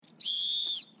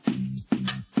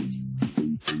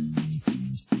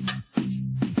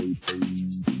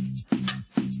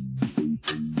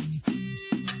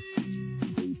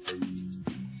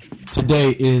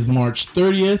Today is March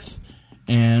 30th,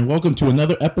 and welcome to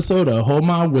another episode of Hold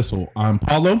My Whistle. I'm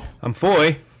Paulo. I'm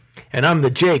Foy. And I'm the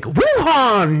Jake.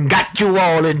 Wuhan got you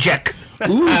all in check.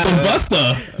 Ooh, some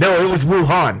Busta. No, it was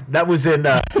Wuhan. That was in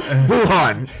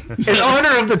Wuhan. In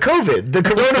honor of the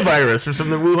coronavirus from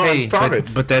the Wuhan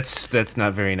province. But that's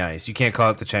not very nice. You can't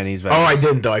call it the Chinese virus. Oh, I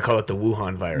didn't, though. I call it the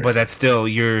Wuhan virus. But that's still,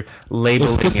 you're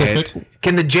labeling it.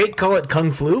 Can the Jake call it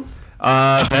Kung Flu?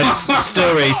 That's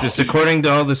still racist. According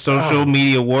to all the social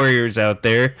media warriors out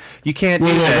there, you can't do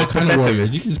that. What kind of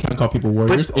warriors? You can just can't call people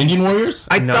warriors. Indian warriors?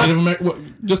 Native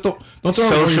American. Just don't throw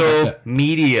social like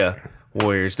media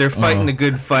warriors. They're fighting the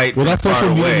good fight. Well, from that social far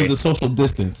media away. is a social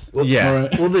distance. Well, yeah.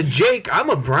 Right. Well, the Jake, I'm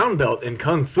a brown belt in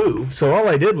Kung Fu, so all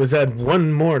I did was add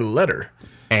one more letter.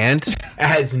 And It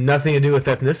has nothing to do with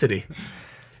ethnicity.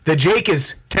 The Jake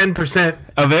is 10%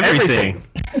 of everything.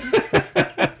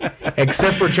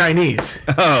 Except for Chinese.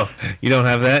 Oh, you don't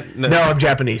have that? No, I'm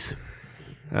Japanese.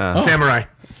 Samurai.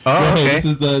 Oh, Well, okay. hey, this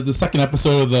is the second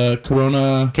episode of the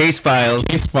Corona Case files.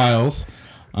 Files.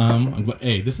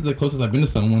 Hey, this is the closest I've been to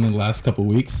someone in the last couple of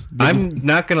weeks. I'm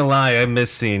not gonna lie. I miss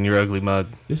seeing your ugly mug.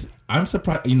 I'm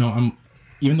surprised.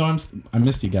 Even though I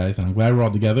missed you guys, and I'm glad we're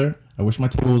all together. I wish my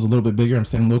table was a little bit bigger. I'm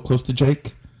standing a little close to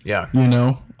Jake. Yeah.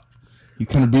 He's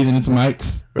kind of breathing into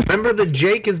mics. Remember that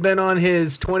Jake has been on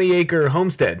his 20-acre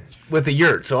homestead with a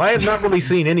yurt, so I have not really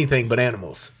seen anything but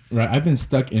animals. Right, I've been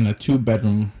stuck in a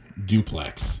 2-bedroom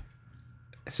duplex.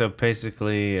 So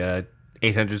basically,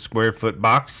 800 square foot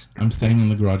box. I'm staying in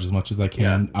the garage as much as I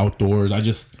can, outdoors.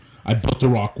 I built a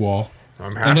rock wall.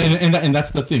 I'm happy. And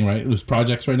that's the thing, right? It was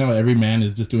projects right now. Every man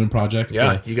is just doing projects.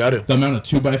 Yeah, you got to. The amount of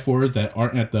 2x4s that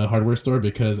aren't at the hardware store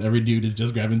because every dude is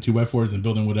just grabbing 2x4s and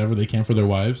building whatever they can for their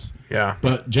wives. Yeah.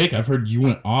 But Jake, I've heard you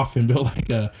went off and built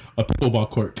like a pickleball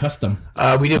court custom.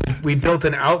 We built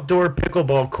an outdoor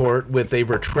pickleball court with a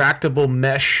retractable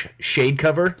mesh shade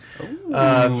cover.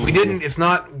 It's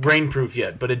not rainproof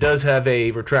yet, but it does have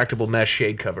a retractable mesh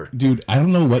shade cover. Dude, I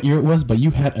don't know what year it was, but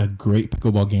you had a great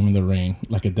pickleball game in the rain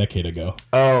like a decade ago.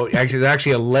 Oh,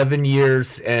 actually 11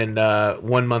 years and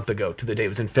 1 month ago to the day. It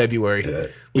was in February.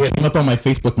 It came up on my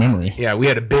Facebook memory. Yeah, we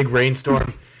had a big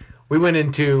rainstorm. We went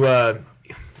into,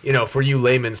 for you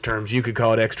layman's terms, you could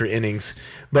call it extra innings,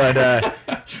 but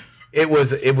it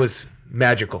was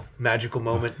magical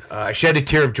moment. I shed a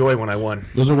tear of joy when I won.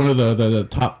 Those are one of the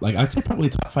top, like I'd say probably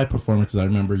top 5 performances I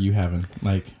remember you having.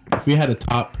 Like if we had a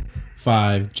top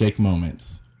 5 Jake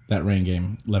moments, that rain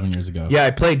game 11 years ago. Yeah,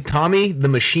 I played Tommy the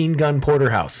Machine Gun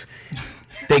Porterhouse.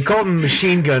 They called him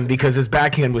Machine Gun because his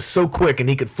backhand was so quick and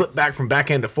he could flip back from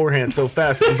backhand to forehand so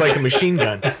fast. It was like a machine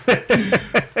gun.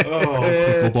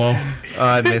 Pickleball.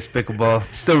 I miss pickleball.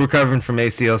 Still recovering from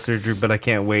ACL surgery, but I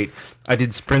can't wait. I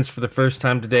did sprints for the first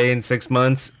time today in 6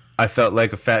 months. I felt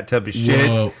like a fat tub of shit,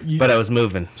 Whoa. but I was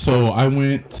moving. So I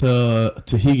went to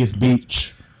Higas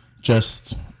Beach,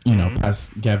 just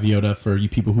past Gaviota, for you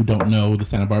people who don't know the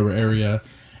Santa Barbara area,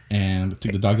 and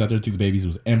took the dogs out there, took the babies. It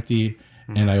was empty,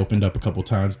 and I opened up a couple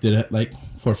times. Did it like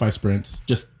 4 or 5 sprints.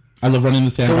 I love running in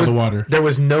the sand by the water. There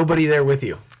was nobody there with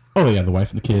you. Oh yeah, the wife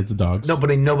and the kids, the dogs.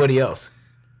 Nobody else.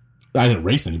 I didn't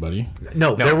race anybody.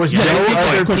 No, there was no Of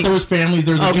other course, people. there was families.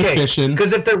 There was a good fishing.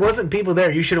 Because if there wasn't people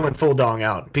there, you should have went full dong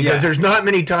out. Because there's not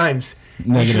many times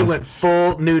you Negative. should have went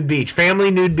full nude beach,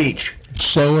 family nude beach.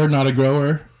 Shower, not a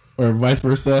grower, or vice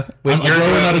versa. I'm a you're grower,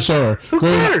 a- not a shower. Who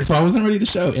cares? So I wasn't ready to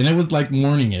show, and it was like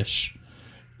morning-ish.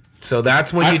 So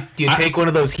that's when you take one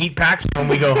of those heat packs when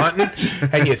we go hunting,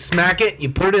 and you smack it, you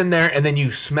put it in there, and then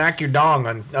you smack your dong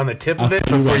on the tip of it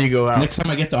before you go out. Next time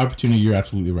I get the opportunity, you're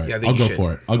absolutely right. Yeah, I'll you go should.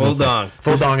 for it. I'll Full go for dong. it.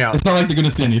 Full dong out. It's not like they're gonna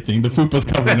see anything. The fupa's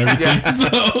covering everything.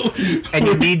 So And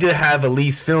you need to have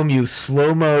Elise film you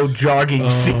slow-mo jogging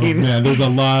scene. man, there's a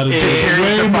lot of Chariots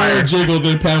way of more Fire. jiggle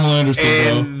than Pamela Anderson,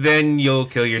 bro. And then you'll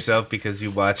kill yourself because you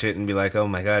watch it and be like, oh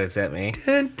my God, is that me?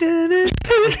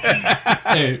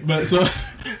 Hey,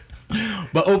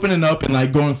 but opening up and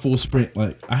like going full sprint,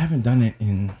 like I haven't done it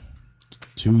in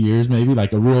 2 years, maybe.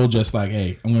 Like a real, just like,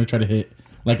 hey, I'm gonna try to hit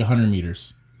like 100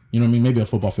 meters. You know what I mean? Maybe a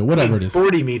football field, whatever it is.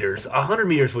 40 meters. 100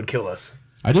 meters would kill us.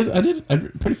 I did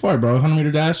pretty far, bro.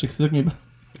 100-meter dash. It took me about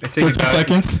It took 13 about-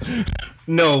 seconds.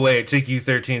 No way, it took you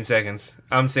 13 seconds.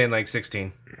 I'm saying like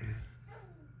 16.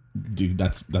 Dude,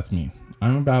 that's me.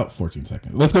 I'm about 14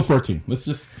 seconds. Let's go 14. Let's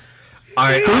just All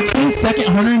right. 14-second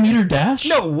 100-meter dash.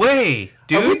 No way,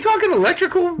 Are we dude. talking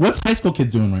electrical? What's high school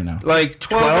kids doing right now? Like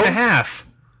 12 and a half.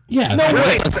 Yeah, No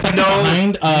way. a second No,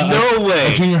 behind no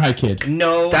way. a junior high kid.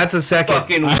 No. That's a second.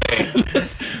 Fucking way.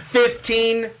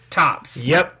 15 tops.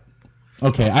 Yep.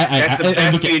 Okay, That's the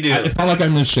best look, you do. It's not like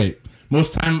I'm in shape.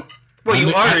 Most time, Well,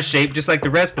 you are a shape just like the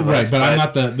rest of us. Right, but I'm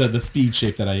not the speed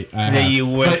shape that I have. That you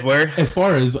once were. As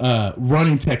far as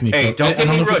running technique, Hey,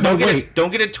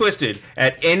 don't get it twisted.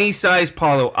 At any size,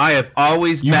 Paulo, I have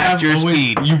always backed your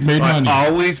speed. You've made money.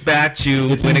 I've always backed you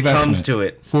when it comes to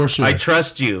it. For sure. I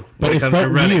trust you but when it comes to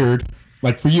felt running. weird.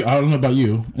 Like for you, I don't know about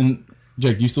you. And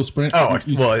Jake, do you still sprint? Oh,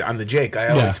 well, I'm the Jake. I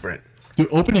always sprint. Dude,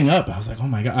 opening up, I was like, oh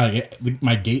my God.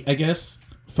 My gait, I guess,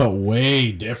 felt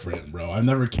way different, bro. I've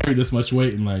never carried this much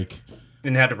weight in like...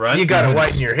 Didn't have to run? You got to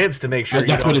whiten your hips to make sure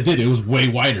That's what it did. It was way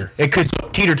wider. It could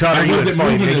teeter-totter I you wasn't and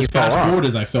moving make as you fall fast off. forward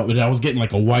as I felt, but I was getting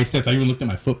like a wide sense. I even looked at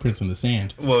my footprints in the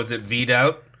sand. Well, is it V'd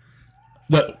out?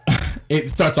 It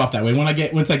starts off that way.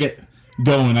 Once I get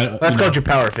going, That's called your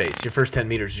power face. Your first 10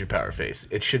 meters is your power face.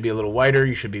 It should be a little wider.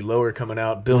 You should be lower coming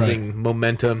out, building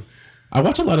momentum. I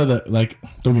watch a lot of the, like,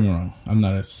 don't get me wrong, I'm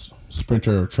not a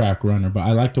sprinter or track runner, but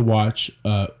I like to watch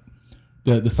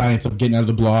the science of getting out of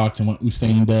the blocks and what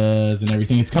Usain does and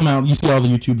everything. It's come out. You see all the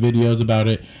YouTube videos about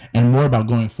it, and more about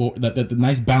going forward. That the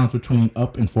nice balance between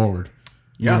up and forward.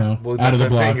 Yeah, You know, well, out of that's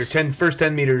the what I'm blocks. saying. Your first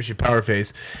 10 meters, your power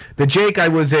phase. The Jake, I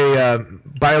was a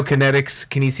biokinetics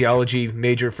kinesiology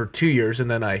major for 2 years,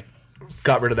 and then I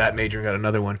got rid of that major and got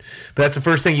another one. But that's the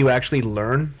first thing you actually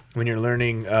learn when you're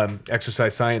learning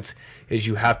exercise science is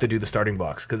you have to do the starting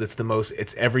blocks because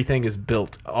it's everything is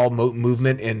built. All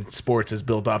movement in sports is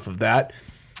built off of that.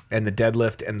 And the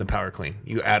deadlift and the power clean.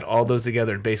 You add all those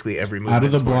together and basically every movement. Out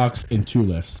of the blocks and 2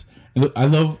 lifts. And look, I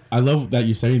love that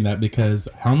you're saying that because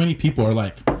how many people are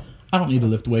like, I don't need to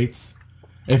lift weights.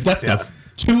 If that's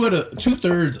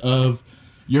two-thirds of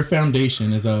your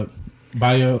foundation is a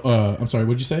I'm sorry,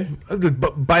 what'd you say?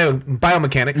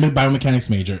 Biomechanics. The biomechanics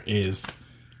major is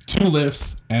 2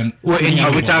 lifts and...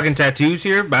 Are we talking tattoos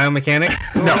here? Biomechanic?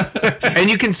 No. And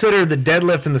you consider the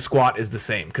deadlift and the squat is the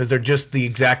same because they're just the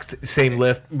exact same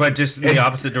lift. But just in the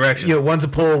opposite direction. You know, one's a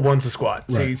pull, one's a squat.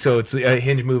 Right. So it's a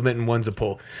hinge movement and one's a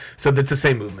pull. So that's the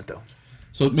same movement though.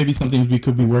 So maybe some things we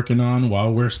could be working on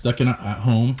while we're stuck at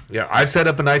home. Yeah, I've set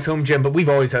up a nice home gym, but we've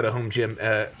always had a home gym.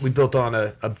 We built on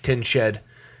a tin shed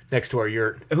next to our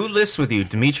yurt. Who lifts with you?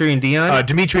 Dimitri and Dion?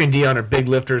 Dimitri and Dion are big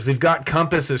lifters. We've got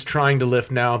Compass is trying to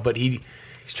lift now, but he's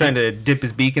trying to dip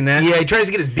his beak in that? Yeah, he tries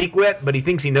to get his beak wet, but he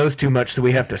thinks he knows too much, so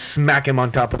we have to smack him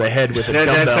on top of the head with a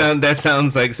dumbbell. That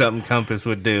sounds like something Compass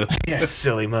would do. Yeah,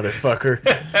 silly motherfucker.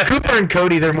 Cooper and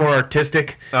Cody, they're more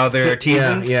artistic. Oh, they're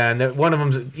artisans? Yeah, and one of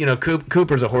them's,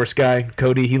 Cooper's a horse guy.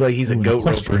 Cody, he's a goat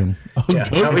roper. Yeah.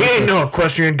 No, he ain't no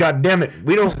equestrian, goddammit.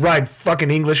 We don't ride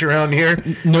fucking English around here.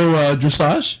 No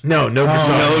dressage? No dressage.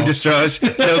 No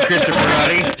dressage. No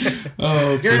Christopherati.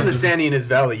 Oh, if you're in the San Ynez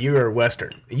Valley, you are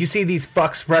Western. You see these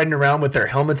fucks riding around with their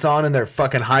helmets on and their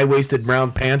fucking high-waisted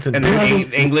brown pants and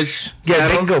their English Yeah,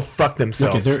 saddles? they can go fuck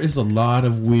themselves. Okay, there is a lot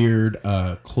of weird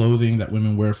clothing that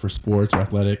women wear for sports or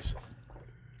athletics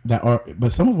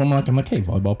but some of them I'm like, hey,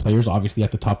 volleyball players obviously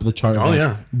at the top of the chart. Oh,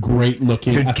 yeah. Great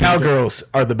looking. Dude, cowgirls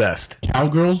are the best.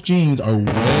 Cowgirls jeans are way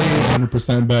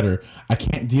 100% better. I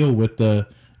can't deal with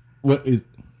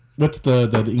what's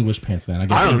the English pants then?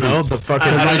 I don't know. The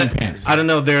fucking riding pants. I don't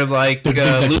know. They're like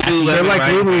Lululemon. They're like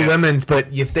Lululemons, pants.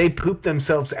 but if they poop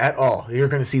themselves at all, you're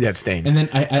going to see that stain. And then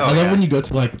I love when you go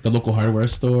to like the local hardware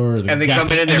store, and they come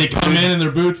in in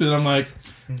their boots, and I'm like,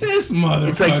 this motherfucker.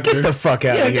 It's like, get the fuck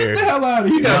out of here. Get the hell out of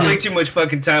here. You got way too much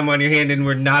fucking time on your hand, and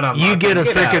we're not on. You get a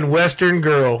freaking Western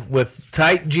girl with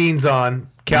tight jeans on,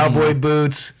 cowboy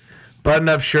boots,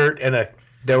 button-up shirt, and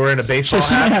they're wearing a baseball So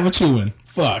she hat. might have a chewing.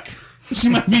 Fuck. She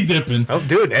might be dipping. Oh,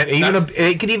 dude, and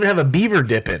it could even have a beaver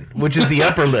dipping, which is the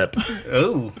upper lip.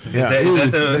 Oh, Yeah. is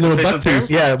that the Little official butt term? tooth.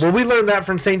 Yeah, well, we learned that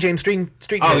from St. James Street.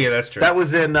 Oh, Kids. yeah, that's true. That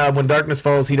was in When Darkness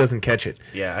Falls, He Doesn't Catch It.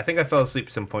 Yeah, I think I fell asleep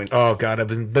at some point. Oh, God, I've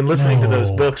been listening to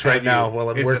those books right now while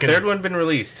I'm Is working. the third one been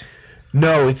released?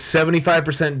 No, it's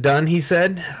 75% done, he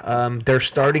said. They're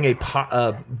starting an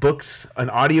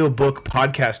audio book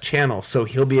podcast channel, so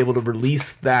he'll be able to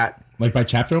release that. Like by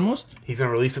chapter almost? He's going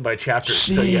to release it by chapter,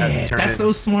 Shit, so you have to turn that's it.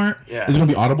 so smart. Yeah. Is it going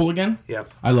to be Audible again?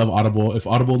 Yep. I love Audible. If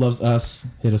Audible loves us,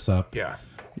 hit us up. Yeah.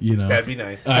 You know. That'd be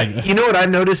nice. You know what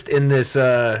I've noticed in this,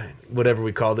 whatever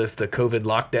we call this, the COVID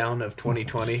lockdown of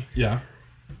 2020? Yeah.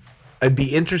 It'd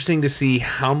be interesting to see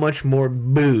how much more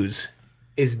booze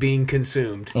is being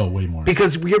consumed. Oh, way more.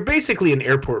 Because you're basically in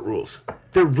airport rules.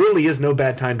 There really is no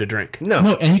bad time to drink.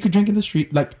 No, and you could drink in the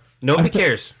street. Like nobody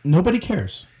cares. Nobody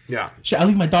cares. Yeah. Shit, I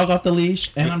leave my dog off the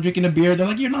leash and I'm drinking a beer. They're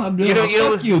like, you're not.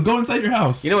 Fuck you. Go inside your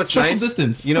house. You know what's Social nice?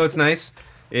 distance. You know what's nice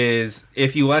is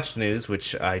if you watch the news,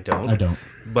 which I don't. I don't.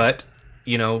 But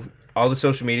all the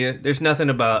social media, there's nothing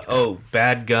about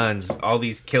bad guns, all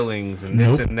these killings and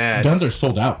this and that. Guns are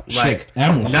sold out. Like Shit,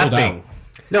 ammo's sold nothing. out.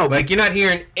 No, Like, you're not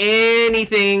hearing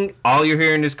anything. All you're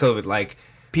hearing is COVID. Like,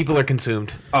 people are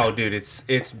consumed. oh, dude, it's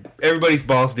everybody's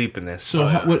balls deep in this. So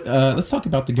let's talk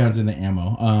about the guns and the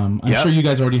ammo. I'm Yeah. sure you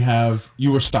guys already have.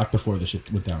 You were stocked before this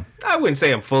shit went down. I wouldn't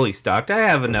say I'm fully stocked. I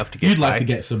have enough to get You'd like by. to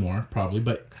get some more, probably,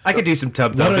 but I could do some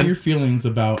tub what are thumping. your feelings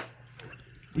about?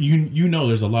 You know,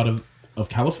 there's a lot of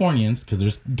Californians, because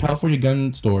there's California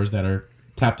gun stores that are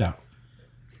tapped out,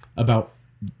 about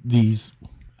these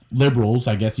liberals,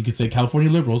 I guess you could say California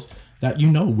liberals, that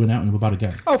went out and bought a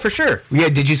gun. Oh, for sure. Yeah,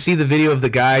 did you see the video of the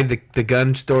guy, the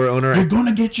gun store owner? You're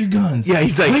gonna get your guns. Yeah,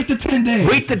 he's like, wait the 10 days.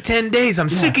 Wait the 10 days. I'm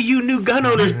sick of you new gun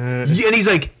owners. And he's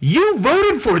like, you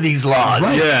voted for these laws.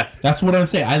 Right. Yeah. That's what I'm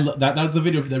saying. That was the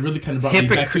video that really kind of brought me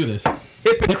back to this.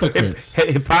 Hypocrites.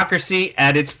 Hypocrisy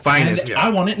at its And finest.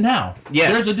 I want it now.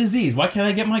 Yeah. There's a disease. Why can't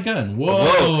I get my gun? Whoa.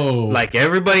 Whoa. Like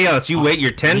everybody else, you wait your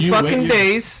 10 You fucking wait your-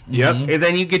 days. Yep. And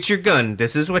then you get your gun.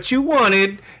 This is what you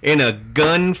wanted in a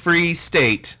gun-free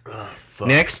state.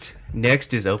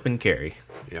 Next is open carry.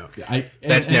 Yeah.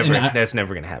 That's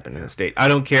never gonna happen in the state. I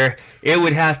don't care. It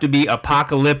would have to be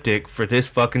apocalyptic for this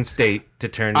fucking state to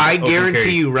turn. I open guarantee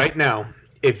carry. you right now,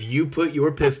 if you put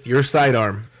your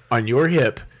sidearm on your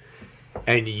hip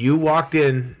and you walked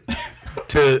in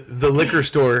to the liquor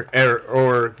store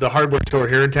or the hardware store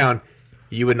here in town,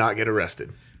 you would not get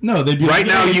arrested. No, they'd be Right like,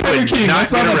 now, hey, you Tiger would King. I not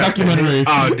saw get that arrested. documentary.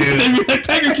 Oh, dude. They'd be like,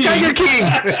 Tiger King. Tiger King.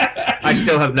 I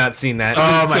still have not seen that.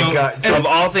 Oh my So- god. So of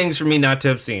all things for me not to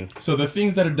have seen. So the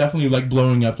things that are definitely like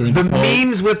blowing up during The this whole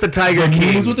memes with the Tiger the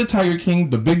King. memes with the Tiger King,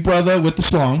 the Big Brother with the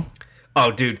schlong. Oh,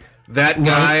 dude, that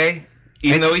guy,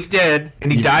 even though he's dead.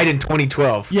 and he died in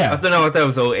 2012. Yeah, I thought it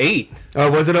was 08. Oh,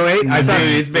 was it 08? I thought Dude,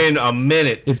 it's been a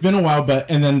minute. it's been a while,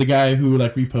 and then the guy who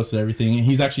like reposted everything, and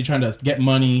he's actually trying to get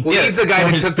money. well, Yeah, he's the guy for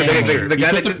that his took the family. picture. The He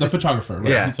guy took that- the photographer, right?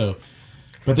 Yeah. So,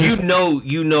 but there's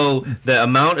You know the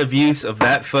amount of use of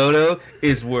that photo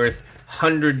is worth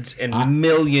hundreds and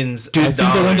millions I of think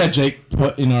dollars. the one that Jake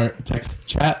put in our text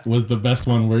chat was the best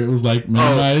one, where it was like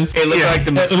minimized. it looked like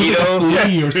the It looked like a mosquito.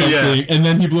 flea or something, Yeah. and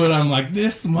then he blew it out. I'm like,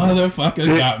 this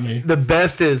motherfucker got me. The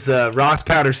best is Ross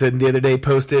Patterson the other day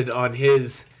posted on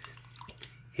his.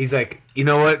 He's like, you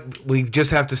know what? We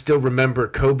just have to still remember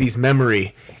Kobe's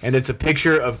memory, and it's a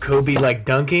picture of Kobe like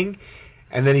dunking,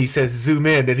 and then he says zoom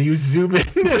in, and you zoom in,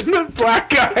 and the black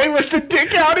guy with the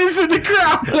dick out is in the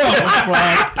crowd. Oh,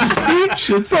 fuck.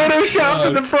 Shit's Photoshopped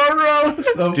in the front row.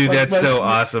 so Dude, fuck- that's but- so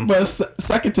awesome. But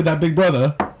second to that Big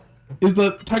Brother is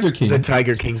the Tiger King. The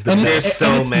Tiger King's the and best. There's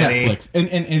so it's many. Netflix. And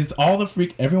it's all the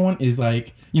freak. Everyone is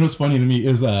like, what's funny to me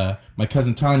is my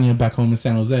cousin Tanya back home in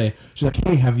San Jose. She's like,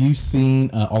 hey, have you seen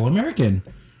All American?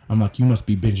 I'm like, you must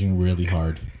be binging really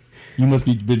hard. You must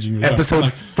be binging really Episode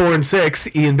hard. 4 and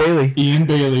 6, Ian Bailey. Like, Ian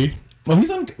Bailey. Well,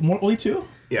 he's on only 2.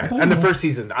 Yeah, I thought and the he- first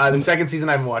season. The second season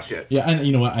I haven't watched yet. Yeah, and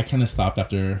you know what? I kind of stopped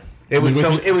after. It was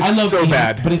so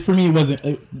bad. But for me, it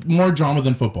wasn't more drama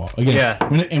than football. Again, Yeah.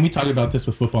 and we talked about this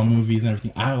with football movies and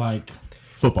everything. I like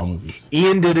football movies.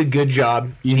 Ian did a good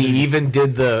job. Ian He did- even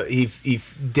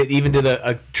did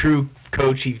a true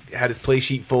coach. He had his play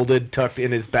sheet folded, tucked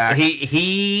in his back.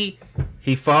 He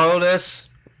followed us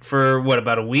for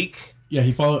about a week. Yeah,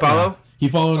 he followed. Follow? He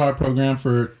followed our program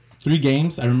for 3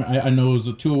 games. I remember. I know it was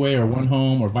a 2 away or 1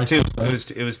 home or vice Two.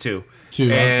 versa. It was two.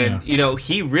 2. And yeah.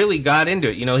 he really got into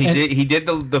it. He did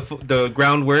the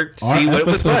groundwork to Our see what it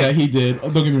was episode like. that he did.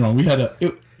 Don't get me wrong. We had a.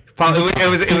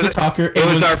 He's a talker. It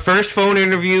was our first phone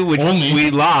interview, which Only.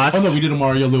 we lost. Oh no, we did a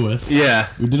Mario Lewis. Yeah.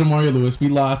 we did a Mario Lewis. We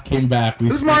lost. Came back.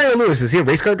 Who's Mario Lewis? Is he a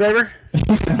race car driver?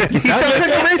 He sounds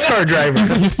like a race car driver.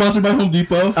 He's sponsored by Home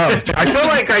Depot. Oh, I feel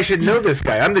like I should know this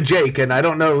guy. I'm the Jake, and I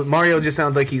don't know. Mario just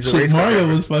sounds like he's a Shit, race car Mario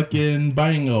driver. was fucking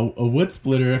buying a wood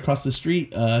splitter across the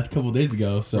street a couple of days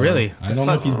ago. So Really? I don't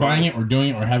know if he's buying it or doing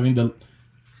it or having the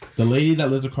lady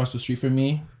that lives across the street from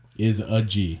me is a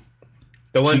G.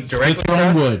 The one She splits directly her own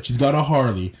across? wood. She's got a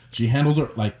Harley. She handles her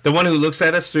like The one who looks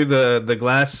at us through the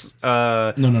glass.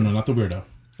 no, not the weirdo.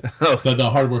 Oh, The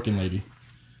hardworking lady.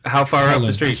 how far up the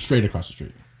Helen, street? straight across the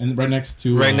street, and right next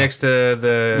to Right next to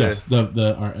the. yes,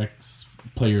 the our ex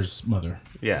player's mother.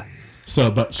 Yeah. So,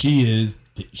 but she's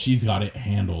got it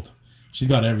handled. She's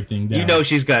got everything down. You know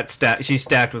she's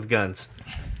stacked with guns.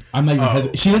 I'm not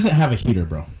even she doesn't have a heater,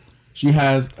 bro. She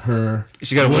has her.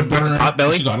 She got a wood burner pot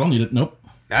belly? She's like, I don't need it. Nope.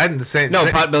 I'm the same. No,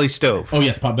 same, potbelly stove. Oh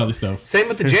yes, potbelly stove. Same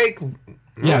with the Jake.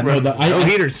 Yeah, no, No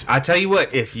heaters. I tell you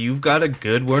what, if you've got a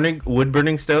good wood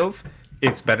burning stove,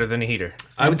 it's better than a heater.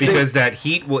 I would say- because that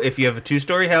heat will. If you have a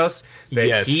 2-story house, that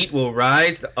Yes. heat will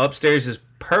rise. The upstairs is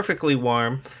perfectly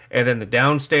warm, and then the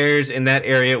downstairs in that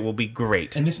area will be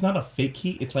great. and it's not a fake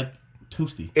heat. It's like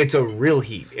toasty. It's a real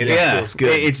heat, and it Yeah, feels good.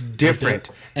 it's different.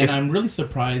 And I'm really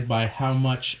surprised by how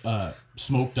much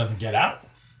smoke doesn't get out.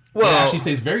 Well, It actually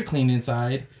stays very clean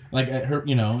inside. Like at her,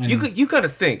 And you got to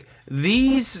think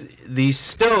these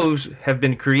stoves have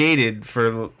been created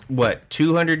for what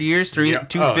 200 years,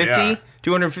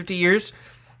 250 years.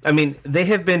 I mean, they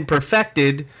have been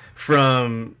perfected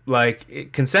from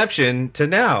like conception to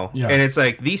now, and it's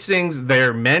like these things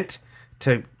they're meant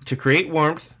to create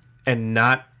warmth and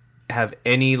not have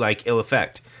any like ill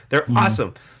effect. They're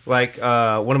awesome. Like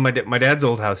one of my dad's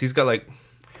old house, he's got like.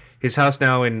 His house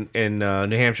now in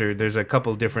New Hampshire, there's a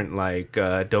couple different like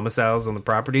domiciles on the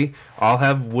property. All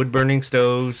have wood burning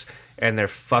stoves, and they're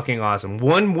fucking awesome.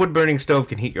 One wood burning stove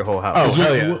can heat your whole house. Oh,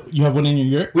 hell yeah. You have one in your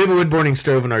yurt? We have a wood burning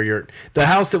stove in our yurt. The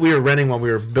house that we were renting while we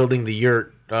were building the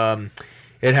yurt,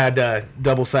 it had a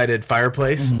double-sided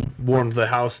fireplace, warmed the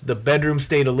house. The bedroom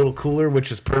stayed a little cooler,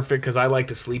 which is perfect because I like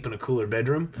to sleep in a cooler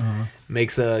bedroom.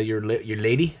 Makes your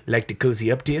lady like to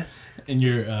cozy up to you. And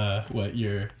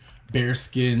your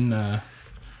bearskin.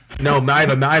 No, I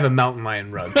have a mountain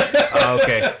lion rug.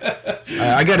 Okay.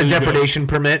 I got a depredation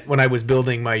permit when I was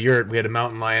building my yurt. We had a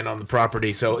mountain lion on the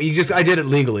property, so I did it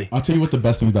legally. I'll tell you what the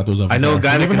best thing about those ovens I know are. a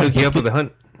guy that Have can you ever hook you had up with a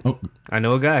hunt. Oh, I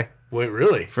know a guy Wait,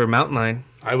 really? for a mountain lion.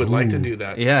 I would like to do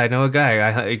that. Yeah, I know a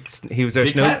guy. He was there.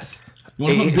 big cats? You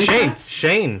want to hunt big Shane. cats?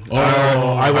 Shane. Oh,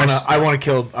 I want to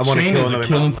kill Shane is another a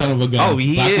killing mountain son of a gun. Oh,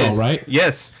 he Blackwell, is. right?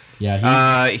 Yes. Yeah,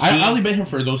 he- I only met him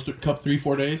for those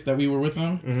 3-4 days that we were with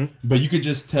him. But you could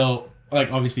just tell.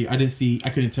 Like obviously, I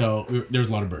couldn't tell. There was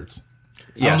a lot of birds.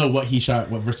 I don't know what he shot,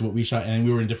 versus what we shot, and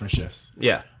we were in different shifts.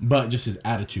 Yeah. But just his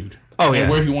attitude. Oh, and yeah.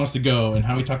 where he wants to go, and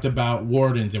how he talked about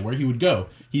wardens and where he would go.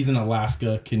 He's in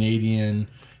Alaska, Canadian.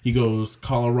 He goes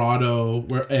Colorado,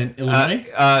 and Illinois.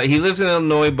 He lives in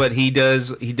Illinois, but he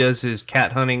does his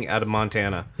cat hunting out of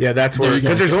Montana. Yeah, that's There where, you go.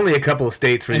 because there's only a couple of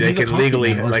states where And they he's a can legally,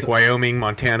 concrete man, or like so- Wyoming,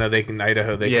 Montana,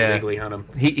 Idaho, they Yeah. can legally hunt them.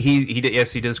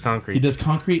 Yes, he does concrete. He does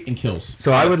concrete and kills.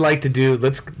 So I would like to do.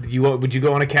 Would you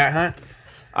go on a cat hunt?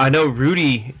 I know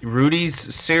Rudy's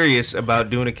serious about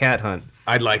doing a cat hunt.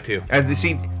 I'd like to.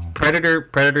 See,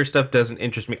 predator stuff doesn't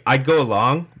interest me. I'd go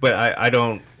along, but I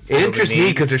don't. It interests me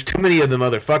because there's too many of them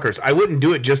motherfuckers. I wouldn't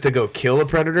do it just to go kill a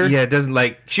predator. Yeah, it doesn't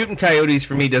like shooting coyotes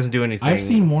for me doesn't do anything. I've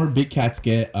seen more big cats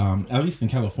get, at least in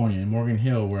California, in Morgan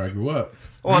Hill, where I grew up.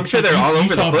 Oh, I'm sure they're all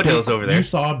over the foothills over there. You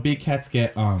saw big cats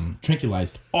get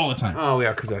tranquilized all the time. Oh yeah,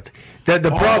 because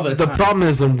the problem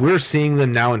is when we're seeing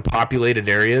them now in populated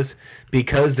areas,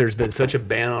 because there's been such a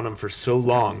ban on them for so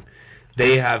long,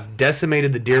 they have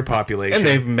decimated the deer population, and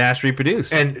they've mass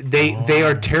reproduced. and they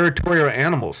are territorial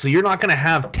animals. So you're not going to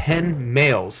have 10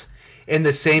 males in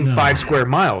the same 5 square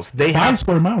miles. They 5 have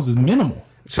square miles is minimal.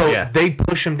 so Yeah. they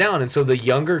push them down, and so the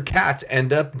younger cats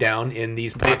end up down in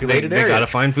these populated they areas. gotta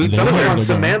find food They Some of somewhere. them on They're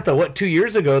gonna- Samantha, 2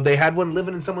 years ago, they had one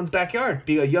living in someone's backyard,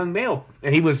 be a young male,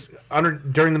 and he was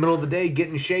during the middle of the day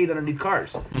getting shade underneath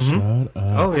cars. Shut up.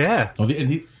 Oh yeah. Oh,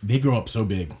 they grow up so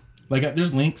big. Like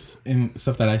there's lynx and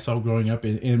stuff that I saw growing up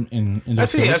in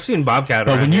those I've hills. seen bobcat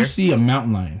But around when you here. see a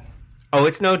mountain lion, Oh,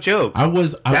 it's no joke. I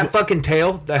was Fucking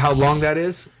tail, how long that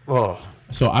is? Oh,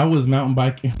 So I was mountain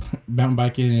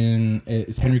biking in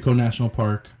it's Henrico National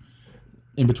Park,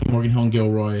 in between Morgan Hill and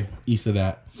Gilroy, east of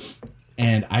that,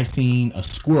 and I seen a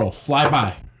squirrel fly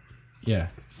by. Yeah,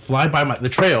 fly by the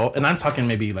trail, and I'm talking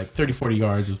maybe like 30, 40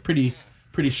 yards. It was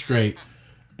pretty straight,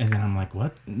 and then I'm like,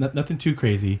 what? Nothing too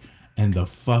crazy, and the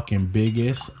fucking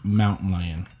biggest mountain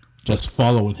lion just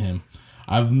following him.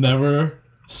 I've never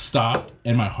stopped,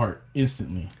 and my heart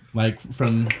instantly. Like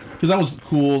because that was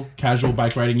cool, casual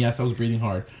bike riding. Yes, I was breathing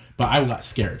hard, but I got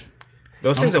scared.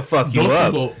 Those things will fuck you Those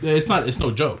up. people, it's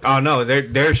no joke. Oh no,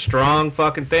 they're strong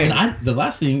fucking things. And the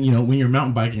last thing, when you're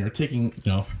mountain biking, you're taking,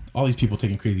 all these people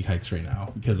taking crazy hikes right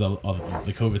now because of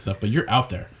the COVID stuff. But you're out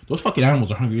there; those fucking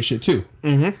animals are hungry as shit too.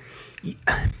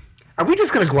 are we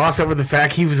just gonna gloss over the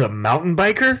fact he was a mountain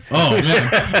biker? Oh man,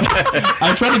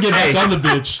 I'm trying to get back on the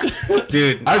bitch.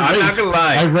 Dude, I'm not gonna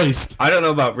lie. I raced. I don't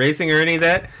know about racing or any of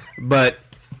that, but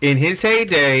in his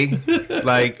heyday,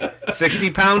 like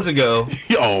 60 pounds ago,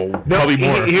 Oh, probably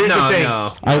more. Here's no, the thing.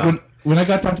 no. When I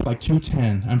got down to like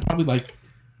 210, I'm probably like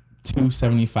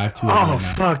 275, 280 Oh, now.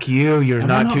 fuck you! You're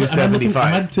not Am I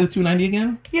 275. to the 290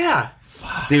 again? Yeah,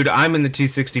 Dude, I'm in the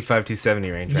 265, 270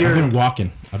 range. Right? I've been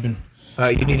walking.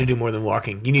 you need to do more than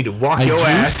walking. You need to walk I your juice.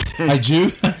 ass. I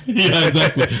juice. Yeah,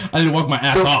 exactly. I need to walk my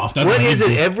ass So off. That's what I is need it?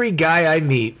 to do. Every guy I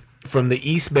meet from the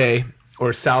East Bay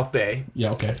or South Bay,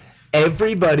 Yeah, okay.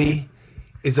 everybody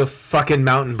is a fucking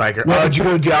mountain biker. Oh, did you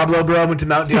go to Diablo, bro? I went to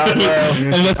Mount Diablo.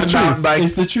 And that's the Mountain truth. bike.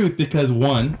 It's the truth because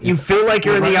one, You feel like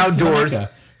you're in the right next to outdoors.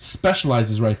 Mecca,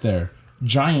 specializes right there.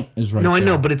 Giant is right No, there. I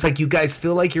know, but it's like you guys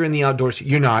feel like you're in the outdoors.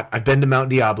 You're not. I've been to Mount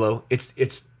Diablo.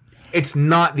 It's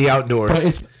not the outdoors. But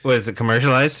it's What is it,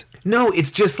 commercialized? No,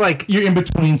 it's just like you're in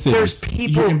between cities. there's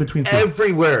people You're in between cities.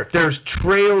 everywhere. There's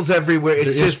trails everywhere.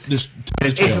 It's just there's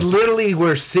it's trails. literally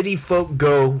where city folk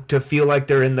go to feel like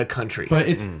they're in the country. But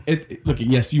it's look,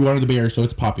 yes, you are in the Bay Area, so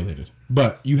it's populated.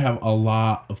 But you have a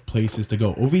lot of places to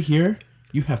go. Over here,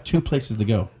 you have 2 places to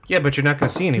go. Yeah, but you're not going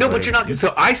to see anybody. no, but you're not.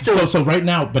 So I still So right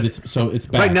now, but it's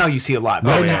bad. right now you see a lot.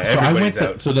 Right yeah, now, so I went everybody's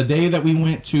out. so the day that we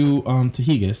went to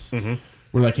Higas,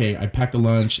 we're like, hey, I packed a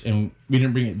lunch and we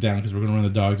didn't bring it down because we're gonna run the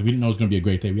dogs. We didn't know it was gonna be a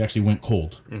great day. We actually went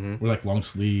cold. We're like long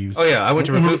sleeves. Oh, yeah, I went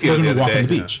to And Refugio the we're other walking day.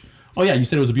 the beach. Oh yeah, you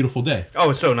said it was a beautiful day. Oh,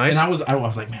 it's so nice. And I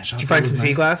was like, man, Did you find some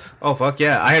sea glass? Oh, fuck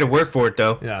yeah. I had to work for it,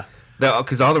 though. Yeah.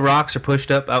 Because all the rocks are pushed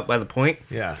up out by the point.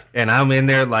 Yeah. And I'm in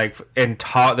there, like, and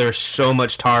there's so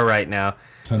much tar right now.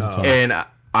 Tons of time. And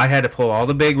I had to pull all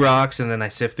the big rocks, and then I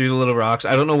sift through the little rocks.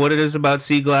 I don't know what it is about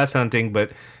sea glass hunting,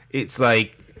 but it's,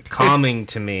 like, calming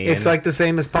to me. It's And like the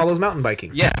same as Paulo's mountain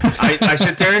biking. yeah, I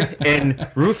sit there, and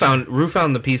Rue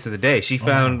found the piece of the day. She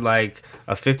found, like,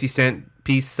 a 50-cent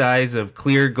piece size of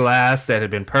clear glass that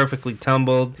had been perfectly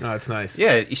tumbled. Oh, it's nice.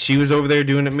 Yeah, she was over there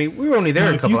doing it. I mean, we were only there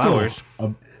Now, a if couple you go hours.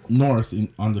 up north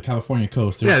on the California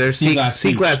coast, Yeah, there's Sea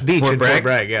Glass Beach Fort in Bragg? Fort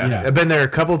Bragg. Yeah. Yeah. I've been there a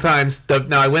couple times.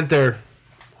 Now I went there.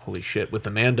 Holy shit! With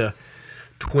Amanda,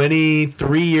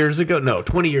 23 years ago. No,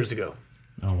 20 years ago,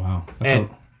 Oh wow, and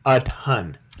a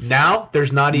ton. Now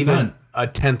there's not even None. a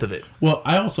tenth of it. well,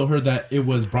 I also heard that it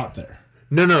was brought there.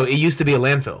 No, it used to be a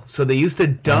landfill. So they used to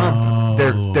dump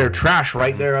their trash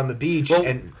right there on the beach, Well-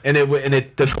 and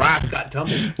the glass got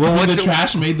tumbled. Well, When what's the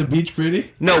trash made the beach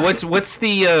pretty. no? What's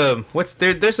the what's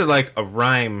there? There's like a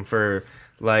rhyme for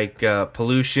like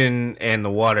pollution and the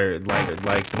water,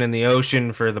 like in the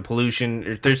ocean for the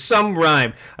pollution. There's some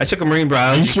rhyme. I took a marine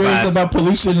biology Are you sure class. it's about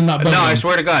pollution and not? No, I building?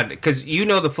 swear to God, because you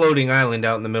know the floating island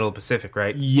out in the middle of the Pacific,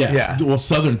 right? Yes. Yeah. Well,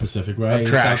 Southern Pacific, right?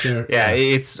 It's trash. out there. Yeah,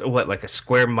 it's what, like a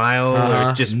square mile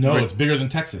or just No, it's bigger than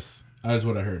Texas. That's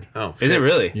what I heard. Oh, Is it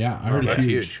really? Yeah, I heard it's That's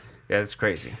huge. huge. Yeah, that's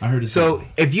crazy. I heard it's So huge.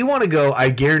 if you want to go, I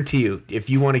guarantee you, if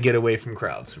you want to get away from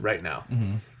crowds right now,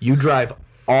 you drive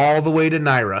all the way to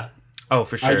Naira, Oh,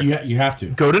 for sure. You have to.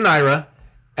 go to Naira,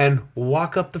 and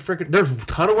walk up the freaking. There's a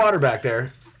ton of water back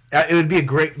there. It would be a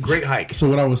great hike. So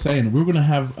what I was saying, we were gonna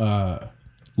have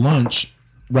lunch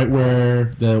right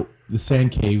where the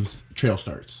Sand Caves trail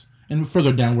starts, and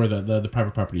further down where the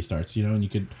private property starts. You know, and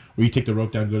where you take the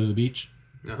rope down, and go to the beach,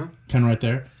 kind of right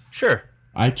there. Sure.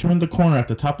 I turned the corner at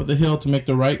the top of the hill to make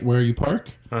the right where you park,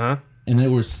 and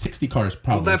there were 60 cars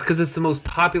probably. Well, that's because it's the most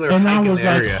popular and hike I in was the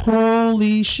like, area.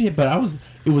 holy shit! But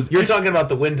it was. You're talking about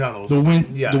the wind tunnels. the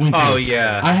wind. Yeah. The wind. Oh, tunnels.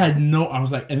 yeah. I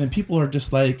was like, and then people are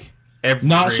just like.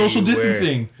 Not social Everywhere.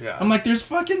 distancing. Yeah. I'm like, there's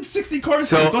fucking 60 cars.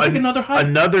 So here. Go pick another hike.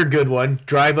 Another good one.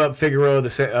 Drive up Figueroa,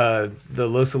 the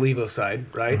Los Olivos side,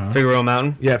 right? Figueroa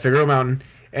Mountain. Yeah, Figueroa Mountain.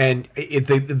 And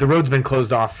the road's been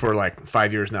closed off for like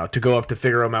 5 years now to go up to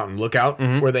Figueroa Mountain Lookout,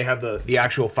 where they have the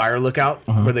actual fire lookout,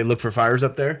 where they look for fires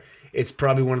up there. It's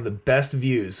probably one of the best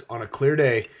views on a clear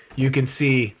day. You can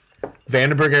see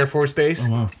Vandenberg Air Force Base.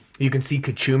 wow. You can see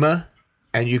Kachuma,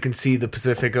 and you can see the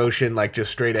Pacific Ocean like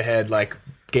just straight ahead, like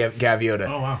Gaviota.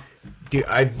 Oh wow. Dude,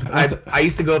 I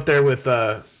used to go up there with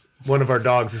one of our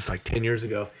dogs. This is like 10 years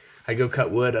ago. I go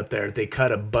cut wood up there. They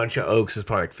cut a bunch of oaks. This is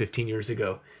probably like 15 years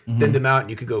ago. Thinned them out, and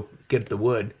you could go get the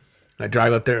wood. And I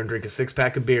drive up there and drink a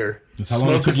 6-pack of beer, That's how long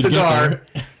it smoke a took you to get cigar,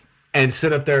 there. and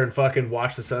sit up there and fucking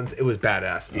watch the suns. It was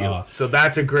badass view. So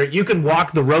that's a great. You can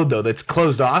walk the road though. That's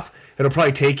closed off. It'll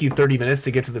probably take you 30 minutes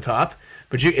to get to the top,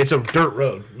 but it's a dirt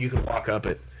road. You can walk up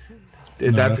it. That's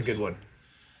a that's- good one.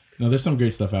 No, there's some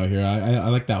great stuff out here. I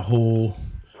like that whole.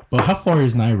 But how far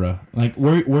is Naira? Like,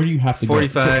 where do you have to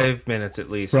 45 minutes at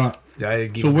least. go?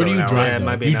 So where do you Yeah, drive? it Though?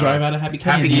 might be Do you an drive hour. out of Happy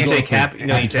Canyon? Happy Do You Canyon. take Happy,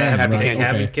 no, you take Happy right, Canyon. okay.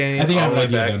 Happy Canyon. I think I all have the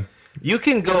an way idea back. then. You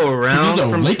can go around There's a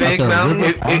from lake out Fig there, Mountain.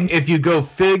 river. If you go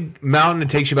Fig Mountain, it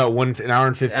takes you about an hour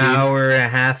and 15. Hour and a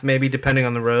half, maybe, depending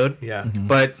on the road. Yeah.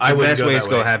 But I the wouldn't best go way that is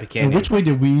go way. Happy Well, Canyon. which way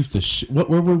did we used to?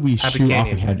 Where would we Happy shoot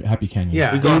Canyon. off of Happy Canyon?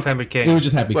 Yeah. We go off Happy It Canyon. was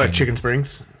just Happy What, Canyon. Chicken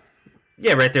Springs?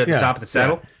 Yeah, right there at the Yeah. top of the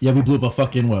saddle. Yeah, we blew up a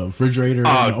fucking refrigerator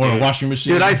Oh, or a dude. washing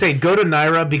machine. Dude, I say go to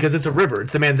Naira because it's a river.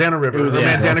 It's the Manzana River. Or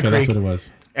yeah. Manzana okay, Creek. that's what it was.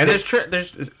 And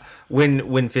there's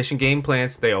when Fish and Game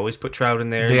plants, they always put trout in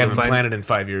there. They You haven't find- planted in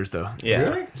 5 years though. Yeah.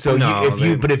 Really? So No,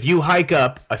 if you hike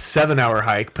up a 7-hour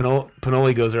hike,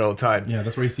 Pinoli goes there all the time. Yeah,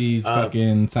 that's where he sees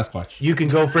fucking Sasquatch. You can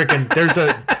go freaking. There's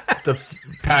the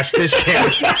Pash Fish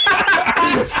Camp.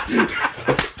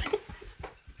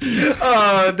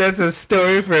 Oh, that's a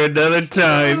story for another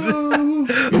time.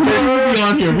 It has to be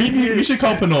on here. We should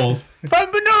call Panols. Fun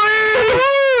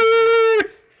Benoi!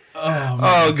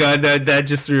 Oh god, that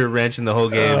just threw a wrench in the whole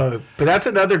game. But that's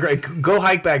another great. Go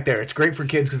hike back there. It's great for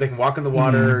kids because they can walk in the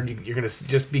water. You're gonna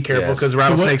just be careful because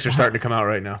rattlesnakes are starting to come out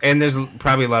right now. And there's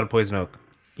probably a lot of poison oak.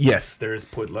 Yes, there is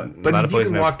poison oak. But lot of you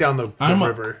poison can oak. walk down the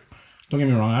river. Don't get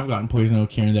me wrong. I've gotten poison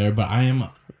oak here and there, but I am.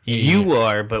 You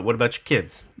are, but what about your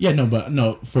kids? Yeah, no, but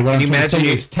no. For what I'm trying to say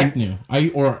is Technu.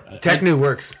 Technu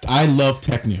works. I love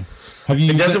Technu. Have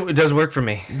you? It doesn't work for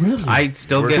me. Really? I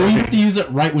still get So you it. have to use it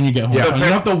right when you get home. Yeah. So you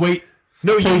don't have to wait.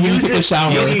 No, till you you use take a it.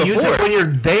 shower. You use before. it when you're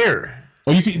there.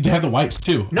 Or you can. They have the wipes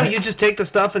too. No, you just take the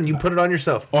stuff and you put it on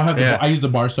yourself. Oh, Yeah. I use the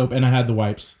bar soap and I had the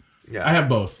wipes. Yeah. I have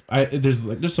both.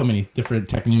 There's so many different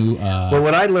Technu. Well,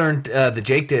 what I learned that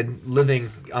Jake did living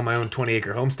on my own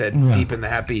 20-acre homestead deep in the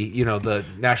the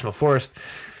national forest,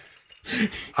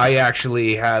 I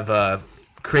actually have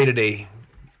created a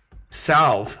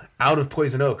salve out of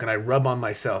poison oak and I rub on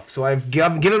myself. So I've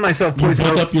given myself poison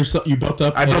oak. You built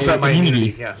up. I built up my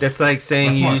immunity. Yeah. That's like saying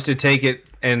That's you smart. used to take it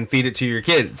and feed it to your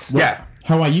kids. Yeah.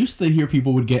 How I used to hear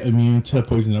people would get immune to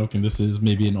poison oak, and this is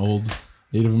maybe an old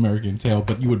Native American tale,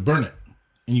 but you would burn it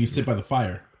and you sit by the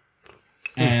fire.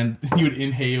 And you would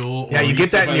inhale. Yeah, or you get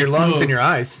sit that by in your the lungs smoke. and your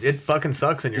eyes. It fucking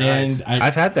sucks in your eyes. And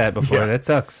I've had that before. Yeah. That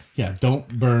sucks. don't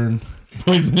burn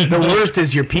poison. The worst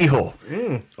is your pee hole.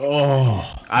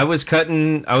 Oh, I was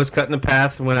cutting a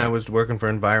path when I was working for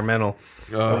environmental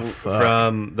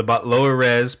from the lower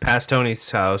res past Tony's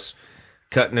house,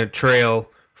 cutting a trail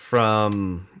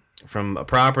from a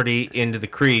property into the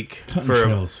creek cutting for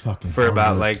trails, fucking for hard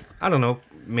about work. like I don't know,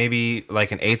 maybe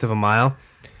like an eighth of a mile.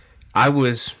 I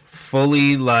was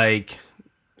fully like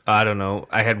I don't know.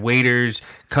 I had waders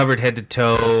covered head to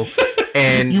toe,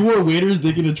 and You wore waders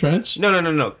digging a trench.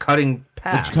 no, cutting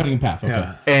path. Cutting a path. Okay.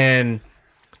 Yeah. And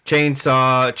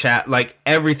chainsaw, like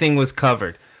everything was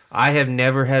covered. I have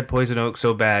never had poison oak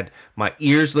so bad. My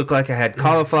ears looked like I had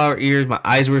cauliflower ears. My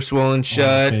eyes were swollen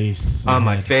shut. face. On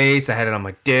my Yeah. face. I had it on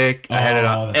my dick. I had it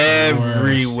on that's the worst.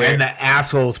 everywhere. And the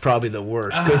asshole's probably the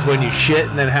worst because when you shit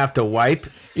and then have to wipe.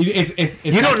 It's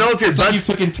You don't know if your it's like you butt's-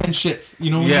 took in 10 shits.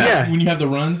 You know when, Yeah. when you have the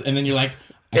runs and then you're like,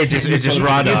 I It can't just- use it just toilet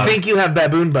raw paper. You dog. think you have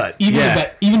baboon butt.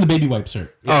 Even the baby wipes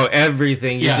hurt. Oh,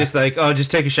 everything. You're Yeah. just like, oh,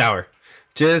 just take a shower.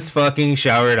 Just fucking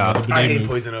shower it off. The I baby hate move.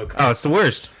 poison oak. Oh, it's the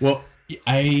worst. Well,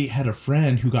 I had a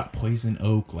friend who got poison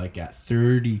oak like at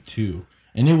 32.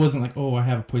 And it wasn't like, oh, I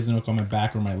have a poison oak on my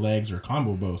back or my legs or a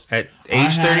combo of both. At I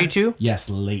age had- 32? Yes,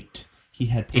 late. He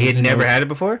had poison He had never oak. had it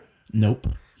before? Nope.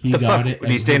 He The got fuck? it.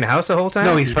 Did he stay in the house the whole time?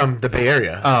 No, he's from the Bay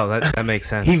Area. Oh, that makes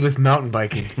sense. He was mountain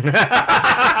biking.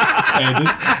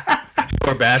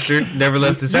 Poor bastard. Never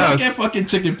left his You don't house. get fucking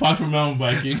chicken pox from mountain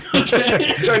biking.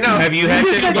 Okay. No, have you had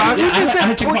chicken pox? You I just had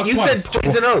said, chicken pox you twice. said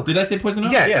poison oak. Did I say poison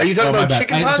oak? Yeah, are you talking my about bad.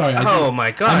 chicken pox? Sorry, Oh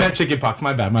my god. I meant chicken pox.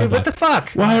 My bad. My Dude, bad. what the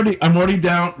fuck? Well, I'm already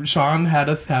down. Sean had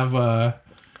us have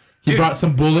he Dude. brought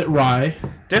some bullet rye.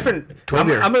 Different. 12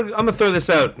 I'm year. gonna throw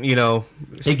this out. You know,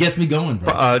 It gets me going,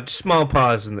 bro. small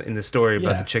pause in the story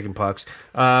about Yeah. the chicken pox.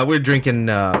 We're drinking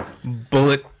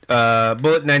Bullet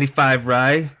 95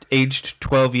 rye, aged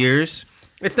 12 years.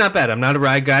 It's not bad. I'm not a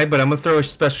rye guy, but I'm gonna throw a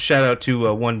special shout out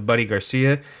to one Buddy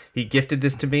Garcia. He gifted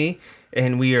this to me,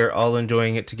 and we are all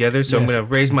enjoying it together. So I'm Yes. gonna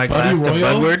raise my Buddy glass to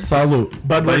Royal, Budward. salute.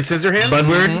 Budward Scissorhands?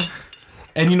 Budward.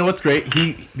 And you know what's great?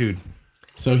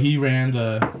 So he ran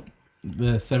the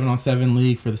 7-on-7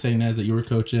 league for the St. Nez that you were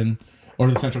coaching, or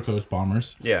the Central Coast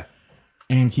Bombers. Yeah.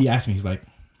 And he asked me, he's like,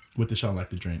 "What does Sean like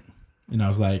to drink?" And I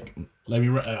was like,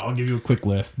 I'll give you a quick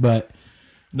list, but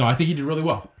no, I think he did really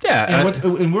well. Yeah,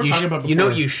 and we're talking about before. You know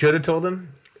what you should have told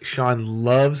him? Sean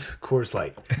loves Coors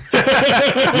Light. Yeah,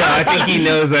 I think he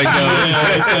knows I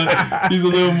know. He's a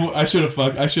little more. I should have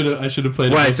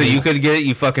played. Why? it So you could get it,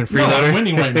 you fucking No, I'm freeloader?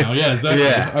 winning right now. Yeah, exactly.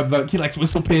 Yeah. He likes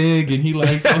Whistle Pig, and he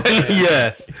likes.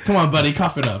 Yeah. Come on, buddy,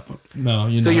 cough it up. No,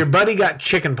 you know. So your buddy got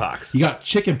chicken pox. he got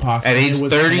chicken pox At and age it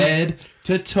was 30? head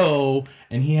to toe,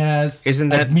 and he has Isn't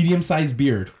that- a medium-sized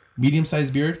beard.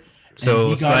 Medium-sized beard. and So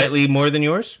he got slightly more than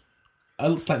yours?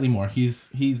 slightly more.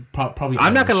 He's probably.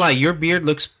 I'm not gonna lie, Irish. your beard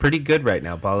looks pretty good right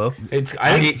now, Paulo.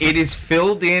 I think It is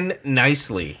filled in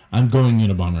nicely. I'm going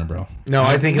Unabomber, bro. no,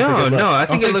 I think it's a No, good look. no, I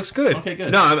think Okay, it looks good. okay,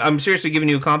 good. No, I'm seriously giving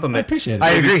you a I compliment. appreciate it.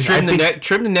 I agree. Trim I think-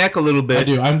 trim the neck a little I bit.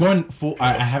 do. I'm going full.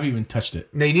 I haven't even touched it.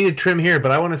 No, you need to trim here, but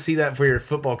I want to see that for your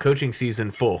football coaching season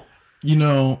full. You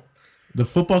know, the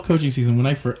football coaching season, when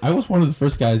I was one of the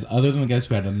first guys, other than the guys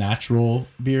who had a natural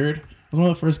beard, I was one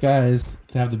of the first guys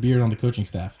to have the beard on the coaching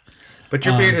staff. But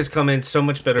your beard has come in so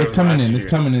much better. It's over the coming last in. few It's years.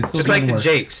 coming in. It's still Just like getting the work.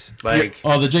 Jakes. Like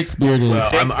Oh, the Jake's beard is.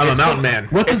 I'm a it's mountain come- man.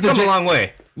 What it's does the come a Jake? long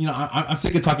way. I'm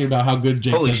sick of talking about how good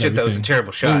Jake. Holy does shit, that was a everything.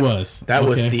 terrible shot. It was. That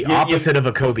was the opposite of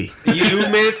a Kobe. You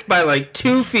missed by like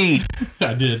 2 feet.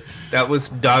 I did. That was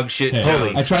dog shit. Hey,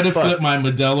 Joey. I tried to flip my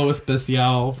Modelo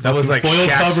Especial. That was like foil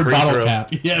Shaq's covered free bottle throw. cap.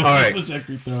 Yeah, it All was right. a Shaq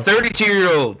free throw.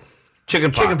 32-year-old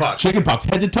chickenpox. Chickenpox,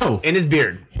 head to toe. In his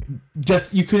beard.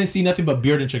 Just you couldn't see nothing but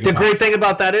beard and The chickenpox. great thing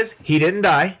about that is he didn't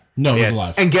die. No, Yes. he's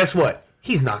alive. And guess what?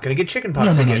 He's not going to get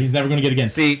chickenpox No, again. he's never going to get it again.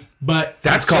 See, but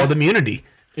That's it's called just, immunity.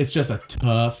 It's just a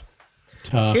tough.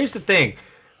 here's the thing.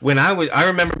 When I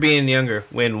remember being younger,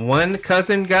 when one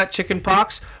cousin got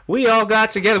chickenpox, we all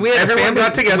got together. We had Everyone a family,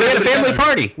 got together. We had a family Together.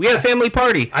 party. We had a family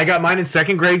party. I got mine in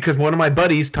 2nd grade because one of my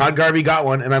buddies, Todd Garvey, got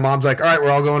one, and my mom's like, "All right, we're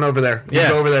all going over there. You Yeah.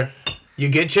 go over there. You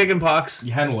get chickenpox.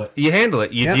 You handle it. You handle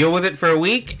it. You Yep. deal with it for a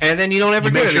week, and then you don't ever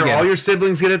You get make it sure again. all your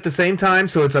siblings get it at the same time,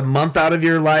 so it's a month out of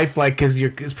your life, like because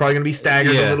it's probably going to be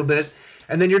staggered Yeah. a little bit,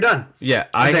 and then you're done. yeah, And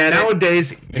I then had it.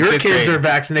 nowadays, your 5th kids grade. are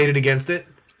vaccinated against it.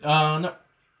 No.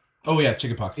 Oh yeah,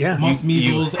 chickenpox. Yeah. Mumps, You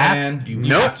measles, have- and you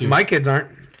Nope, have to. my kids aren't.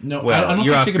 No, Well, I don't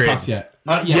you're think off chickenpox grid. yet.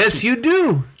 Not yet. Yes, you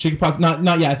do. Chickenpox.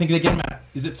 Not yet. I think they get them at.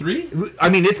 Is it 3? I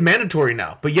mean, it's mandatory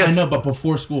now, but yes, I know, but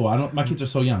before school. I don't. My kids are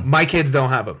so young. my kids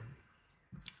don't have them.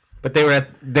 But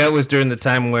that was during the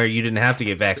time where you didn't have to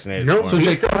get vaccinated. Nope, for so it. you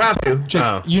Jake- still have to. Jake,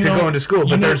 Oh. you to know, go into school, you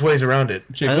but know- there's ways around it.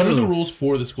 Jake, what are the Oh. rules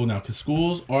for the school now? Because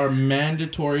schools are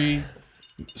mandatory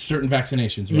certain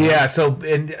vaccinations, right? Yeah, so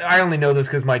and I only know this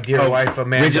because my dear wife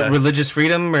Amanda. religious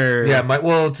freedom, or Yeah,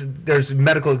 there's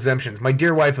medical exemptions. My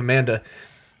dear wife Amanda,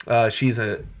 she's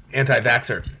a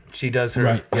anti-vaxxer. She does her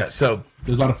Right. yeah. So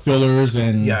There's a lot of fillers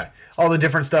and yeah, all the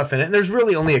different stuff in it. And there's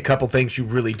really only a couple things you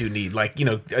really do need, like a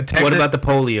tetanus. what about the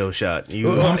polio shot?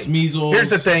 mumps, measles. Here's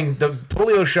the thing: the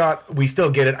polio shot, we still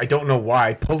get it. I don't know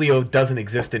why polio doesn't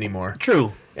exist anymore.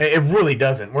 True. It really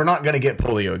doesn't. We're not going to get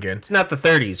polio again. It's not the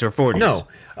 30s or 40s. No,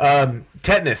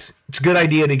 tetanus. It's a good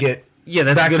idea to get. Yeah,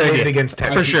 that's a good vaccinated idea. against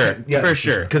tetanus For sure. Yeah, For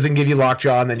sure. because it can give you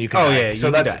lockjaw and then you can. Oh, die. yeah, so you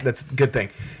can that's die. that's a good thing.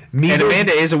 And Measles.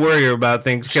 Amanda is a worrier about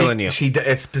things killing you.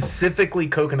 It's specifically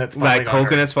coconuts. falling Like on her.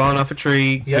 coconuts falling off a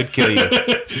tree Yep. could kill you.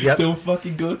 Yep. Don't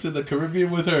fucking go to the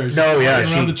Caribbean with her. No, yeah,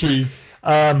 Running around she- the trees.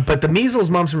 But the measles,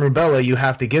 mumps, and rubella, you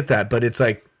have to get that. But it's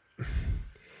like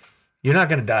you're not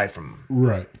gonna die from.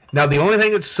 Right. Now the only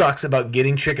thing that sucks about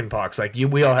getting chickenpox, like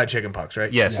we all had chickenpox,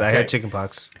 right? Yes, Yeah, I okay. had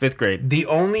chickenpox. 5th grade. The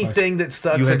only thing that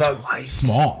sucks You had about twice.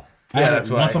 Small. I Yeah, had that's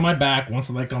it once why. on my back, once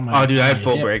like on my. Oh, dude, I on had my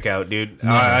full hip. breakout, dude.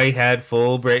 I had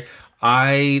full break.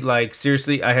 I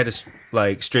seriously, I had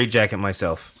to straight jacket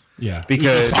myself. Yeah.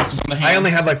 Because Socks on the I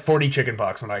only hands. had like 40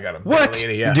 chickenpox when I got them. What? Barely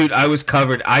any, yeah. Dude, I was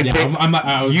covered. Yeah, I'm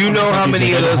not, You I'm know just how like many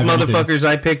you, of Jake, I those don't have anything. motherfuckers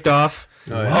I picked off?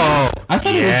 Oh, yeah. Oh, I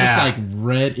thought it was just yeah. like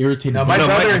red, irritated. No, my bugs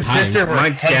brother and and sister hives. were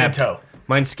Mine's head to scabbed. toe.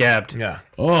 Mine scabbed. Yeah.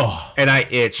 Oh. And I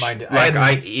itch. Mine- Like I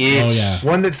I- itch. Oh, yeah.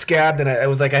 One that scabbed, and I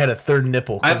was like, I had a third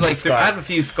nipple. I have from the like scar. I have a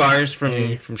few scars from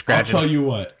I'll scratching. tell you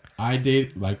what. I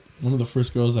dated like one of the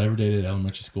first girls I ever dated,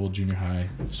 elementary school, junior high.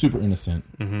 Super innocent,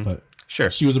 but Sure.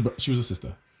 she was a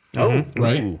sister, Oh,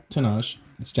 right? Ooh. Tanaj.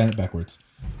 It's Janet backwards.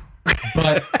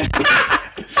 But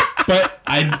but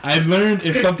I learned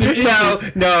if something is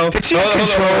No. did she Hold on, hold on,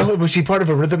 hold on. control? Was she part of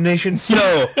a Rhythm Nation? So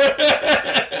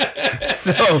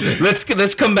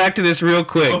let's come back to this real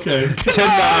quick. Okay.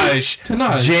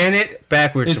 Tanaj. Janet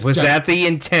backwards. It's Was Jan- that the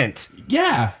intent?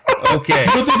 Yeah. Okay.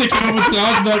 I don't think they came up with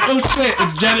Tanaj and be like, oh shit,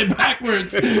 it's Janet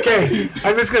backwards. Okay,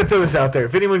 I'm just gonna throw this out there.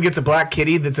 If anyone gets a black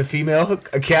kitty that's a female,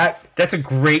 a cat, That's a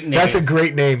great name. that's a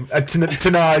great name. A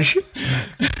Tanaj.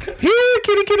 Here,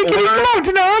 kitty, kitty, kitty, come on,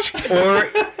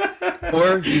 Tanaj.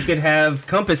 or you could have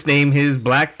Compass name his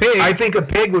black pig. I think a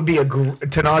pig would be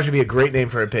Tanaj would be a great name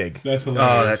for a pig. That's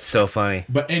hilarious. Oh, that's so funny.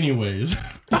 But anyways,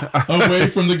 away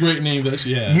from the great name that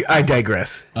she had, I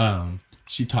digress.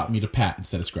 she taught me to pat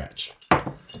instead of scratch.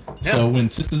 So when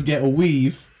sisters get a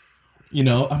weave,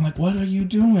 I'm like, what are you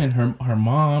doing? Her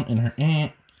mom and her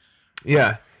aunt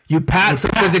Yeah. You pat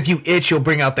because if you itch, you'll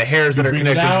bring out the hairs that are bring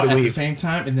it connected out to the at the weave. same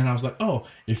time. And then I was like, oh,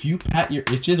 if you pat your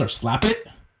itches or slap it,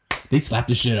 they slap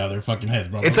the shit out of their fucking heads,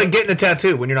 bro. It's like getting a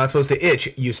tattoo. When you're not supposed to itch,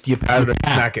 you pat it and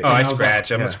smack it. Oh, I I was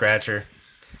scratch. like- I'm yeah. a scratcher.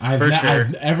 I've sure.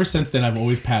 ever since then, I've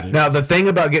always patted. Now, the thing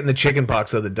about getting the chicken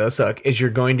pox, though, that does suck, is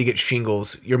you're going to get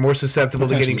shingles. You're more susceptible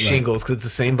to getting Potentially, right. shingles because it's the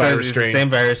same Because virus it's the strain. same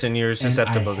virus and you're and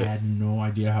susceptible I to it. had no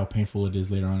idea how painful it is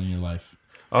later on in your life.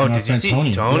 Oh, And our did you friend see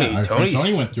Tony? Tony? Yeah, our friend Tony's-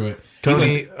 Tony went through it.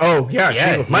 Tony, Yeah,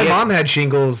 shingles. My he had- mom had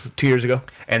shingles 2 years ago.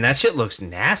 And that shit looks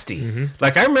nasty.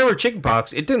 Like, I remember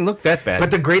chickenpox. It didn't look that bad. But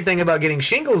the great thing about getting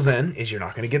shingles then is you're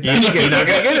not going to get that You're again. you're not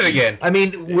going to get it again. I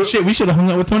mean, Shit, we should have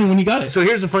hung out with Tony when he got it. so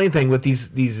here's the funny thing with these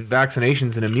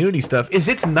vaccinations and immunity stuff is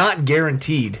it's not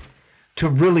guaranteed to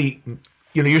really,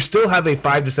 you still have a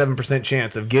 5 to 7%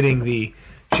 chance of getting the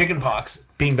chickenpox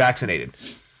being vaccinated.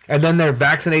 And then they're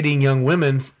vaccinating young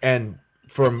women and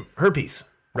from herpes,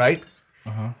 right?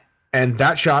 And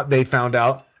that shot, they found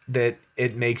out that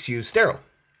it makes you sterile.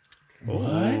 What?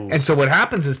 And so what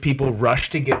happens is people rush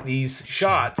to get these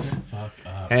shots, Fuck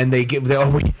up. and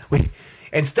we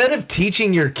instead of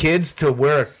teaching your kids to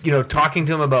wear, talking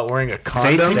to them about wearing a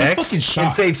condom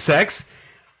and safe sex,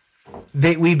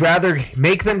 we'd rather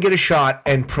make them get a shot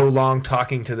and prolong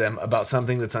talking to them about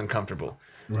something that's uncomfortable.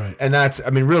 Right. And that's,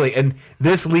 really, and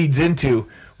this leads into,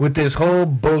 with this whole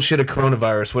bullshit of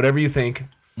coronavirus, whatever you think,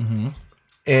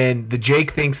 and the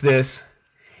Jake thinks this,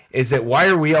 is that why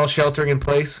are we all sheltering in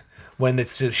place when it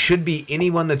should be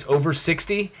anyone that's over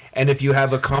 60, and if you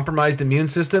have a compromised immune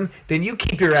system, then you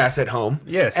keep your ass at home.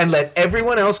 Yes. And let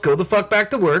everyone else go the fuck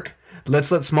back to work.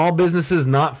 Let's let small businesses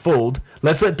not fold.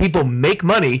 Let's let people make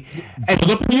money. And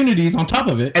build up immunities on top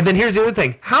of it. And then here's the other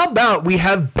thing. How about we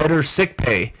have better sick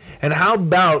pay? And how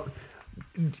about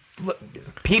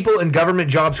people in government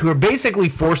jobs who are basically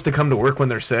forced to come to work when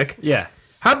they're sick? Yeah.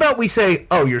 How about we say,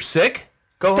 oh, you're sick?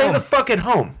 Stay home. the fuck at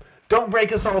home. Don't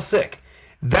break us all sick.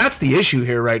 That's the issue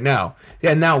here right now.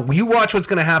 And now you watch what's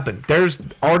going to happen. There's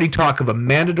already talk of a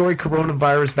mandatory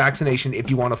coronavirus vaccination if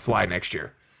you want to fly next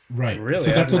year. Right. Really?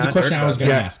 So that's what the question I was going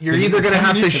to ask. You're either going to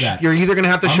have to. You're either going to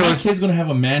have to show my us. kids going to have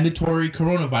a mandatory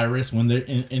coronavirus when they're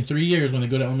in 3 years when they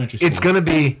go to elementary school. It's going to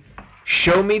be,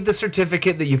 show me the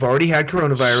certificate that you've already had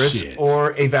coronavirus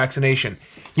or a vaccination.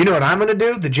 You know what I'm going to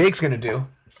do? The Jake's going to do.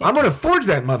 I'm going to forge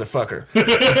that motherfucker.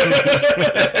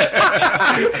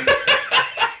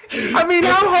 I mean,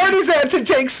 how hard is that to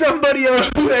take somebody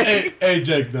else's thing? Hey,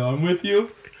 Jake, though, I'm with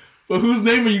you. But whose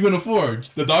name are you going to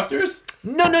forge? The doctor's?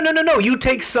 No. You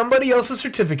take somebody else's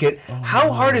certificate.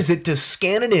 How hard is it to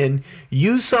scan it in,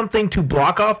 use something to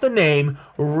block off the name,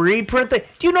 reprint the...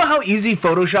 Do you know how easy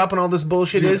Photoshop and all this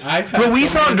bullshit is?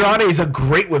 Luis Andrade is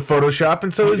great with Photoshop,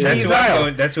 and so is Deez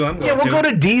Isle. That's who I'm going to. Yeah, we'll go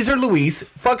to Deez or Luis.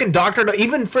 Fucking doctor it.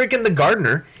 Even freaking the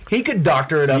gardener. He could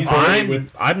doctor it up.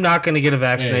 I'm not going to get a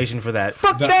vaccination for that.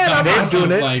 Fuck that. I'm not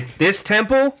doing it. Like, This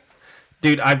temple...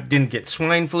 Dude, I didn't get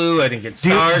swine flu. I didn't get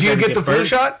SARS. Do you get the flu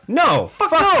shot? No.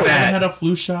 Fuck no. I that. had a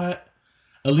flu shot.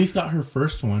 Elise got her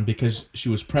first one because she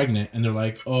was pregnant, and they're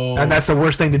like, "Oh." And that's the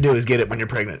worst thing to do is get it when you're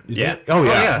pregnant. Yeah. Oh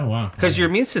yeah. Oh wow. Because your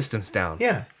immune system's down.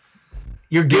 Yeah.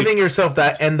 You're giving yourself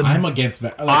that, and I'm against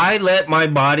that. I let my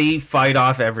body fight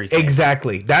off everything.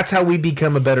 Exactly. That's how we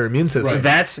become a better immune system.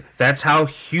 Right. That's how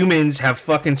humans have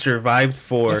fucking survived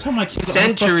for That's how my kids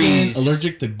centuries. are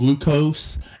allergic to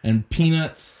glucose and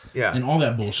peanuts and all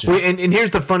that bullshit. And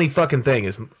here's the funny fucking thing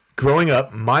is, growing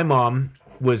up, my mom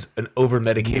was an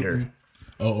over-medicator.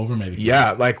 Oh, over-medicated.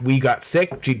 Yeah, like we got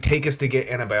sick, she'd take us to get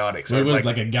antibiotics. So it was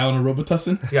like a gallon of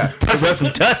Robitussin? Yeah. I got some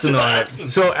Tussin on it.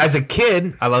 So as a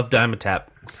kid, I love Dimetapp.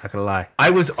 Not gonna lie.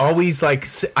 I was always like,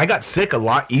 I got sick a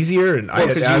lot easier, and I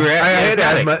had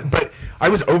asthma, but I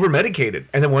was over medicated.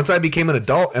 And then once I became an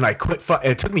adult and I quit,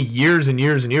 it took me years and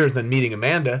years and years. Then meeting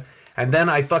Amanda, and then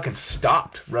I fucking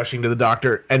stopped rushing to the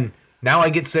doctor. And now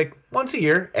I get sick once a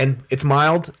year, and it's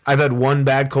mild. I've had one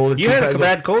bad cold. You had a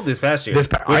bad cold this past year,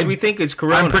 which we think is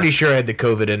corona. I'm pretty sure I had the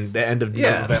COVID in the end of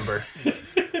November.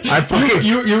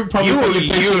 You're probably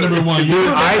patient number one.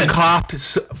 I coughed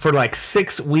for like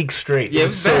 6 weeks straight. Yeah, it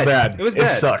was so bad. It was bad. It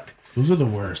sucked. Those are the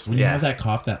worst. When you have that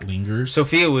cough that lingers.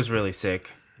 Sophia was really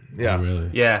sick. Yeah, really.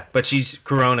 Yeah, but she's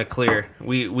corona clear.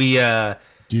 We got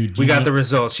the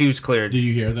results. She was cleared. Did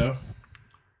you hear though?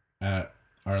 At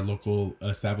our local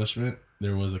establishment,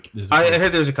 there's I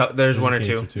heard there's one or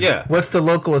two. Yeah. What's the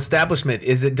local establishment?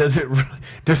 Does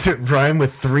it rhyme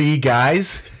with 3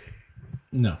 guys?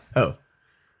 No.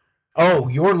 Oh,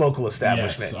 your local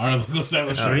establishment. Yes, our local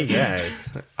establishment. 3 guys.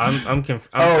 I'm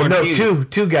confused. No,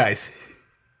 two guys.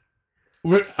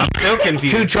 I'm still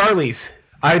confused. 2 Charlies.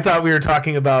 I thought we were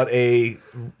talking about a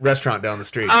restaurant down the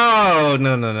street. Oh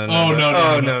no!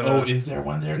 Oh, is there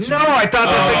one there too? No, I thought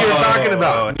that's what you were talking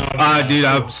about. Dude,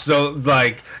 I'm so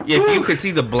like, if you could see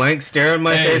the blank stare on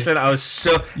my face, right now, I was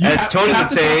so. As Tony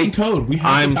would say,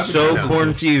 I'm so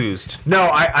confused. No,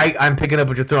 I'm picking up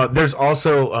what you're throwing. There's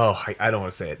also, I don't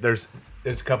want to say it. There's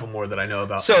a couple more that I know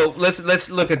about. So let's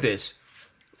look at this.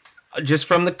 Just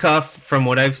from the cuff, from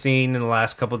what I've seen in the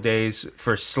last couple of days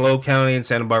for SLO County and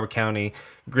Santa Barbara County,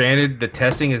 granted the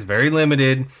testing is very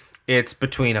limited. It's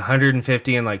between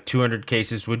 150 and like 200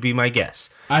 cases would be my guess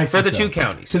for the 2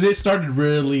 counties. Because it started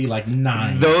really like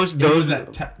 9. Those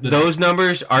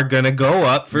numbers are gonna go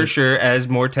up for sure as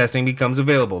more testing becomes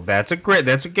available. That's a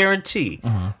guarantee.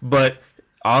 But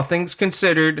all things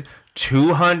considered,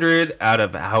 200 out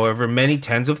of however many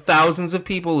tens of thousands of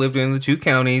people lived in the 2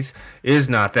 counties is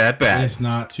not that bad. It's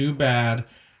not too bad.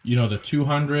 the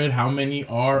 200. How many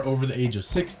are over the age of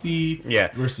 60? Yeah.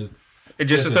 Versus.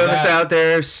 Just to throw this out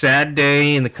there, sad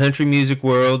day in the country music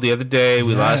world. The other day,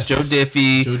 we lost Joe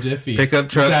Diffie. Joe Diffie. Pickup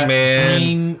truck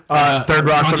man. Third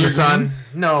Rock from the Sun.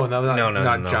 No,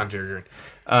 not John Deere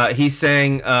Green. He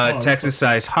sang Texas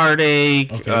Size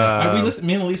Heartache. Okay.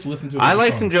 Me and Elise listened to it. I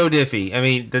like some Joe Diffie. I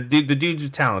mean, the dude's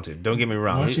talented. Don't get me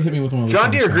wrong. Why don't you hit me with one of those John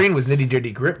songs, Deere Sean? Green was Nitty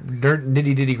Dirty Grit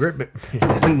Nitty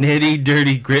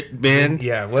Dirty Grit Band.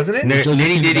 Yeah, wasn't it?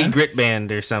 Nitty Ditty Grit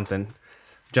Band or something.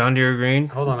 John Deere Green.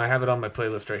 Hold on, I have it on my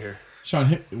playlist right here. Sean,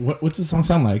 what's the song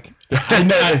sound like?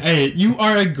 Hey, you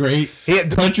are a great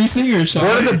country singer, Sean.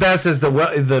 One of the best is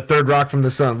the Third Rock from the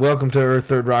Sun. Welcome to Earth,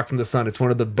 Third Rock from the Sun. It's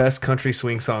one of the best country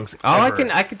swing songs ever.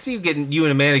 I can see you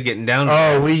and Amanda getting down.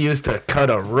 Oh, we used to cut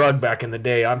a rug back in the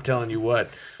day. I'm telling you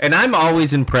what. And I'm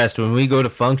always impressed when we go to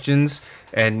functions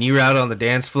and you're out on the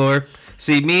dance floor.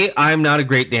 See, I'm not a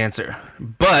great dancer,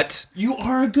 but you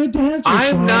are a good dancer. I'm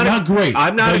Sean. not great.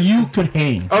 I'm not. But you could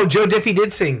hang. Oh, Joe Diffie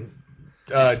did sing.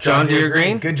 John Deere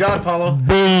Green. Good job, Paulo.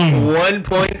 Boom. 1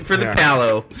 point for the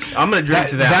Palo. I'm gonna drink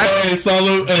to that.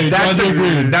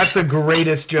 That's the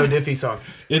greatest Joe Diffie song.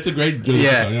 It's a great Joe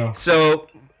Diffie song. Yeah. So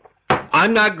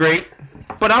I'm not great,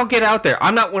 but I'll get out there.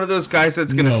 I'm not one of those guys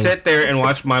that's gonna sit there and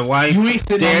watch my wife. You ain't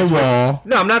sitting on the wall.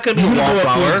 No, I'm not gonna be a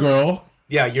wallflower. Girl.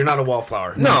 Yeah, you're not a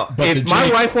wallflower. No, if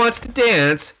my wife wants to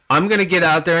dance, I'm gonna get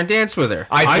out there and dance with her.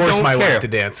 I force my wife to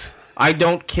dance. I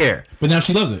don't care. But now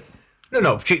she loves it.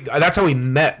 No. That's how we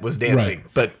met, was dancing.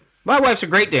 Right. But my wife's a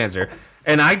great dancer,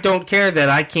 and I don't care that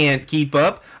I can't keep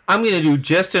up. I'm going to do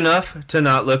just enough to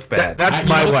not look bad. That's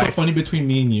my wife. What's so funny between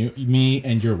me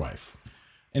and your wife,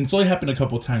 and it's only happened a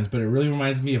couple of times, but it really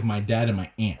reminds me of my dad and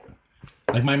my aunt.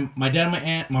 Like my dad and my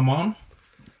aunt, my mom,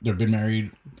 they've been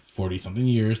married 40-something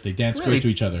years. They dance great to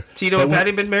each other. Tito and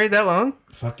Patty been married that long?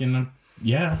 Fucking,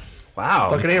 yeah. Wow.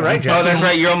 Fucking ain't right, Jack. Oh, that's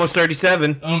right. You're almost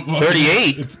 37.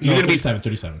 38. You're going to be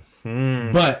 37.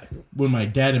 But when my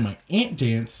dad and my aunt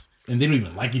dance, and they don't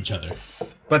even like each other.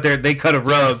 But they cut a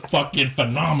rug. Fucking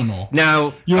phenomenal.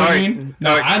 Now, you know what I mean?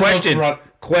 Now,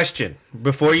 question.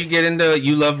 Before you get into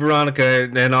You Love Veronica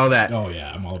and all that. Oh,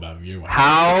 yeah. I'm all about your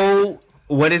wife.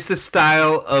 What is the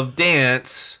style of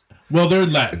dance? Well, they're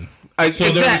Latin.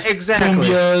 So there's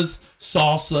cumbias,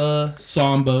 salsa,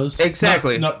 sambas.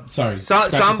 Exactly.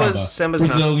 Sambas,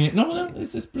 Brazilian. No,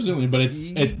 it's Brazilian, but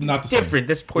it's not the same. Different.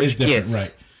 That's Portuguese. It's different,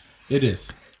 right? It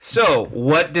is. So,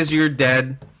 what does your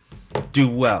dad do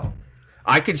well?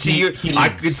 I could see your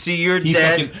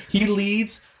dad. He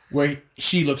leads where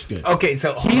she looks good. Okay,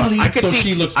 so he leads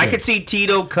she looks good. I could see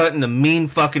Tito cutting the mean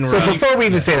fucking rug. So before we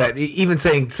even say that, even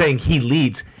saying he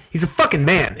leads. He's a fucking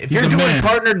man. If you're doing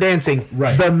partner dancing,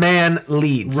 the man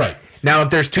leads. Right. Now, if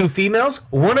there's two females,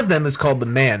 one of them is called the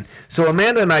man. So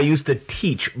Amanda and I used to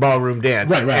teach ballroom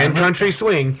dance and country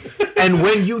swing. And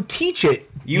when you teach it,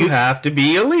 you have to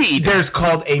be a lead. There's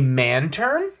called a man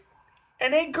turn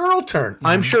and a girl turn. Mm-hmm.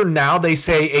 I'm sure now they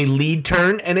say a lead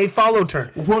turn and a follow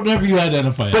turn. Whatever you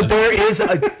identify but as.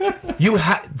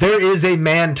 There is a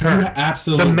man turn.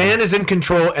 Absolutely. The man is in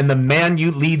control, and the man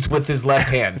leads with his left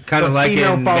hand. Kind of like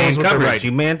in man coverage. Right.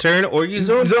 You man turn or you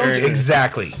zone turn.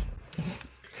 Exactly.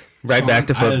 Right back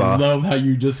to football. I love how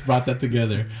you just brought that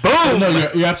together. Boom! No,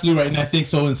 you're absolutely right. And I think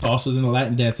so in salsas and the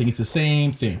Latin dancing, it's the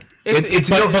same thing. But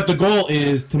the goal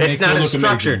is to make it look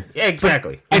structured. Yeah,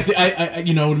 exactly. I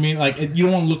you know what I mean? Like, you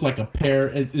don't want to look like a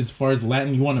pair as far as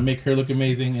Latin. You want to make her look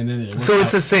amazing, and then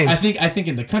it's the same. I think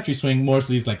in the country swing,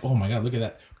 mostly it's like, oh my god, look at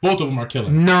that. Both of them are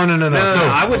killing. No.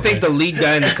 I would think the lead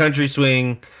guy in the country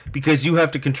swing, because you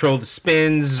have to control the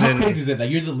spins. How crazy is it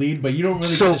that you're the lead, but you don't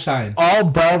really get to shine? All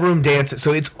ballroom dance,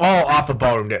 so it's all off of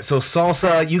ballroom dance. So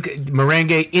salsa,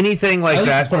 merengue, anything like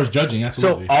that. As far as judging,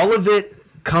 absolutely. So all of it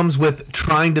comes with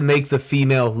trying to make the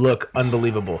female look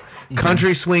unbelievable. Mm-hmm.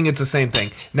 Country swing, it's the same thing.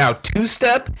 Now,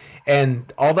 two-step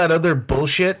and all that other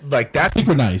bullshit, like that's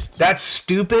synchronized. That's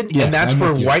stupid, and that's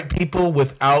for white people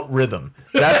without rhythm.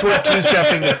 That's what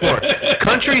two-stepping is for.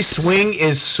 Country swing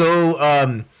is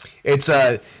so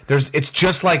it's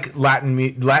just like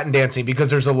Latin dancing, because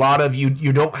there's a lot of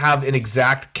you don't have an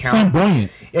exact count. It's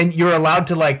flamboyant. And you're allowed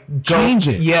to change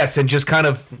it. Yes, and just kind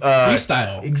of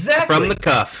freestyle. Exactly. From the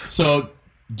cuff. So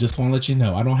just want to let you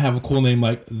know, I don't have a cool name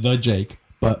like The Jake,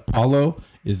 but Paulo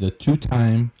is the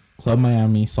 2-time Club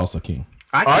Miami Salsa King.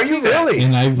 Are you really?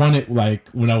 And I won it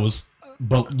when I was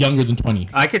younger than 20.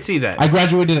 I could see that. I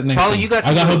graduated at 19. Paulo, you got.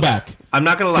 I got her back. I'm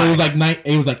not gonna lie. So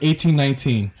it was like 18,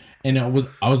 19, and I was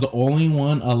the only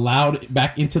one allowed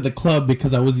back into the club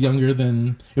because I was younger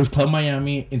than. It was Club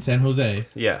Miami in San Jose.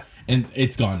 Yeah. And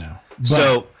it's gone now. But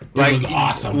so it was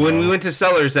awesome. When we went to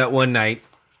Sellers that one night.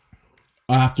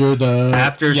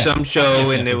 after some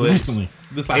show, and it was recently.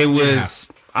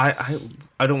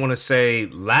 I don't want to say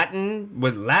Latin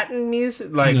with Latin music,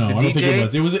 like no, the I don't DJ. Think it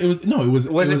was.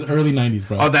 It was early '90s,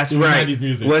 bro. Oh, that's right. 90s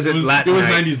music. Was it Latin? It was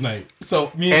night? '90s night.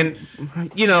 So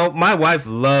my wife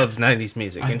loves '90s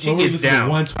music, and she gets down.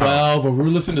 112, or we were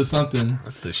listening to something.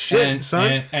 That's the shit,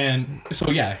 son. And so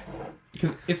yeah,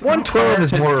 because it's 112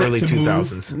 is more early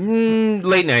 2000s,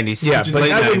 late '90s. Yeah, but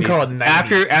late I wouldn't 90s. call it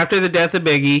 90s. After the death of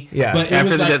Biggie. Yeah, but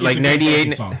after the like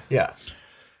 98. Song. Yeah,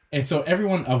 and so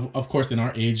everyone, of course, in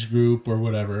our age group or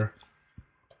whatever.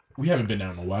 We haven't been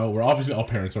out in a while. We're obviously all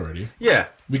parents already. Yeah.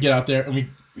 We get out there and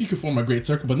we could form a great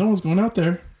circle, but no one's going out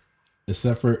there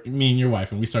except for me and your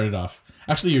wife. And we started off.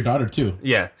 Actually, your daughter too.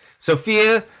 Yeah.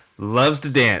 Sophia loves to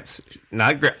dance.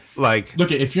 Not like.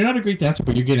 Look, if you're not a great dancer,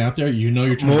 but you're getting out there, you're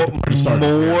trying to get the party started.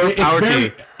 More power to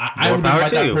you. I would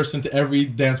invite that person to every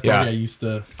dance party I used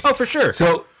to. Oh, for sure.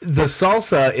 So the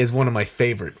salsa is one of my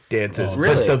favorite dances. Oh,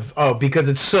 really? Because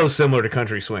it's so similar to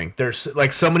country swing. There's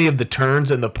like so many of the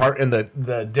turns and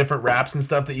the different raps and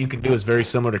stuff that you can do is very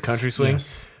similar to country swing.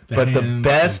 Yes. But the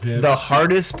best, the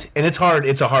hardest, and it's hard.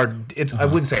 I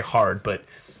wouldn't say hard, but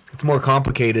it's more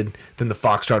complicated than the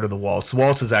foxtrot or the waltz.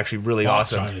 Waltz is actually really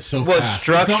awesome. Is so well, fast. It's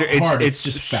structured. It's not hard, it's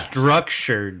just fast.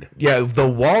 structured. Yeah, the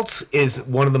waltz is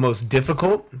one of the most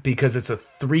difficult because it's a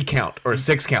 3 count or a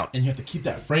 6 count. And you have to keep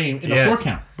that frame in a 4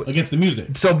 count against the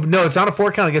music. So no, it's not a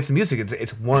 4 count against the music.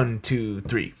 It's 1, 2,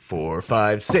 3, 4,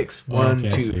 5, 6.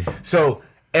 1, 2. So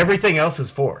everything else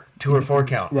is 4, 2 or 4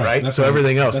 count, right? So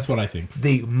everything else. That's what I think.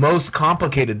 The most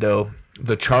complicated though,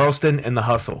 the Charleston and the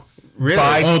hustle. Really?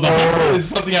 The hustle is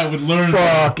something I would learn.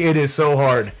 Fuck, it is so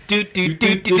hard. And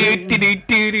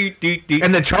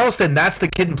the Charleston, that's the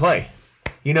kid and play.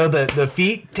 You know, the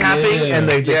feet tapping and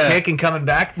the kick and coming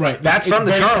back. Right. That's from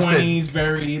the very Charleston. 20s,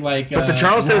 very like. But the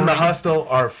Charleston and the roaring. hustle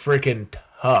are freaking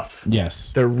tough.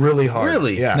 Yes. They're really hard.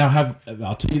 Really? Yeah. Now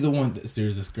I'll tell you the one.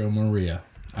 There's this girl Maria.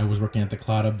 I was working at the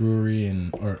Clada Brewery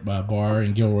or bar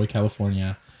in Gilroy,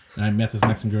 California, and I met this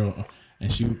Mexican girl,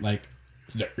 and she like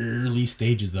the early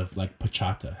stages of like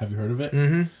bachata. Have you heard of it?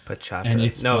 Mm-hmm. Bachata. And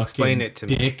it's explain it to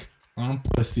me. Dick on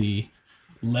pussy,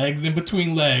 legs in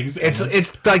between legs. It's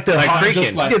like the like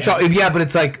just like but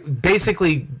it's like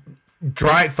basically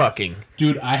dry fucking.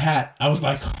 Dude, I was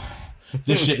like,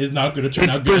 this shit is not gonna turn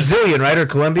It's out good. Brazilian, right, or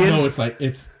Colombian? No, it's like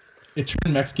it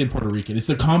turned Mexican, Puerto Rican. It's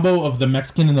the combo of the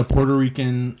Mexican and the Puerto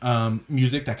Rican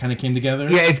music that kind of came together.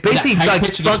 Yeah, it's basically like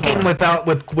fucking guitar.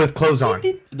 with clothes on.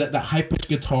 That high pitched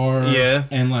guitar. Yeah.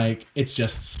 And like it's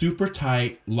just super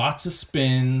tight, lots of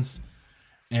spins,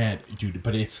 and dude,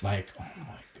 but it's like, oh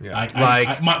my god,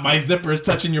 like my zipper is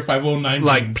touching your 509.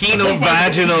 Like penile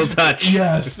vaginal touch.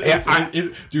 Yes,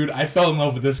 dude, I fell in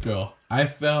love with this girl. I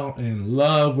fell in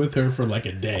love with her for like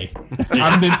a day,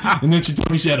 and then she told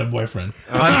me she had a boyfriend.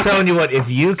 I'm telling you what, if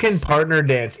you can partner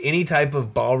dance, any type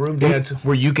of ballroom dance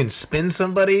where you can spin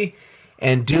somebody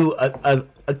and do a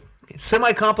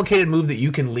semi-complicated move that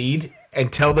you can lead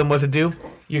and tell them what to do,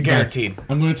 you're guaranteed.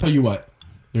 I'm going to tell you what,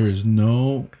 there is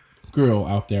no girl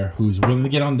out there who's willing to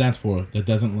get on the dance floor that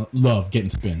doesn't love getting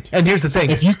spinned. And here's the thing: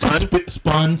 if you can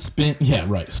spun,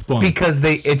 because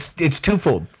it's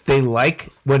twofold. They like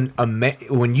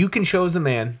when you can show as a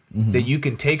man that you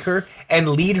can take her and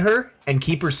lead her and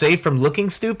keep her safe from looking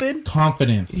stupid.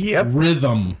 Confidence,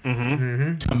 rhythm,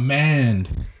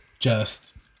 command,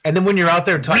 just. And then when you're out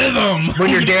there rhythm, when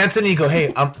you're dancing, you go,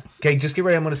 "Hey, okay, just get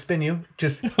ready. I'm going to spin you.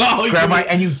 Just grab my,"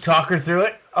 and you talk her through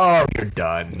it. Oh, you're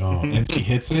done. Oh, and she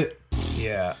hits it.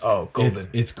 Yeah. Oh, golden.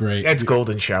 It's great. It's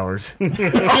golden showers. Oh, I'm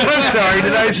sorry.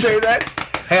 Did I say that?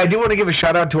 Hey, I do want to give a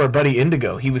shout out to our buddy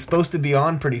Indigo. He was supposed to be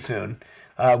on pretty soon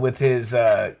with his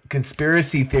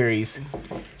conspiracy theories.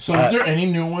 So, is there any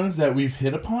new ones that we've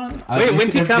hit upon? Wait,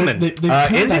 when's he coming?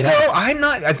 Indigo, I'm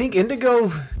not. I think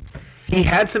Indigo. He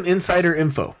had some insider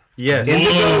info. Yes.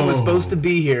 Indigo was supposed to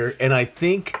be here, and I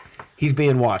think he's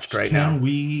being watched right now. Can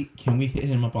we hit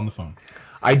him up on the phone?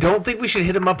 I don't think we should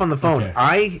hit him up on the phone. Okay.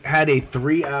 I had a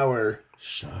 3-hour,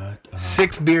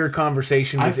 6-beer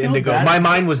conversation with Indigo. Bad. My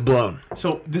mind was blown.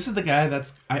 So this is the guy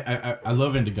that's I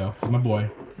love Indigo. He's my boy,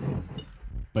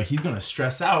 but he's gonna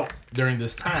stress out during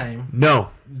this time. No.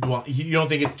 Well, you don't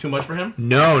think it's too much for him?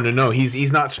 No.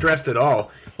 He's not stressed at all.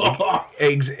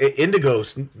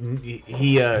 Indigo's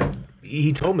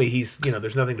he told me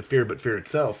there's nothing to fear but fear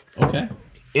itself. Okay.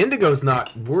 Indigo's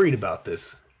not worried about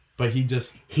this. But he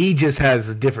just has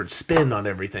a different spin on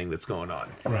everything that's going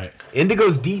on. Right.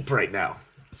 Indigo's deep right now.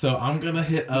 So I'm gonna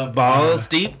hit up balls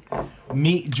deep.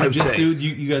 Meat Jiu-Jitsu.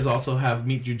 You guys also have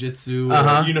Meat Jiu-Jitsu.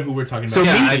 You know who we're talking about. So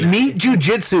Yeah, Meat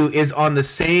Jiu-Jitsu is on the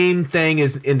same thing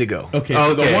as Indigo. Okay,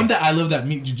 so the one that I love that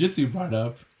Meat Jiu-Jitsu brought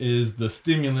up is the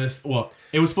stimulus. Well,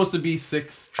 it was supposed to be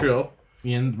 6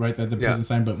 trillion, right? That the president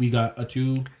signed, but we got a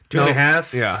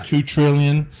 2.5. Yeah. 2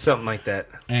 trillion. Something like that.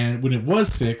 And when it was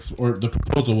 6, or the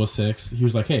proposal was 6, he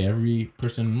was like, "Hey, every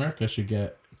person in America should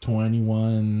get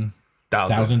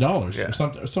 $21,000 or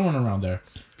something, or someone around there,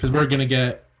 because we're gonna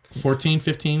get 14,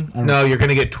 15. No, you're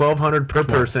gonna get $1,200 per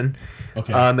person,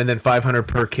 Okay, and then $500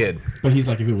 per kid. but he's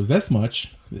like, if it was this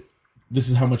much, this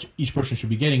is how much each person should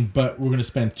be getting. But we're gonna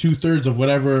spend 2/3 of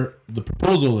whatever the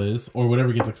proposal is, or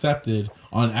whatever gets accepted,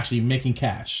 on actually making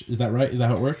cash. Is that right? Is that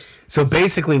how it works? So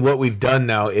basically, what we've done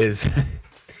now is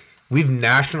we've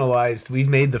nationalized. We've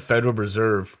made the Federal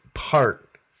Reserve part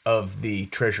of the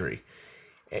Treasury.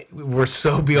 We're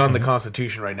so beyond the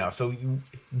Constitution right now. So you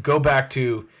go back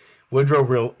to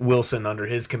Woodrow Wilson under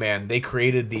his command. They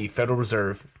created the Federal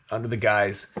Reserve under the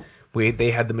guise.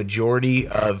 They had the majority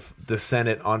of the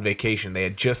Senate on vacation. They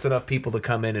had just enough people to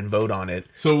come in and vote on it.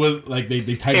 So it was like they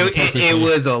timed it perfectly. It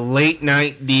was a late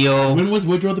night deal. When was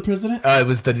Woodrow the president? It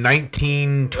was the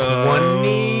 1920s.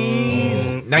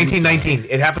 1919.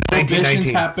 It happened in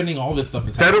 1919. Happening. All this stuff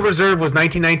is Federal happening. Reserve was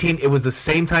 1919. It was the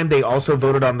same time they also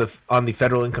voted on the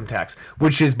federal income tax,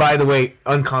 which is, by the way,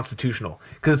 unconstitutional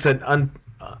because it's an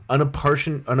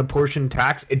unapportioned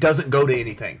tax. It doesn't go to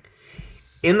anything.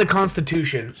 In the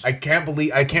Constitution, I can't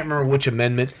remember which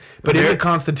amendment, but in the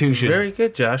Constitution, Very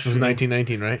good, Josh. it was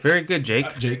 1919, right? Very good,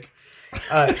 Jake. Jake.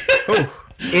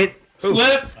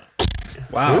 Slip.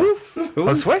 Wow.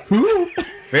 Let's wait.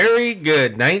 Very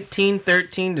good.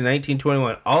 1913 to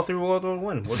 1921, all through World War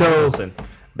One. So-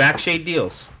 Backshade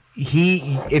deals.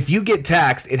 If you get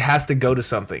taxed, it has to go to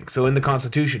something. So in the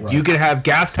Constitution, you can have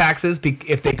gas taxes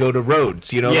if they go to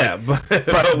roads. You know, Yeah, like-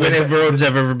 but when have roads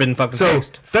ever been fucking so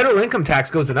fixed? federal income tax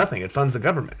goes to nothing. It funds the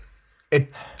government.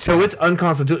 So it's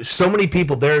unconstitutional. So many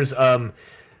people. There's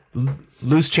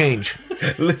loose change.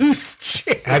 Loose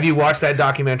change. Have you watched that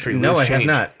documentary? No, Loose I have Change?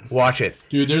 not. Watch it.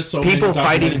 Dude, there's so People many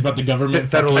fighting documentaries about the government.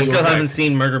 federal I income still tax. haven't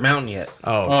seen Murder Mountain yet.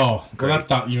 Oh, well, that's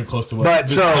not even close to what But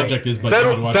this so subject is. But you need to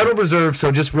Federal watch Federal it. Reserve.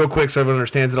 So just real quick, so everyone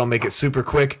understands it, I'll make it super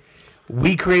quick.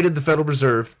 We created the Federal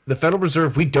Reserve. The Federal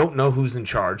Reserve. We don't know who's in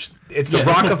charge. It's the Yeah,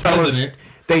 there's no Rockefellers. president.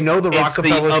 They know the It's the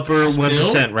Rockefellers. upper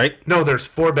 1%, right? No, there's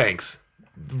 4 banks: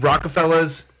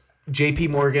 Rockefellers, J.P.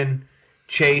 Morgan,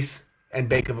 Chase, and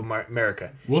Bank of America.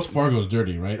 Wells Fargo's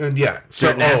dirty, right? And yeah, so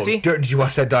Dirt Nasty? Did you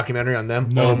watch that documentary on them?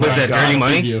 No, was that Dirty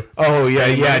Money? You. Oh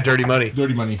yeah, Dirty Money.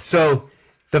 Dirty money. So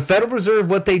the Federal Reserve,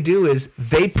 what they do is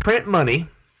they print money.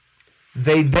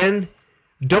 They then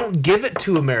don't give it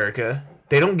to America.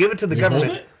 They don't give it to the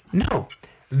government. hold it? No,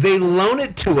 they loan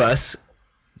it to us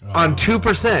on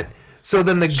 2%. So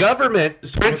then the government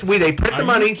prints. They print the Are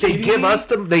money. you They kidding give me? us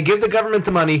They give the government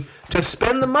the money to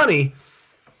spend the money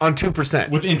on 2%.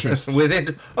 With interest.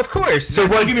 Within, of course. So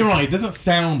Don't what? get me wrong, it doesn't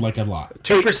sound like a lot.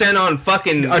 2% on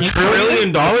fucking A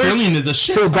trillion? $1 A trillion is a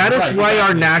shit. So ton, that is right, why our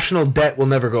exactly. national debt will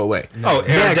never go away. Oh, our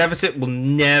Next. deficit will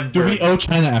never. Do we owe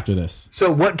China after this?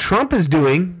 So what Trump is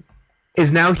doing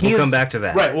is now he We'll is come back to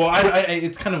that. Right. Well,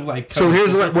 it's kind of like. So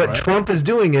here's what right? Trump is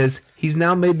doing is he's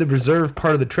now made the reserve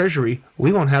part of the Treasury.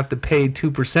 We won't have to pay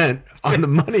 2% on the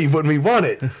money when we want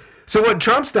it. So what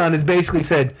Trump's done is basically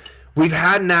said, we've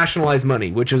had nationalized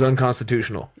money, which is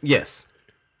unconstitutional. Yes.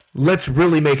 Let's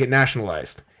really make it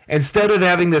nationalized. Instead of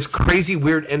having this crazy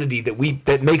weird entity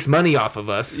that makes money off of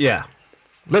us, Yeah.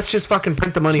 let's just fucking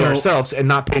print the money So- ourselves and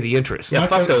not pay the interest. Yeah, My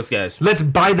fuck que- those guys. Let's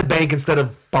buy the bank instead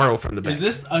of borrow from the bank. Is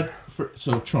this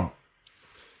so Trump?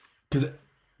 Because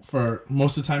for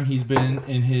most of the time he's been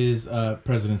in his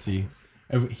presidency,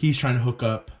 he's trying to hook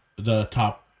up the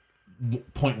top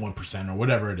 0.1% or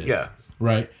whatever it is. Yeah.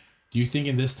 Right. Do you think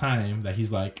in this time that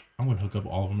he's like, I'm going to hook up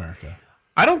all of America?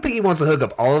 I don't think he wants to hook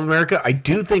up all of America. I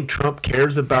do think Trump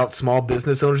cares about small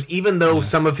business owners, even though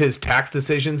some of his tax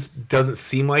decisions doesn't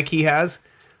seem like he has.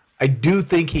 I do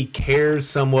think he cares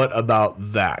somewhat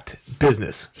about that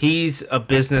business. He's a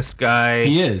business guy.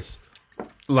 He is.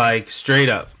 Like straight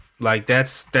up. Like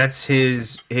that's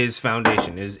his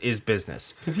foundation is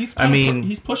business. Because he's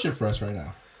he's pushing for us right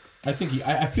now. I think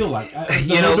I feel like the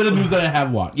little bit of news that I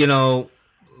have watched. You know,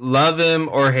 love him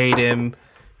or hate him,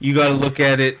 you got to look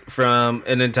at it from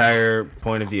an entire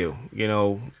point of view. You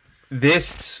know,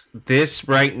 this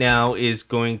right now is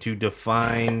going to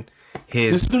define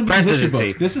his This is going to be in the history presidency.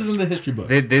 books. This is in the history books.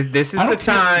 This is I the don't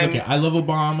care- time. Okay, I love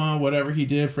Obama, whatever he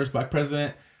did, first black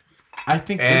president. I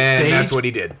think this And stage, that's what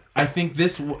he did. I think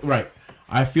this right.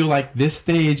 I feel like this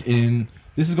stage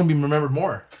this is going to be remembered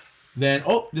more. then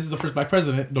this is the first black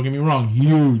president. Don't get me wrong,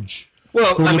 huge.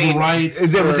 Well, for liberal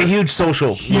rights. There was a huge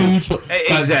social. Huge.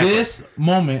 Exactly. This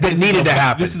moment That needed to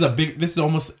happen. This is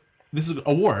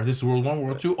a war. This is World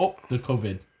War II. The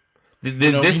COVID.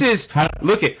 This is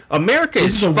look at America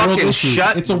is fucking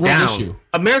shut It's a world down. issue.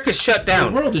 America's shut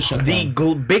down. The world is shut down.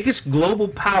 The biggest global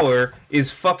power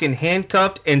is fucking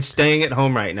handcuffed and staying at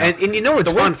home right now. And you know what's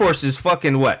the fun? workforce is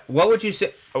fucking what? What would you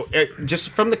say? Just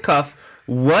from the cuff,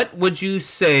 what would you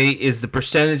say is the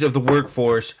percentage of the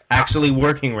workforce actually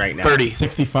working right now?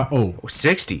 65.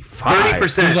 65.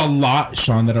 30%. There's a lot,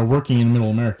 Sean, that are working in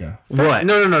Middle America. What?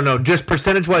 No. Just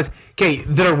percentage wise. Okay,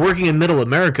 that are working in Middle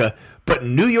America, but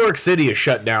New York City is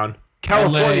shut down.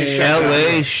 California is shut down.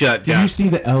 LA shut Did down. you see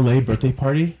the LA birthday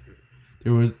party?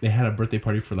 They had a birthday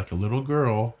party for like a little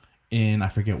girl in I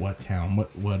forget what town,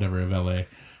 whatever of LA,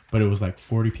 but it was like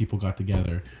 40 people got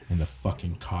together and the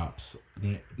fucking cops.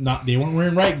 They weren't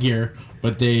wearing riot gear,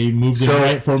 but they moved in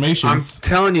riot formations. I'm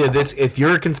telling you this: if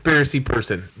you're a conspiracy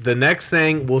person, the next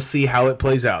thing we'll see how it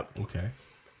plays out. Okay.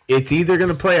 It's either going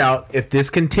to play out if this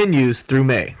continues through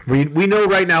May. We know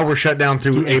right now we're shut down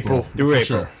through April. For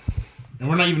sure. And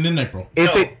we're not even in April.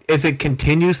 If it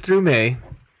continues through May,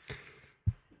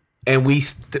 and we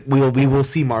will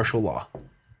see martial law.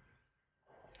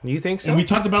 You think so? And we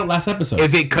talked about it last episode.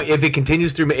 If it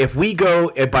continues through May, if we go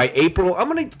by April, I'm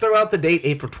going to throw out the date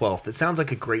April 12th. It sounds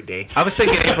like a great day. I was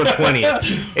thinking April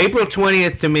 20th. April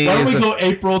 20th to me Why don't is we go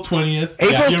April 20th?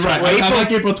 April you're right. I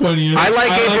like April 20th. I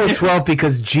like April 12th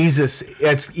because Jesus,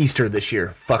 it's Easter this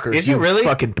year. Fuckers. Is it really?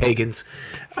 Fucking pagans.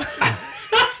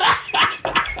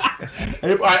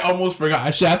 I almost forgot.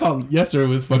 I thought yesterday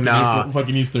was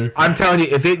fucking Easter. I'm telling you,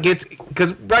 if it gets...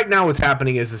 Because right now what's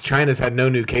happening is China's had no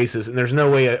new cases, and there's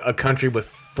no way a country with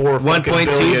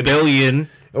 1.2 billion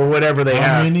or whatever they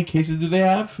have. How many cases do they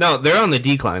have? No, they're on the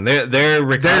decline. They're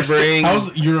recovering.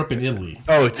 How's Europe and Italy?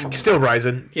 Oh, it's still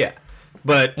rising. Yeah.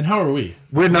 But And how are we?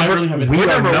 We're number one. We're which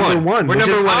number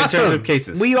is one awesome. in terms of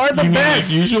cases. We are the You mean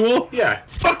best. like usual? Yeah.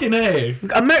 Fucking A.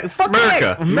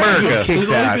 America. America kicks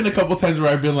There's only ass. been a couple times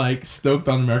where I've been like stoked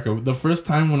on America. The first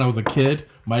time when I was a kid,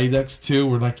 Mighty Ducks 2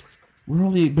 were like, we're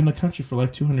only been a country for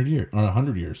like 200 years or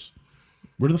 100 years.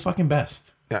 We're the fucking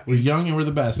best. Yeah. We're young and we're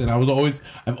the best. And I've always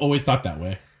thought that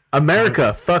way.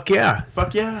 America, fuck yeah.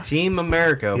 Fuck yeah. Team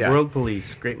America, Yeah. World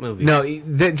Police, great movie. No,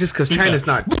 just because China's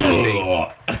not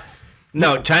testing.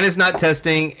 No, China's not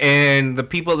testing, and the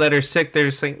people that are sick, they're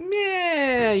just like,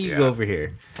 yeah, you go over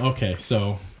here. Okay,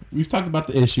 so we've talked about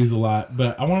the issues a lot,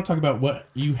 but I want to talk about what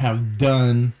you have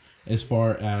done as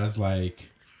far as like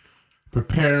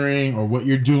preparing or what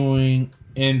you're doing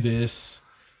in this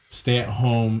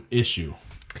stay-at-home issue.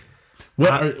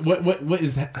 What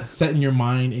is set in your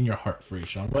mind and your heart for you,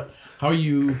 Sean? How are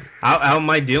you? How am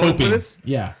I dealing coping? with this?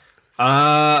 Yeah.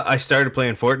 I started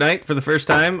playing Fortnite for the first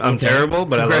time. I'm terrible,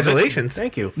 but Congratulations. I love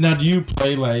it. Thank you. Now, do you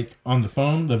play like on the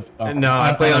phone? No,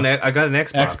 I play on. I got an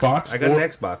Xbox. Xbox. I got an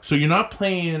Xbox. So you're not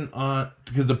playing on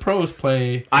because the pros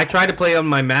play. I try to play on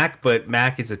my Mac, but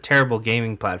Mac is a terrible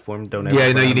gaming platform. Don't ever.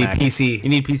 Yeah, play you on need Mac. PC. You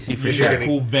need PC for You sure. got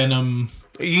cool Venom.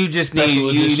 You just Special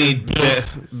edition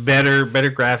built. better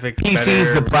graphics. PC is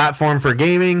better, the platform for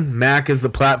gaming. Mac is the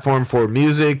platform for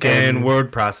music and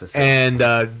word processing and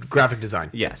graphic design.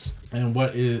 Yes. And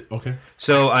what is okay?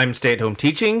 So I'm stay-at-home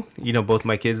teaching. You know, both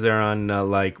my kids are on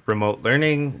like remote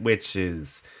learning, which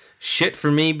is shit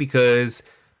for me because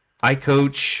I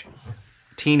coach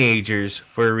teenagers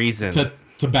for a reason.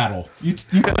 To battle. You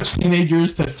coach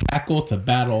teenagers to tackle, to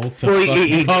battle,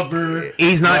 to cover.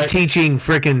 He's not teaching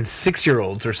freaking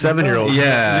 6-year-olds or 7-year-olds.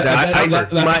 Yeah,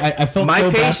 I felt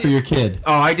so bad for your kid.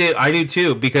 Oh, I do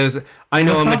too because I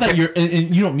know It's I'm not that you're,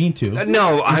 and you don't mean to.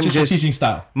 No, I'm just your teaching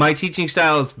style. My teaching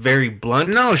style is very blunt.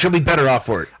 No, she'll be better off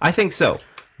for it. I think so.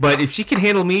 But if she can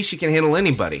handle me, she can handle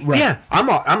anybody. Right. Yeah, I'm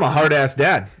a hard ass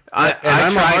dad. I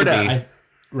try to be.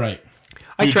 Right.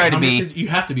 I try to be. You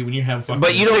have to be when you have fucking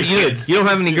But you don't. 6 kids. You don't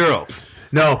have any girls.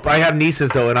 No, I have nieces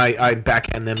though, and I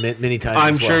backhand them many times.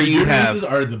 I'm as well. sure you Your have. nieces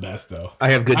are the best, though. I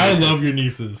have good nieces. I love your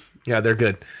nieces. Yeah, they're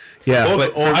good. Yeah,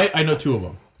 But I know 2 of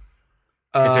them.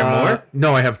 Is there more?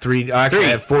 No, I have 3. Actually, I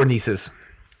have 4 nieces.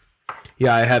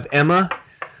 Yeah, I have Emma,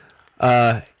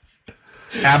 Abba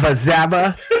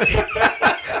Zaba.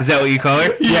 Is that what you call her?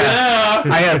 Yeah.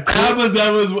 I have Abba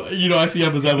Zaba's, I see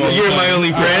Abba Zaba. You're my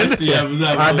only friend? I see Abba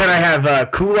Zaba. then I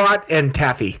have Kulot and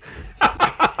Taffy.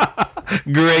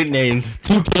 Great names.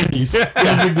 2 candies.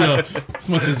 No big deal. It's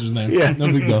my sister's name. Yeah.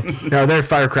 No big deal. No, they're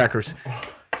firecrackers.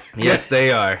 Yes,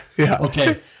 they are. Yeah.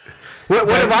 Okay. What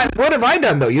have I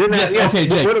done though? You didn't Yes, okay,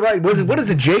 Jake. What is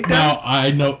it, Jake done? Now,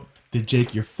 I know Then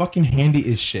Jake, you're fucking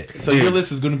handy as shit. So your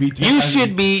list is going to be.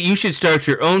 You should start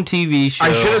your own TV show.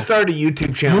 I should have started a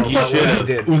YouTube channel.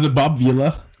 Was it Bob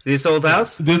Vila? This old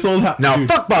house? This old house. No,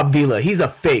 fuck Bob Vila. He's a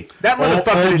fake. That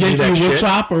motherfucker didn't do that shit.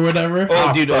 Chop or whatever.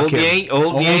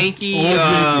 Old Yankee.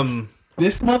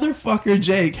 This motherfucker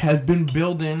Jake has been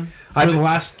building for the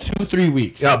last 2-3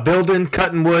 weeks. Yeah, building,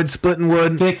 cutting wood, splitting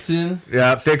wood, fixing,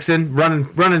 running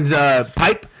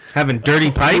pipe, having dirty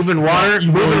pipe, moving water,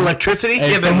 moving electricity.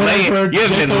 You haven't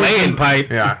been laying pipe.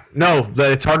 Yeah, no,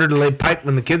 it's harder to lay pipe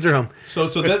when the kids are home.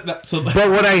 But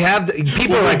what I have,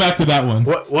 people are like, back to that one.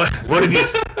 What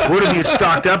have you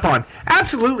stocked up on?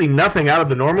 Absolutely nothing out of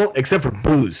the normal except for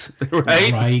booze.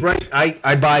 Right.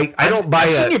 I haven't bought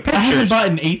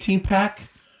an 18-pack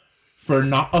for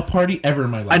not a party ever in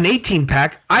my life. An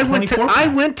 18-pack. I went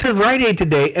to Rite Aid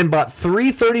today and bought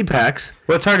 3 30-packs.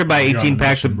 Well, it's hard to buy 18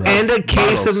 packs of and a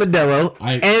case of Modelo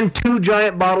and 2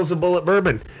 giant bottles of Bullet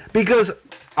Bourbon because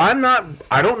I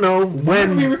don't know when.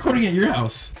 When are we recording at your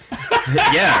house?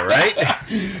 Yeah, right?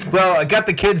 Well, I got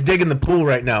the kids digging the pool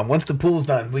right now. Once the pool's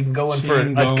done, we can go in for a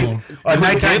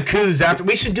nighttime cruise. After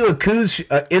we should do a cruise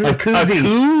in the koozie.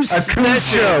 A cruise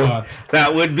show.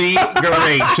 That would be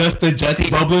great. Just the jets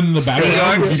bubbling in the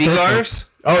background. Cigars?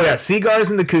 Oh, yeah. Cigars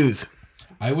in the koozie.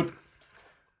 I don't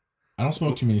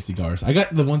smoke too many cigars. I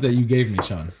got the ones that you gave me,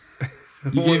 Sean.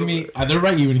 You gave me. They're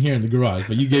right even here in the garage,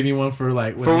 but you gave me one for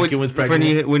like when Lincoln was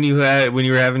pregnant. When you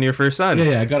were having your first son.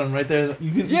 Yeah, I got them right there.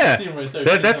 You can see them right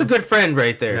there. That's a good friend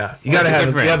right there. Yeah, you gotta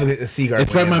have a cigar.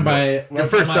 It's right by your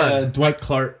first son, Dwight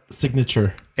Clark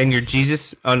signature. And your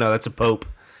Jesus. Oh no, that's a pope,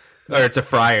 or it's a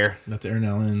friar. That's Aaron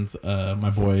Allen's.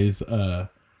 My boys.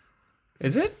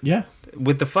 Is it? Yeah.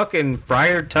 With the fucking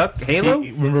friar tuck halo.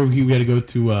 Remember we had to go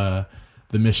to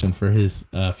the mission for his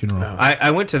funeral. Oh. I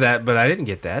went to that, but I didn't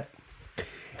get that.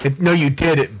 No, you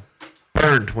did. It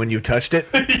burned when you touched it.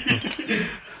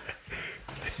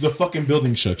 The fucking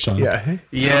building shook, Sean. Yeah.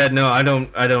 Yeah. No, I don't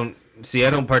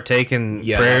partake in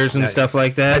prayers and stuff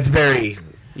like that. That's very.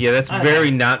 Yeah, that's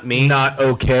very not me. Not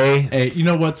okay. Hey, you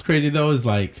know what's crazy though is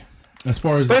like, as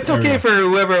far as. But it's okay for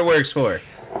whoever it works for.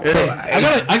 So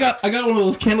I got one of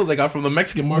those candles I got from the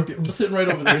Mexican market sitting right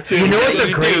over there too. You know what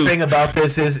the great thing about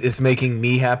this is? It's making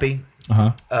me happy.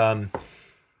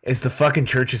 Is the fucking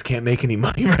churches can't make any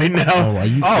money right now.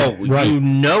 Right. You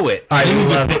know it.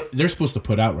 They're supposed to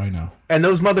put out right now. And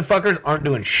those motherfuckers aren't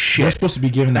doing shit. They're supposed to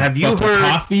be giving out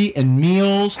coffee and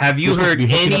meals. Have you heard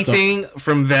anything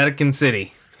from Vatican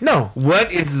City? No.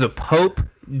 What is the Pope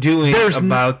doing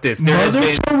about this? Mother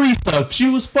Teresa, if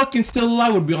she was fucking still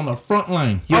alive, would be on the front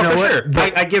line. You know for what? sure.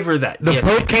 I give her that. The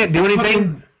Pope can't do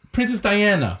anything. Princess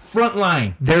Diana, front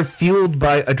line. They're fueled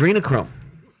by adrenochrome.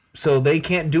 So they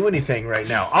can't do anything right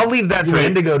now. I'll leave that for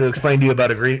Indigo to explain to you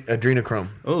about adrenochrome.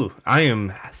 Oh, I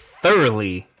am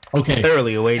thoroughly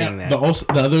awaiting that. The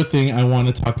other thing I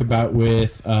want to talk about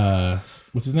with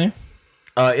what's his name?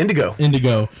 Indigo.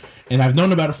 Indigo, and I've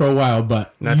known about it for a while,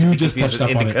 but you just touched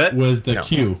up on it. Was the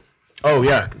Q? Oh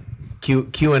yeah,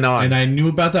 QAnon. And I knew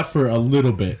about that for a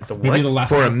little bit, maybe the last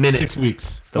for a minute. 6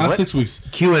 weeks. Last 6 weeks.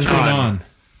 QAnon.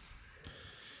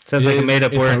 Sounds like a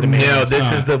made-up word to me. No,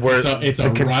 this is the word. It's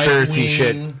the conspiracy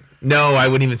shit. No, I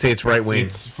wouldn't even say it's right wing.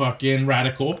 It's fucking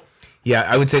radical. Yeah,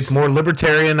 I would say it's more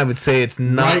libertarian. I would say it's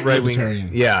not right wing.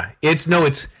 Yeah, it's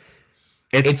fascist.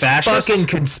 Fucking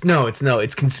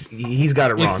he's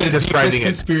got it wrong. Describing it.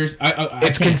 Conspiracy.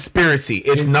 It's conspiracy.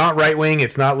 It's not right wing.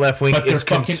 It's not left wing. It's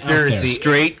conspiracy.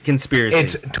 Straight conspiracy.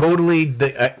 It's totally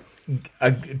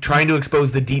trying to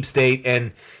expose the deep state.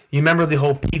 And you remember the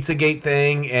whole Pizzagate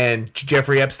thing and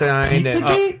Jeffrey Epstein?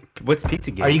 Pizzagate? What's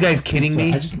Pizzagate? Are you guys kidding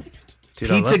me?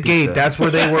 Pizzagate. That's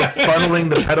where they were funneling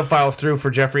the pedophiles through for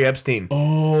Jeffrey Epstein.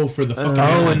 Oh, for the fucking.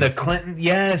 And the Clinton.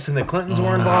 Yes, and the Clintons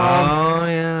were involved. Oh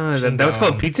yeah, that was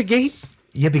called Pizzagate.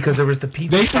 Yeah, because there was the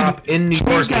pizza shop in New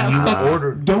York and you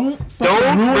ordered. Don't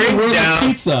ruin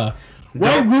pizza.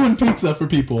 Why ruin pizza for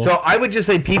people? So I would just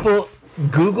say, people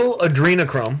Google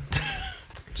adrenochrome.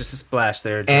 Just a splash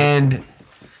there. And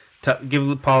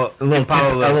give Paul a little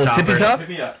tippy top.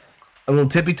 A little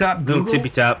tippy top. Google tippy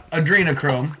top.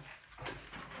 Adrenochrome.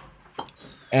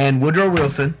 And Woodrow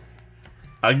Wilson.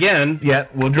 Again. Yeah,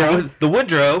 Woodrow. The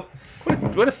Woodrow.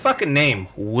 What a fucking name.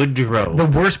 Woodrow. The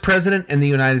worst president in the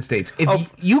United States.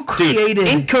 If you created...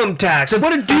 income tax.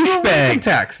 What a douchebag. Income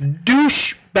tax.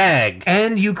 Douchebag.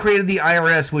 And you created the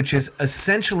IRS, which is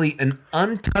essentially an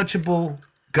untouchable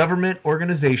government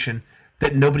organization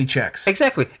that nobody checks.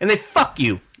 Exactly. And they fuck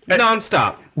you.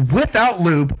 Non-stop. Without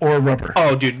lube or rubber.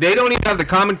 Oh, dude. They don't even have the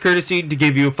common courtesy to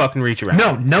give you a fucking reach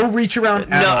around. No reach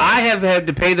around at all. I have had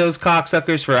to pay those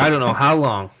cocksuckers for I don't know how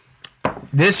long.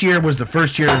 This year was the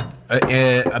first year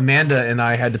Amanda and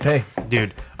I had to pay.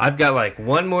 Dude, I've got like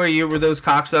one more year with those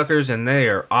cocksuckers, and they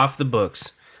are off the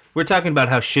books. We're talking about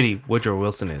how shitty Woodrow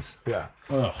Wilson is. Yeah.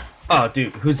 Ugh. Oh,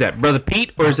 dude, who's that? Brother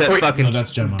Pete, or is that fucking no,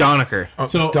 that's Gemma. Donaker?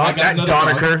 So I got that another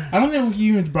Donaker. dog. I don't think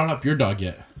you even brought up your dog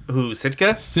yet. Who,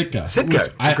 Sitka? Sitka. Sitka. It's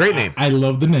a great name. I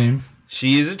love the name.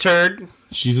 She is a turd.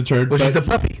 She's a turd. Well, she's a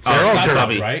puppy. They're all lap turds,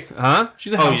 puppy. right? Huh?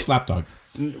 She's a house yeah. lap dog.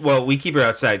 Well, we keep her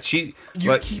outside. You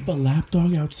keep a lap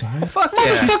dog outside? Fuck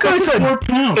yeah. Motherfucker, it's 4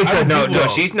 pounds. it's I a- don't No, give no, a-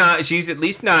 she's not. She's at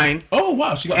least 9. Oh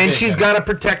wow, she got And big she's then. got a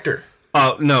protector.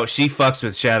 Oh no, she fucks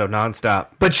with Shadow nonstop.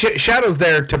 But Shadow's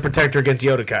there to protect her against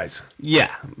Yodokais.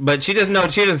 Yeah, but she doesn't know.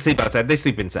 She doesn't sleep outside. They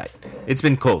sleep inside. It's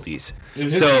been coldies.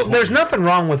 is So cold. There's nothing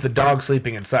wrong with the dog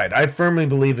sleeping inside. I firmly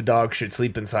believe a dog should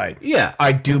sleep inside. yeah,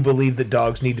 I do believe that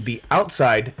dogs need to be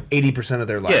outside 80% of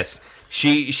their life. yes,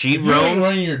 she If you ain't roams.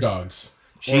 running your dogs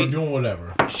or doing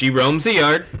whatever. She roams the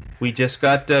yard. We just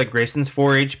got Grayson's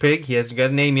 4-H pig. He hasn't got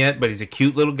a name yet, but he's a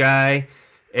cute little guy.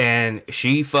 And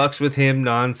she fucks with him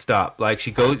nonstop. Like,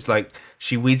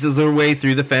 she weasels her way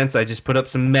through the fence. I just put up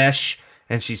some mesh,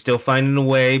 and she's still finding a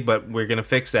way, but we're going to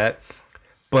fix that.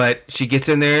 But she gets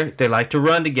in there. They like to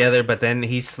run together, but then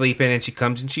he's sleeping, and she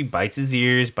comes and she bites his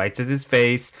ears, bites at his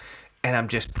face. And I'm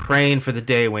just praying for the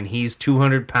day when he's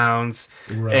 200 pounds,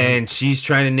 Right. and she's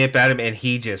trying to nip at him, and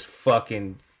he just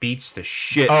fucking beats the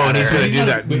shit Oh, out and of he's her. gonna do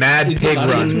that mad is pig it allowed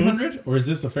to run. be 200 or is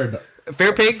this a fair dog?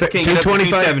 Fair pig can get up to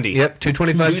 270. Yep,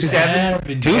 225.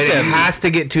 270. And it has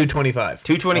to get 225.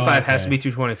 225 has Okay. to be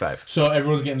 225. So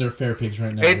everyone's getting their fair pigs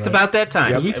right now. It's right? about that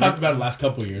time. 'Cause we talked about it last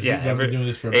couple of years. Yeah, We've been doing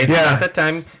this for a it's minute. Yeah. about that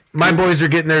time. My boys are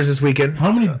getting theirs this weekend.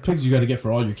 How many pigs you got to get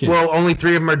for all your kids? Well, only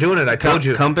 3 of them are doing it. I told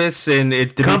you. Compass and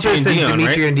Dimitri Compass and and Dion,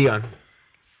 Dimitri right? and Dion.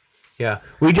 Yeah,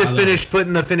 we just I love finished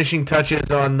putting the finishing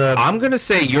touches on the. I'm gonna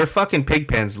say your fucking pig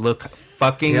pens look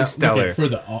fucking Yeah. stellar. okay, for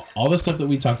the all the stuff that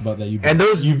we talked about that you built. And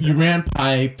those- you ran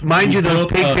pipe. Mind you, those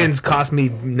built pig a- pins cost me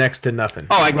next to nothing.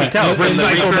 Oh, I can Right. tell. And From the the Recycled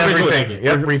refurbished everything. wood.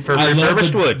 Yep, I love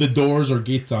refurbished wood. the doors or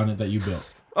gates on it that you built.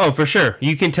 Oh, for sure.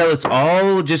 You can tell it's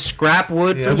all just scrap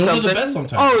wood Yeah. from Those are the something. best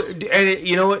sometimes. Oh, and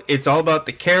you know what? It's all about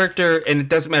the character, and it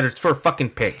doesn't matter. It's for a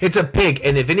fucking pig. It's a pig,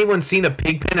 and if anyone's seen a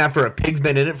pig pen after a pig's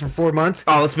been in it for 4 months,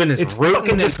 Oh, it's been this it's rootin'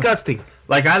 fucking and- disgusting.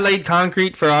 Like I laid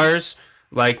concrete for ours,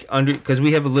 like under because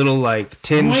we have a little like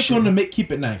tin. You might going to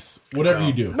keep it nice. Whatever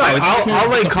you do. No, it's- I'll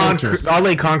lay the concrete. fortress. I'll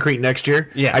lay concrete next year.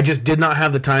 Yeah. I just did not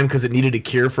have the time because it needed a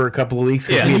cure for a couple of weeks.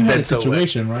 'cause Yeah. we You had had been a so wet.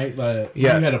 situation, right? Like,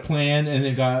 Yeah. You had a plan and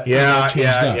it got Yeah, changed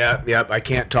up. yeah. I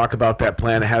can't talk about that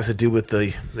plan. It has to do with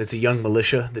it's a young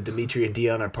militia that Dimitri and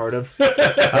Dion are part of,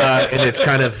 and it's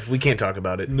kind of we can't talk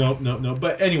about it. No.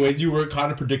 But anyways, you were caught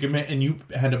in a predicament and you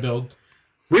had to build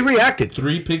We reacted.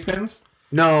 3 pig pens.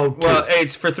 No, Well,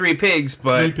 it's for 3 pigs,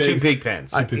 but 3 2 pigs. pig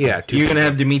pens. Pig yeah, pens. 2 You're gonna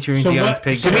have Dimitri and So Dion's what-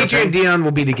 pig. Dimitri and Dion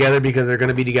will be together because they're going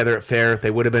to be together at fair.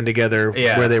 They would have been together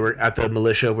Yeah. where they were at the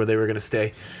militia where they were going to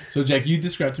stay. So Jack, you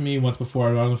described to me once before.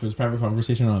 I don't know if it was a private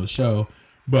conversation on the show,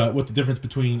 but what the difference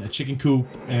between a chicken coop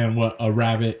and what a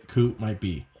rabbit coop might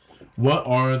be. What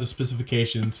are the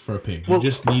specifications for a pig? You Well-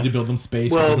 just need to build them space.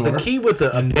 Well, for the the door key with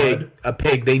a and pig,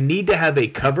 mud. they need to have a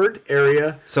covered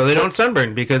area. So they don't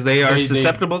sunburn because they are They-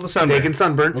 susceptible to sunburn. They can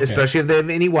sunburn, Okay. especially if they have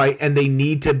any white, and they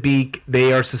need to be.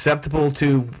 They are susceptible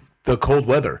to the cold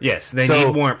weather. Yes, they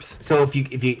need warmth. So if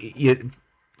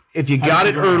you How got do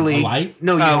it you run? early, A light?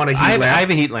 no, you want a heat I lamp. have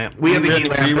a heat lamp. We have a heat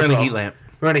lamp We as run a well. heat lamp.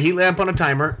 Run a heat lamp on a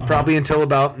timer, Uh-huh. probably until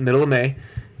about middle of May,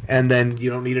 and then you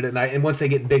don't need it at night. And once they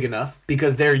get big enough,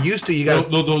 because they're used to, you got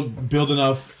They'll build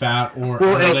enough fat or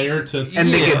Well, a and- layer to.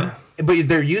 and they Yeah. get. But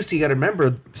they're used to. You got to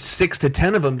remember 6 to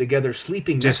 10 of them together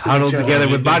sleeping Just next to huddled each other. together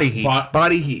with body heat.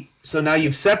 Body heat. So now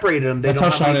you've separated them. They That's how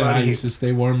don't have Sean any and I body used heat. to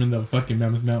stay warm in the fucking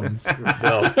Mammoth Mountains.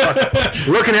 Well, fuck.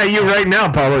 Looking at you right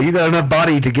now, Paulo. You got enough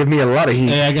body to give me a lot of heat.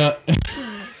 Hey, I got.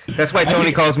 That's why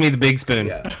Tony calls me the big spoon.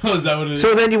 Yeah. Oh, is that what it is?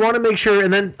 So then you want to make sure,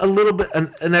 and then a little bit,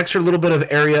 an extra little bit of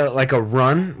area, like a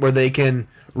run, where they can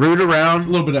root a around,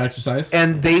 little bit of exercise.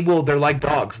 and they're like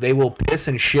dogs. They will piss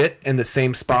and shit in the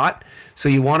same spot. So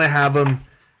you want to have them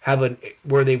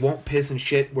where they won't piss and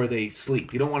shit where they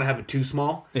sleep. You don't want to have it too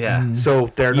small. Yeah. So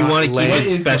they're You not wanna keep laying- What it's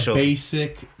is special. the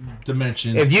basic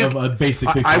dimension If you- of a basic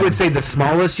pig I pen? would say the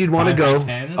smallest you'd want to 5 by go.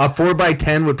 10? A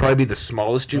 4x10 would probably be the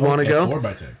smallest you'd want to Okay, go.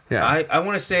 4x10. Yeah. I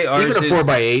want to say ours Even a is,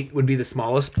 4x8 would be the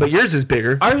smallest, but yours is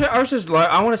bigger. ours is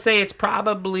I want to say it's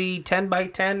probably 10 by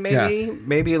 10 maybe,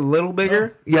 maybe a little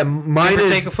bigger. Yeah, mine Give or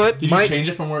is. take a foot. Did My- you change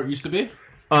it from where it used to be?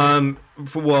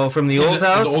 From the old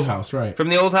house. The old house, right? From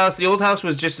the old house. The old house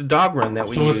was just a dog run that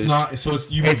we So used. it's not. So it's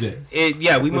you moved it.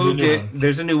 Yeah, we There's a moved new it. one.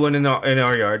 There's a new one in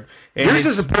our yard. And Yours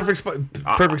it's- is a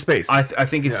perfect space. I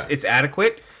think it's Yeah. it's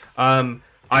adequate.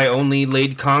 I only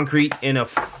laid concrete in a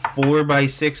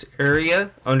 4x6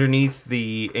 area underneath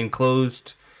the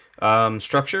enclosed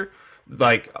structure,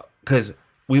 like because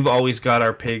we've always got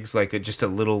our pigs like just a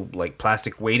little like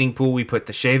plastic wading pool. We put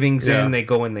the shavings in, they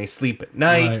go and they sleep at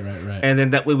night, Right. and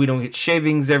then that way we don't get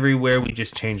shavings everywhere. We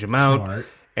just change them out. Smart.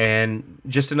 And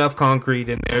just enough concrete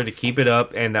in there to keep it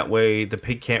up, and that way the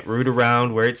pig can't root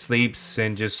around where it sleeps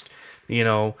and just,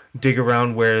 dig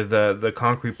around where the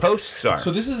concrete posts are. So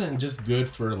this isn't just good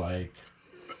for like,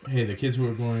 hey, the kids who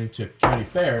are going to county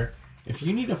fair. If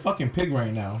you need a fucking pig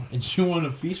right now and you want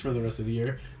to feast for the rest of the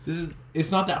year,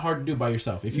 it's not that hard to do by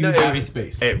yourself if you have a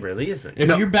space. It really isn't.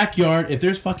 If your backyard, if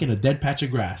there's fucking a dead patch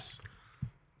of grass,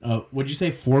 what'd you say,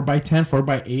 4x10,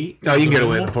 4x8? No, you can get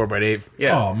away with the 4x8.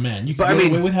 Yeah. Oh man, you can get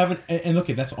away with having. And look,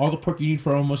 that's all the pork you need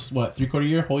for almost what, 3/4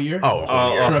 year, whole year? Oh,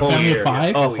 for a family of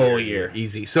 5. A whole year.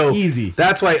 Easy. So Easy.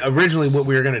 That's why originally what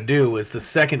we were gonna do was the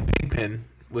second pig pen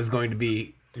was going to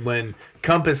be when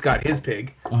Compass got his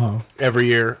pig. Every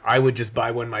year, I would just buy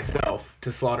one myself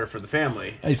to slaughter for the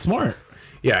family. It's smart.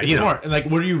 Yeah, It's smart. And like,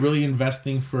 what are you really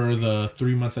investing for the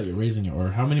 3 months that you're raising it, or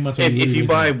how many months are you? If you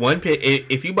buy one pig,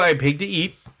 if you buy a pig to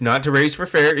eat, not to raise for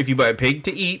fair, if you buy a pig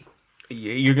to eat,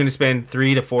 you're going to spend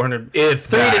 $300 to $400.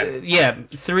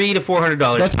 $300 to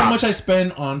 $400. That's how much I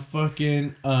spend on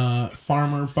fucking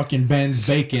farmer fucking Ben's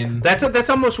bacon. That's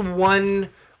almost one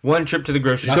trip to the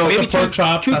grocery That's store. not Maybe the pork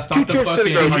chops. That's two not the trips to the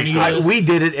fucking grocery store. Hornitos. We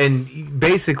did it, and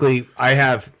basically, I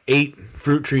have 8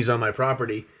 fruit trees on my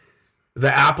property.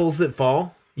 The apples that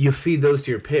fall, you feed those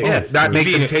to your pigs. Yeah, that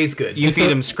makes them taste good. You feed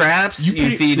them scraps.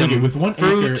 You feed them with 1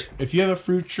 fruit. acre. If you have a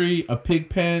fruit tree, a pig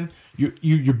pen,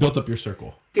 you built up your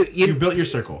circle. Dude, You built your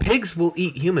circle. Pigs will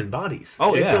eat human bodies.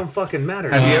 Oh, it yeah. don't fucking matter.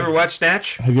 Have you ever watched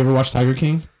Snatch? Have you ever watched Tiger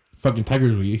King? Fucking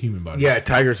tigers will eat human bodies. Yeah,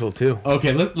 tigers will too.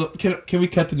 Okay, can we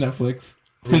cut to Netflix?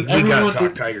 We gotta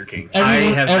talk Tiger King. I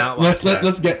have not watched that.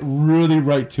 Let's get really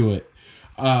right to it.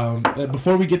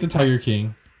 Before we get to Tiger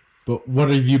King, but what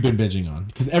have you been binging on?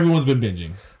 Because everyone's been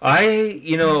binging.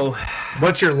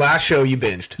 What's your last show you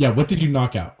binged? Yeah, what did you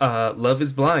knock out? Love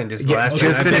is Blind is the last just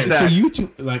one I finished finished. that. So you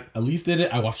two, like, Elise did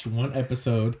it. I watched 1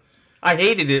 episode. I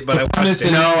hated it, but I premise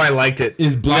watched it. is- No, I liked it.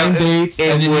 Is blind No, dates it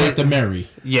and then you would- have to marry.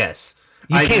 Yes.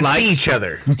 You I can't liked- see each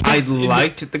other. I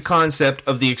liked the concept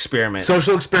of the experiment.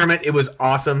 Social experiment. It was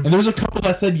awesome. And there was a couple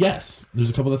that said yes. There's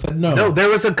a couple that said no. No, there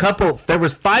was a couple. There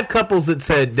was 5 couples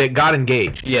that got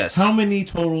engaged. yes. How many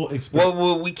total experiments?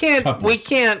 Well, we can't. Couples. We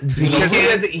can't. Because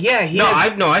he has,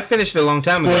 I finished it a long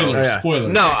time ago. Spoilers. Yeah.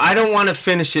 Spoilers. No, I don't want to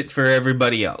finish it for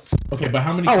everybody else. Okay, but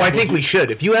how many? Oh, I couples think do we you-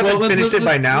 should. If you haven't Well, finished it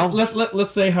by now,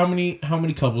 let's say how many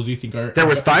couples do you think are? there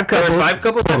was 5 There couples. were 5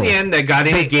 couples at the end that got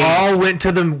They engaged. all went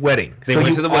to the wedding. They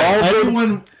went to the wedding.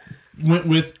 Everyone went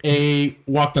with a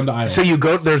walk down the aisle. So you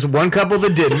go. There's one couple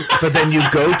that didn't, but then you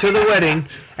go to the wedding,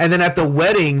 and then at the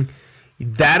wedding,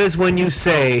 that is when you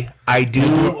say, "I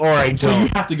do" or "I So you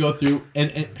don't." have to go through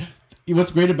and what's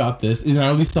great about this is I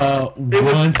only saw was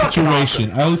one fucking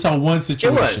situation. I only saw one It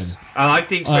situation. was. I liked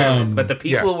the experiment, but the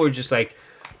people were just like,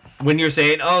 when you're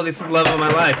saying, "Oh, this is the love of my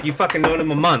life," you fucking known him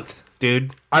a month,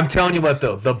 dude. I'm telling you what,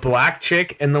 though, the black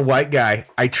chick and the white guy,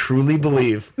 I truly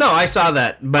believe. No, I saw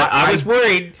that, but I was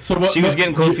worried. What, she was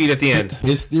getting cold feet at the end.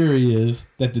 His theory is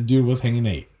that the dude was hanging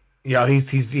 8. Yeah, he's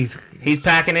He's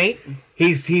packing 8.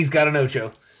 he's got an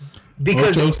Ocho.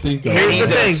 Because Ocho Cinco. here's He's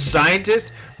the a thing.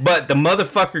 scientist, but the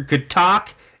motherfucker could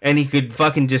talk and he could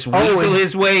fucking just weasel and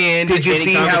his way in. Did you any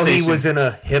see how he conversation. was in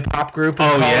a hip hop group? In Oh,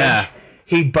 college? yeah.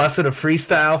 He busted a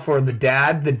freestyle for the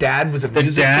dad. The dad was a The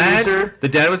music producer.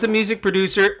 dad was a music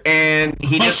producer, and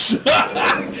he just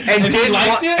And, he didn't liked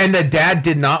want- it? and the dad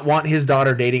did not want his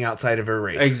daughter dating outside of her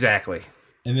race. exactly.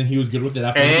 And then he was good with it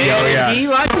after. And yeah. he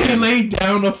liked He it. laid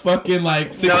down a fucking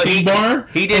like 16 bar.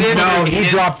 He did it. No, he did-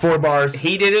 dropped 4 bars.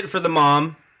 He did it for the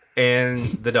mom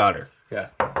and the daughter. Yeah,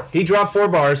 he dropped 4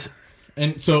 bars.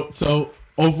 And so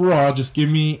overall, just give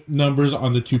me numbers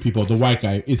on the 2 people. The white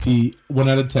guy, is he 1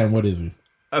 out of 10? What is he?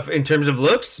 In terms of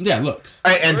looks, Yeah, look.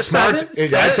 And Smarts,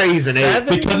 I'd say he's an 8.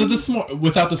 Seven? Because of the smart,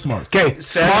 without the smarts. Okay,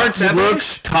 Smarts, seven?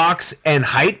 looks, talks, and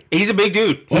height. He's a big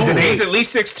dude. He's, Oh. he's at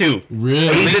least 6'2". Really?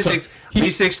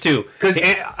 He's 6'2". Because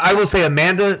I will say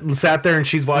Amanda sat there and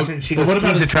she's watching. She But goes, what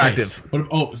about he's his attractive.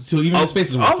 face? So even his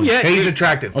face is working. Oh yeah, He's dude.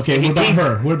 attractive. Okay, what about He's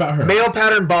her? What about her? Male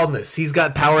pattern baldness. He's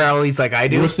got power alleys like I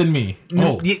do. Worse than me.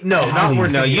 Oh, no, not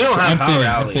worse No, than you don't have I'm power thinning,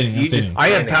 alleys. I'm You just thinning. I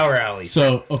have power alleys.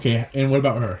 So okay, and what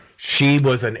about her? She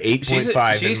was an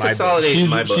 8.5 she's in my a solid book. 8 in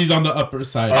my book. She's on the upper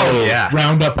side. Oh, yeah.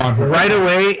 Round up on her Right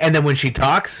away, and then when she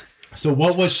talks, So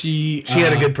what was she? She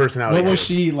had a good personality, What was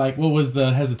too. she like? What was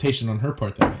the hesitation on her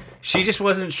part then? She just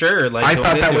wasn't sure. Like I going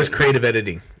thought that into was it. creative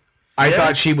editing. I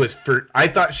thought she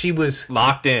was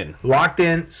locked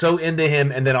in, so into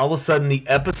him, and then all of a sudden the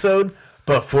episode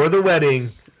before the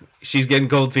wedding, she's getting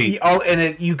cold feet.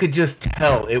 You could just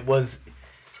tell it was.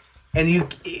 And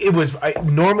it was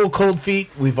normal cold feet.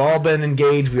 We've all been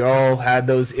engaged. We all had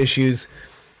those issues.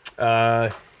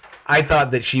 I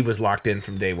thought that she was locked in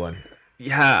from day one.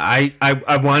 Yeah,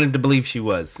 I wanted to believe she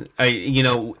was.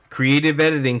 Creative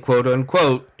editing, quote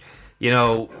unquote.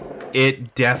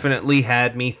 It definitely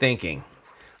had me thinking,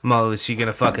 "Mo, is she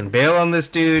gonna fucking bail on this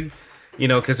dude?"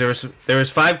 Because there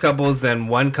was 5 couples, then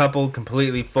one couple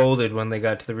completely folded when they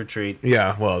got to the retreat.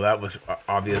 Yeah, well, that was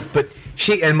obvious. But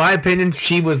she, in my opinion,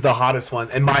 she was the hottest one.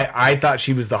 And I thought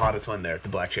she was the hottest one there, the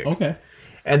black chick. Okay.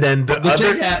 And then the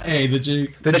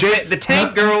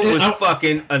tank girl was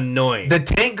fucking annoying. The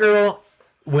tank girl,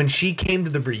 when she came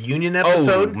to the reunion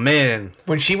episode, oh man,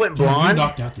 when she went blonde, you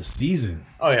knocked out the season.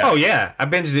 Oh yeah, I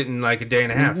binged it in like a day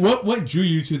and a half. What drew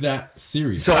you to that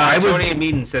series? So Tony and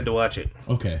Meaden said to watch it.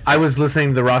 Okay, I was listening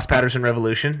to the Ross Patterson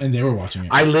Revolution, and they were watching it.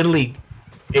 I literally,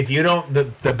 if you don't,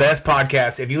 the best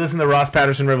podcast, if you listen to Ross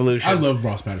Patterson Revolution, I love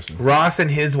Ross Patterson. Ross and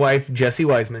his wife Jessie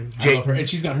Wiseman, I love her, and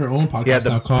she's got her own podcast. Yeah, the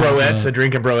now called Broettes, the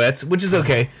Drinking Broettes, which is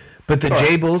okay, but the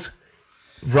Jables.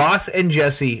 Ross and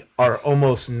Jessie are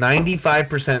almost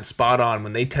 95% spot on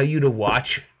when they tell you to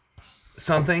watch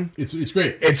something. It's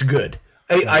great. It's good.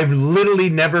 I've literally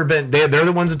never been. They're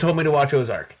the ones that told me to watch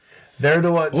Ozark. They're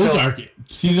the ones. Ozark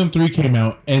season 3 came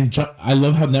out, and I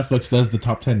love how Netflix does the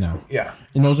top 10 now. Yeah,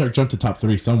 and Ozark jumped to top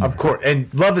 3 somewhere. Of course, and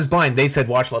Love Is Blind. They said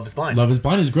watch Love Is Blind. Love Is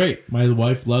Blind is great. My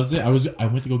wife loves it. I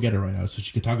went to go get her right now so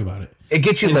she could talk about it. It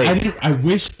gets you laid. I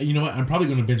wish, you know what? I'm probably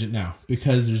going to binge it now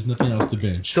because there's nothing else to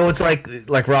binge. So it's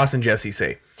like Ross and Jessie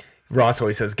say. Ross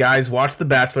always says, "Guys, watch The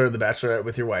Bachelor or The Bachelorette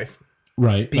with your wife."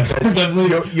 Right. Because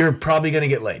you're probably going to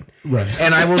get laid. Right.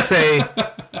 And I will say,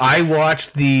 I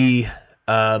watched the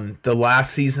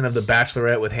last season of The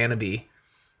Bachelorette with Hannah B,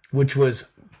 which was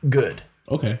good.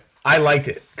 Okay. I liked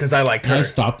it because I liked her. I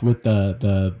stopped with there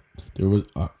was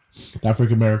the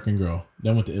African American girl.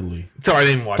 Then went to Italy. Sorry, I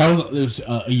didn't watch it. It was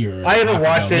a year. I haven't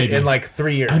watched it in like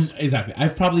 3 years. Exactly.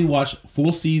 I've probably watched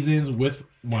full seasons with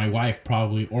my wife,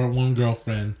 probably, or one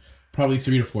girlfriend. Probably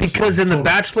 3 to 4 because seasons. In The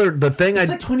Bachelor, the thing it's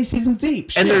like 20 seasons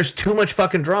deep. And there's too much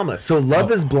fucking drama. So Love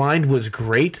Is Blind was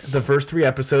great the first 3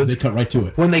 episodes. They cut right to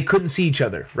it. When they couldn't see each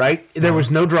other, right? There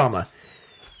was no drama.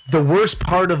 The worst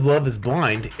part of Love Is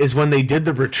Blind is when they did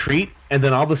the retreat and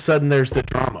then all of a sudden there's the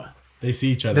drama. They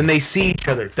see each other. Then they see each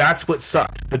other. That's what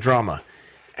sucked, the drama.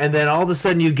 And then all of a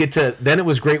sudden you get to... Then it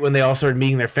was great when they all started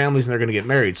meeting their families and they're going to get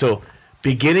married. So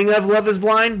beginning of Love Is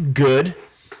Blind, good.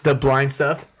 The blind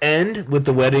stuff. End with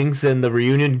the weddings and the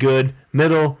reunion, good.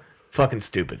 Middle, fucking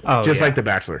stupid. Just like The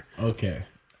Bachelor. Okay.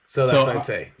 So that's what I'd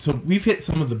say. So we've hit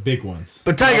some of the big ones.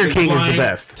 But Tiger King is the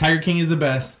best. Tiger King is the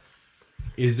best.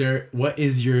 What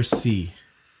is your C?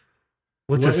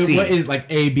 What's a C? What is like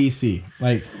A, B, C?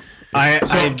 Like... I'm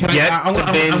going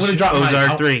to drop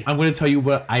Ozark 3. I'm going to tell you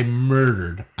what I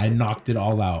murdered. I knocked it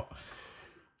all out.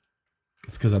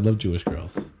 It's because I love Jewish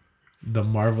girls. The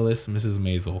Marvelous Mrs.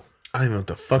 Maisel. I don't know what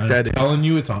the fuck that is. I'm telling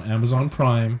you, it's on Amazon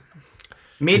Prime.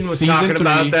 Meaden was talking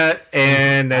about that,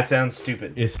 and that sounds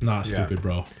stupid. It's not stupid,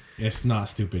 bro. It's not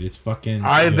stupid. It's fucking.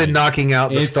 I've been knocking out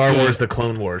the Star Wars, the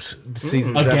Clone Wars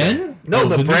season again. No,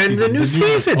 the new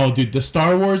season. Oh, dude, the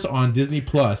Star Wars on Disney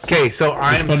Plus. Okay, so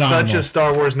I'm such a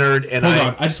Star Wars nerd, and hold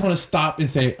on. I just want to stop and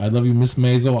say I love you, Miss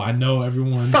Maisel. I know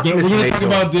everyone. We're gonna talk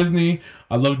about Disney.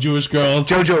 I love Jewish girls.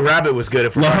 Jojo Rabbit was good.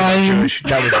 If we're talking Jewish,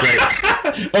 that was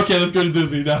great. Okay, let's go to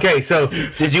Disney now. Okay, so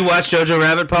did you watch Jojo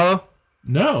Rabbit, Paulo?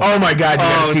 No. Oh my God! You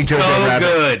gotta see Jojo Rabbit.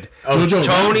 Good. Jojo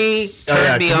Tony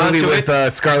turned me on to it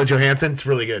with Scarlett Johansson. It's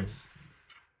really good.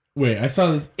 Wait, I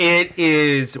saw this. It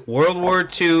is World War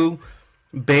II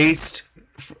based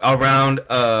around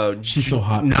she's so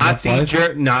hot.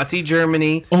 Nazi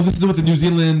Germany. Oh, this is with the New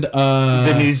Zealand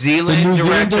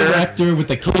director with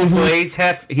the kid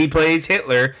he plays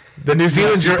Hitler. The New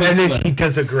Zealand director, he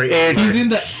does a great. He's in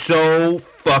the so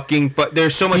fucking.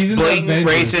 There's so much blatant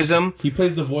racism. He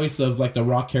plays the voice of like the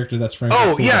Rock character that's friends.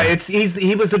 Oh yeah,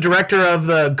 he was the director of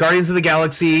the Guardians of the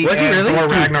Galaxy. Was he really? Thor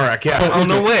Ragnarok. Yeah. So,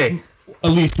 no way.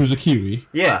 Elise, who's a Kiwi.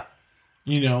 Yeah.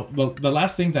 You know, the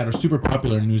last things that are super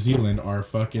popular in New Zealand are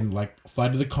fucking like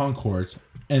Flight of the Conchords,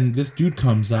 and this dude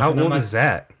comes out. How old is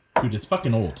that? Dude, it's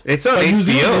fucking old. It's on HBO. New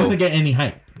Zealand doesn't get any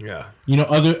hype. Yeah. You know,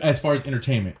 as far as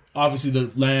entertainment, obviously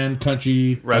the land,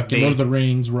 country, rugby, Lord of the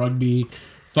Rings, rugby,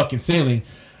 fucking sailing,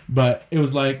 but it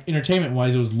was like entertainment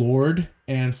wise, it was Lord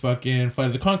and fucking Flight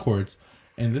of the Conchords,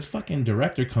 and this fucking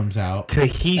director comes out,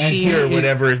 Tahishi or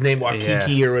whatever his name,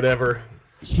 Wakiki or whatever.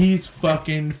 He's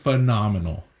fucking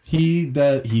phenomenal.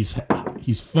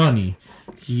 He's funny.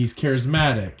 He's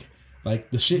charismatic. Like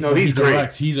the shit that he's he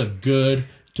directs. He's a good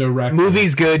director.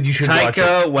 Movie's good. You should watch it.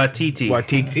 Taika Waititi.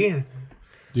 Waititi.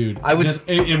 Dude. I would.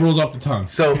 It rolls off the tongue.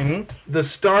 So the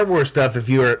Star Wars stuff. If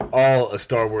you are all a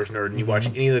Star Wars nerd and you watch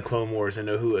any of the Clone Wars and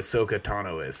know who Ahsoka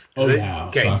Tano is. Yeah.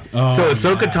 Okay. Oh, So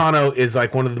Ahsoka yeah. Tano is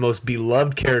like one of the most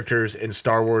beloved characters in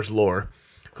Star Wars lore,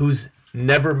 who's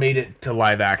never made it to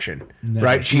live action. Never.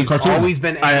 Right? She's a She's cartoon. always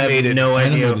been I have animated. no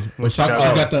idea.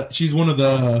 Animated. She's one of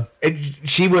the.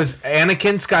 She was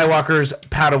Anakin Skywalker's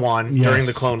Padawan during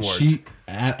the Clone Wars,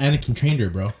 Anakin trained her,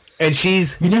 bro. and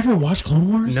she's. You never watched Clone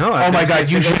Wars? No. Oh my god!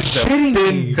 You should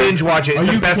binge watch it.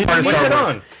 It's the best part of What's Star it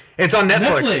Wars. on? It's on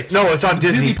Netflix. No, it's on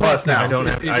Disney Plus now. I don't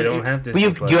have Disney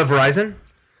Do you have Verizon?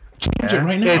 Change it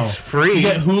right now. It's free. You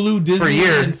get Hulu, Disney, For a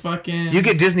year. and fucking. You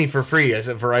get Disney for free as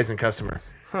a Verizon customer.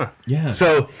 Yeah.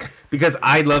 So Because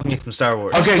I love me some Star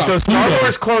Wars. okay, so Star Pluto.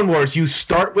 Wars Clone Wars. You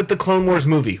start with the Clone Wars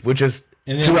movie, which is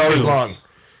And then 2 hours Rebels.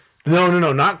 long.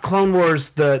 No, not Clone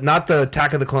Wars. Not the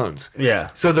Attack of the Clones. Yeah.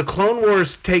 So the Clone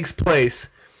Wars takes place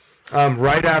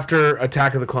right after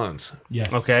Attack of the Clones.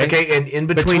 Yes. Okay. Okay, and in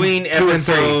between, 2 and 3.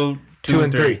 episode 2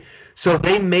 and 3. So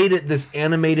they made it this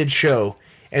animated show,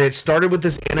 and it started with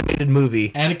this animated movie.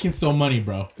 Anakin stole money,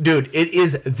 bro. Dude, it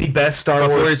is the best Star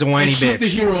Before Wars. he's a whiny And she's bitch. the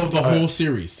hero of the whole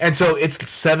series. And so it's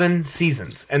 7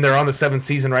 seasons, and they're on the 7th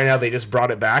season right now. They just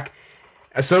brought it back.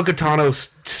 Ahsoka Tano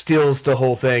steals the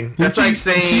whole thing. That's like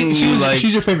saying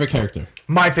she's your favorite character.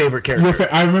 My favorite character.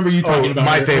 I remember you talking about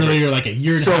my her favorite. earlier, like a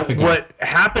year and a half ago. What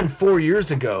happened 4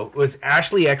 years ago was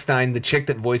Ashley Eckstein, the chick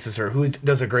that voices her, who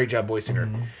does a great job voicing her.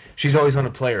 She's always on a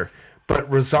player. But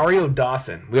Rosario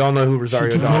Dawson, we all know who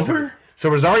Rosario took Dawson over? is. So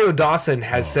Rosario Dawson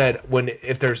has said,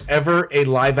 if there's ever a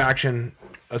live action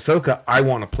Ahsoka, I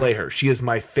want to play her. She is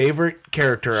my favorite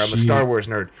character. I'm a Star Wars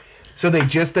nerd. So they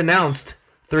just announced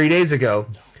 3 days ago,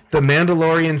 The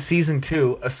Mandalorian Season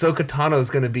 2, Ahsoka Tano is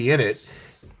going to be in it,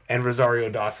 and Rosario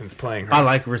Dawson's playing her. I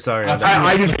like Rosario.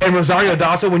 I do. And Rosario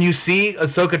Dawson, when you see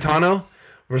Ahsoka Tano,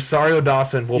 Rosario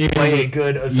Dawson will play a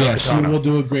good Ahsoka Yeah, she Tano. will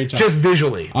do a great job. Just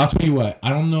visually. I'll tell you what. I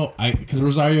don't know. Because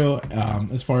Rosario,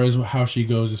 as far as how she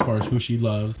goes, as far as who she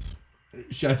loves,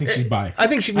 I think she's bi. I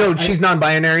think she's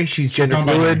non-binary. She's gender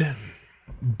non-binary. fluid.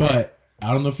 But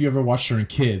I don't know if you ever watched her in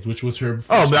Kids, which was her.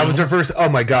 Oh, first that was her film. first. Oh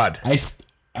my god.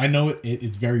 I know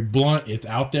it's very blunt. It's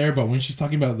out there, but when she's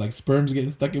talking about like sperms getting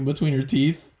stuck in between her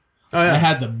teeth, Oh yeah. I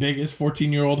had the biggest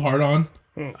 14-year-old heart on.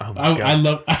 Oh my I god.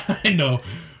 love. I know.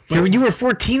 You were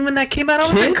 14 when that came out. I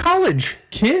was in Kids? college.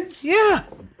 Kids? Yeah.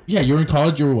 Yeah, you were in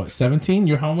college. You were what, 17?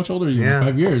 You're how much older are you? Yeah.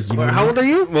 5 years. You know How old are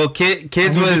you? Well,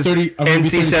 Kids I'm gonna be was 30 I'm gonna be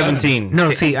NC-17.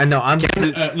 No, see, I know. let's Kids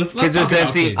talk was about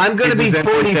NC. kids. I'm gonna Kids be was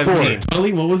 44. NC-17.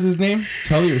 Tully, what was his name?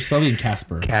 Tully or Sully and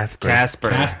Casper? Casper.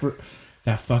 Casper.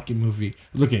 That fucking movie.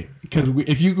 Look at, because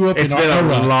if you grew up It's in been our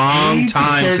a era, long AIDS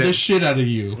time scared the since- shit out of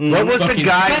you. What was the Fucking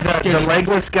guy, sex the scared-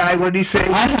 legless guy? What did he say?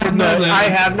 I have no legs. I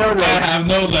have no legs. I have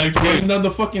no legs. Going down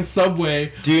the fucking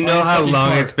subway. Do you on know a how fucking long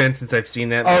car. it's been since I've seen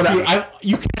that? Oh, movie? that-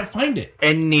 Dude, you can't find it.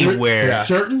 Anywhere. Yeah.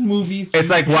 Certain movies. It's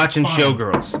you like can't watching find.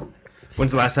 Showgirls.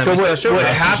 When's the last time So you what- saw what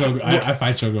Showgirls? happened- I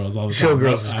find Showgirls all the time.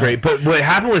 Showgirls is great. But what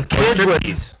happened with kids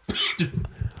was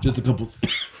Just a couple.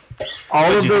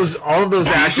 all of those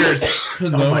actors.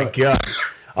 Oh my god!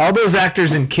 All those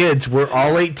actors and kids were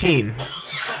all 18.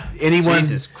 Anyone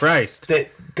Jesus Christ. that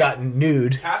got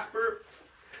nude. Casper.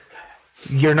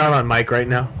 You're not on mic right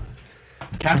now.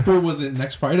 Casper was it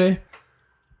next Friday?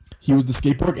 He was the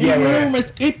skateboard. Yeah, Hey, yeah. my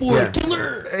skateboard Yeah.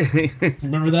 killer.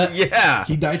 Remember that? Yeah.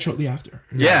 He died shortly after.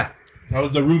 Yeah. That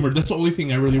was the rumor. That's the only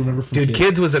thing I really remember from Dude,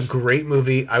 Kids was a great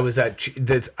movie. I was at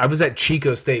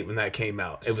Chico State when that came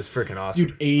out. It was freaking awesome.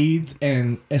 Dude, AIDS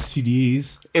and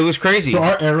STDs It was crazy. for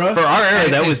our era.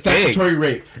 that and was big. statutory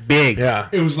rape. Big. Yeah,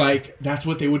 It was like that's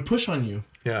what they would push on you.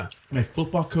 yeah. My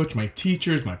football coach, my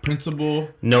teachers, my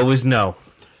principal. No is no.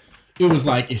 It was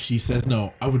like if she says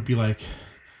no, I would be like,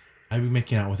 I'd be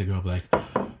making out with a girl, be like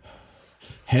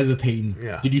hesitating.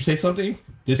 Yeah. Did you say something?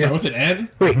 Did it start with an N?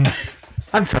 Wait,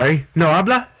 I'm sorry. No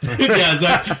habla. Yeah,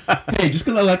 Zach. Hey, just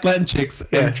because I like Latin chicks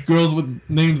and girls with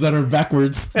names that are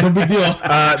backwards, no big deal.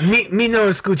 Me no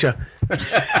escucha.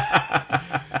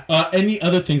 Any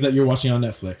other things that you're watching on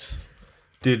Netflix?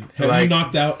 Dude, Have you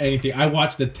knocked out anything? I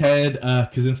watched the Ted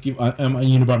Kaczynski. I'm a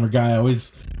Unabomber guy. I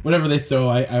always, whatever they throw,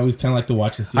 I always kind of like to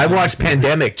watch and see. I watched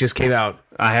Pandemic. Just came out.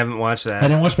 I haven't watched I that.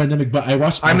 didn't watch Pandemic, but I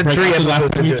watched. I'm in Outbreak 3 after the last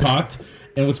episodes time we into it. talked.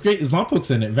 And what's great is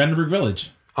Lompo's in it. Vandenberg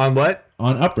Village On what?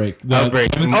 on Outbreak. The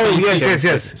Outbreak. Kevin Oh Spacey-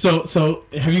 yes. So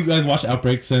have you guys watched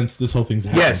Outbreak since this whole thing's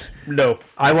happened? Yes, No.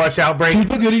 I watched Outbreak.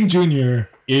 Cuba Gooding Jr.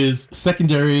 is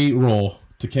secondary role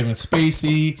to Kevin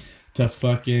Spacey to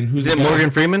fucking who's Is the it guy? Morgan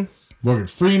Freeman? Morgan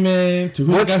Freeman, to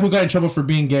who's the guy who got in trouble for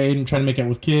being gay and trying to make out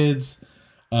with kids.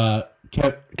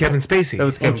 Kevin Spacey. That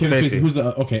was Kevin Spacey. Who's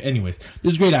okay? Anyways,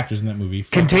 there's great actors in that movie.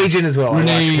 Contagion as well.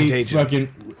 Renee, I watched Contagion.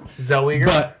 fucking Zellweger.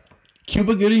 But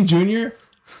Cuba Gooding Jr.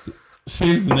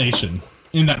 saves the nation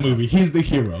in that movie. He's the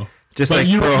hero. Just like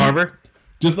Pearl Harbor.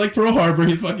 Just like Pearl Harbor,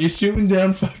 he's fucking shooting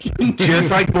down fucking.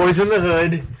 Just like Boys in the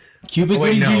Hood. Cuba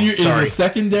Gooding Jr. is a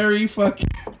secondary fucking.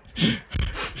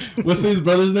 What's his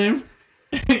brother's name?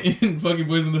 In fucking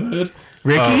Boys in the Hood.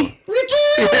 Ricky.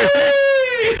 Ricky.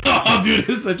 Oh, dude,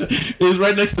 it's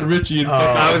right next to Richie. And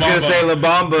I was gonna say La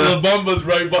Bamba. La Bamba's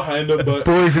right behind him, but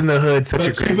Boys in the Hood, such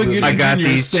a great movie. I got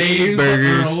these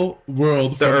cheeseburgers.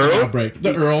 World. The Earl. Outbreak.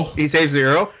 The Earl. He saves the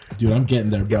Earl. Dude, I'm getting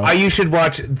there, bro. You should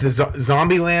watch the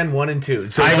Zombieland 1 and 2.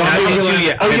 So I haven't seen 2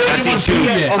 yet. Oh, you haven't seen 2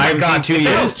 yet? Oh my god, seen 2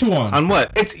 yet. It's 2 on. On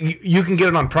what? It's you can get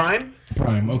it on Prime.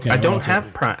 Prime. Okay. I don't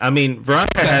have Prime. I mean,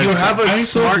 Veronica has. You have a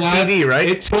smart TV, right?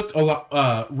 It took a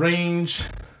lot. Range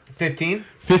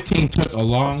 15 took a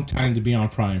long time to be on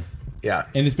Prime. Yeah.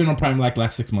 And it's been on Prime like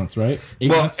last 6 months, right? 8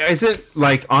 Well, months? is it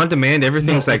like on demand?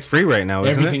 Everything's like free right now,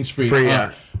 isn't Everything's it? free.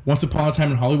 Yeah. Once Upon a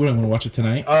Time in Hollywood, I'm gonna watch it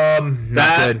tonight. Not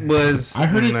That good. was. I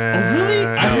heard it. Really?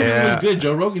 I heard it was good.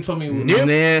 Joe Rogan told me.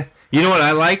 Nah. You know what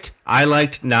I liked? I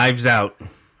liked Knives Out. Oh,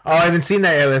 I haven't seen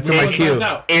that yet. That's in my Knives queue.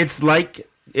 Out.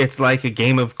 It's like a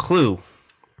game of Clue.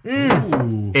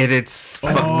 Ooh. It's Oh,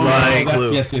 like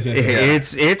yes.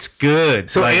 it's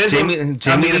good. So like Angela,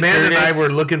 Jamie Lee Amanda and I Curtis. were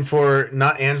looking for,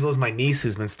 not Angela's my niece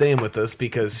who's been staying with us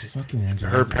because Fucking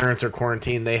Angela. her parents are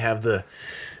quarantined. They have the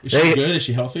Is she good? Is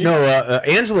she healthy? no.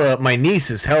 Angela, my niece,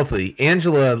 is healthy.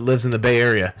 Angela lives in the Bay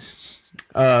Area,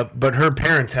 but her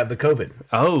parents have the COVID,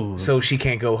 Oh, so she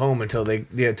can't go home until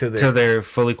so they're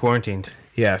fully quarantined.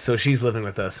 yeah. So she's living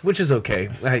with us, which is okay.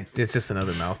 It's just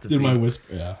another mouth to Did feed. my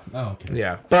whisper? Yeah. Oh, okay.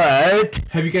 Yeah, but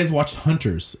Have you guys watched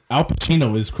Hunters? Al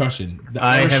Pacino is crushing. The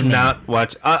I have Irishman. not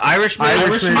watched Irishman.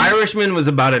 Irishman. Irishman was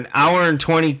about an hour and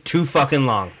 22 fucking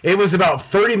long. it was about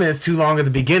 30 minutes too long at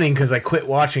the beginning because I quit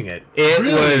watching it. It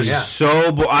Really? was Yeah. so.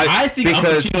 I think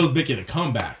because Al Pacino's making a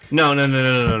comeback. no.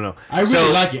 I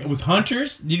really like it. With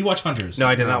Hunters, did you watch Hunters? No,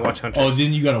 I did not watch Hunters. Oh,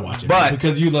 then you gotta watch it. But-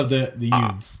 because you love the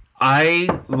youths. I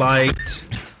liked.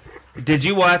 Did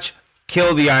you watch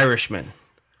Kill the Irishman?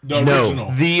 The no.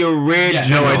 original. The original. Yeah,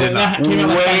 no, I did not. That came out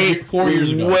like 4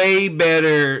 years ago. Way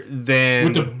better than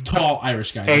With the tall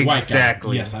Irish guy, the white guy.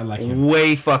 exactly. Yes, I like him.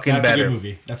 Way fucking That's better. a good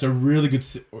movie. That's a really good.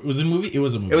 Was it a movie? It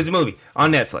was a movie. It was a movie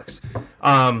on Netflix.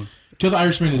 Kill the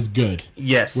Irishman is good.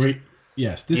 Yes.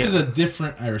 Yes, this is a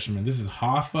different Irishman. This is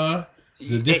Hoffa.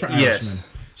 It's a different Yes. Irishman.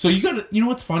 So you got to, you know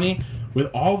what's funny? With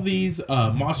all these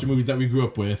monster movies that we grew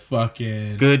up with,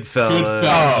 fucking Goodfellas.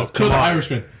 Oh, Kill the come on.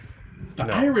 Irishman.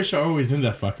 The Irish are always in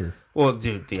that fucker. Well,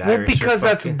 dude, the Well, Irish. because are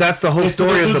fucking- that's the whole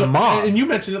story of the mob. And you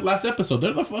mentioned it last episode.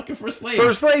 They're the fucking first slaves.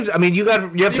 For slaves, I mean, you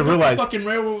have They to built realize the fucking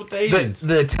railroad with the aliens.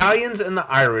 the Italians and the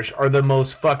Irish are the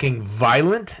most fucking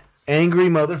violent, angry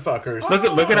motherfuckers.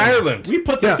 Look at Ireland. We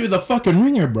put them Yeah. through the fucking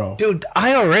ringer, bro. Dude, the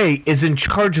IRA is in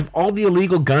charge of all the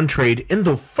illegal gun trade in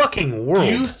the fucking world.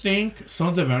 You think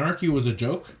Sons of Anarchy was a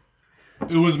joke?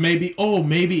 It was maybe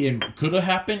it could have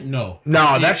happened. No,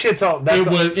 that shit's all. That's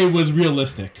all, it was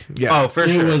realistic. yeah. Oh, for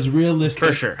It sure. was realistic.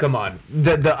 For sure. Come on.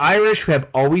 The Irish have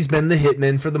always been the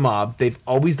hitmen for the mob. They've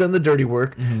always done the dirty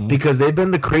work because they've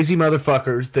been the crazy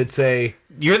motherfuckers that say,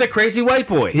 You're the crazy white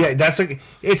boy. yeah,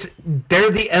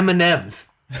 they're the M&Ms.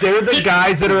 They're the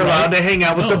guys that are allowed to hang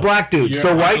out with No, the black dudes. you're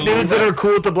The white absolutely dudes that right. are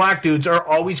cool with the black dudes are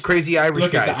always crazy Irish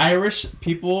Look guys. at the Irish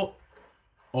people.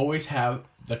 Always have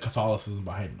the Catholicism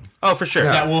behind them. Oh, for sure.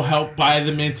 That will help buy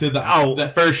them into the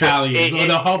for sure. Italians or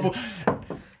the help.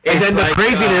 and then the like,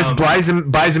 craziness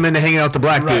buys them into hanging out with the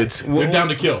black dudes. They're down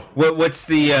to kill. What's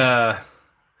the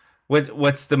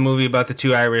what's the movie about the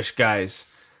two Irish guys?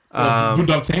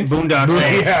 Boondock Saints. Boondock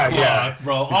Saints. Yeah. Fuck,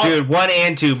 bro. Dude, 1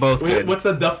 and 2 both good. What's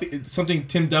the Duffy? Something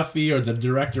Tim Duffy or the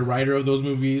director writer of those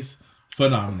movies?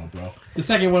 Phenomenal, bro. The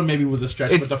second one maybe was a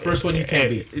stretch, but the first one you can't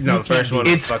beat. No, You the first can't one-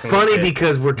 beat. It's fucking funny legit.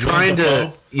 because we're trying to.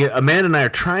 Dafoe? Yeah, Amanda and I are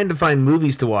trying to find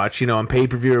movies to watch. On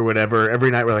pay-per-view or whatever. Every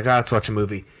night we're like, let's watch a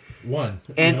movie. One.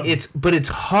 And you know? it's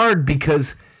hard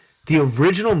because the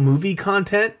original movie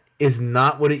content is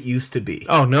not what it used to be.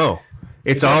 Oh no.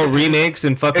 It's all remakes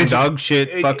and fucking dog shit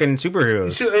it- fucking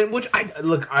superheroes. So, and which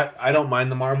I don't mind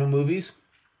the Marvel movies.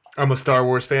 I'm a Star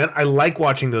Wars fan. I like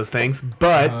watching those things,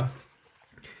 but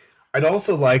I'd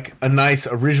also like a nice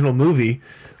original movie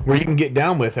where you can get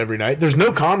down with every night. There's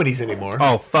no comedies anymore.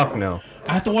 Oh fuck no.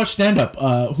 I have to watch stand up.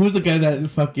 Who's the guy that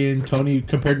fucking Tony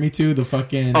compared me to? The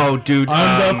fucking Oh dude.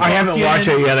 I'm the I haven't fucking- watched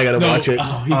it yet. I gotta watch it.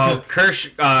 Oh, he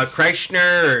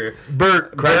Kreischer or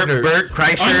Bert Kreischer. Bert I'm the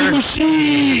Kreischer.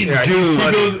 machine. Yeah, Dude, he's he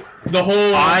funny. goes. The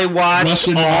whole I watched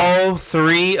Russian all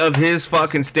 3 of his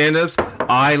fucking stand-ups.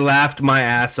 I laughed my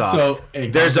ass off. So hey,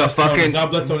 there's a fucking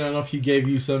God bless Tony. I don't know if he gave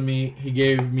you some meat. He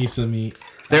gave me some meat.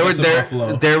 There was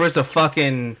a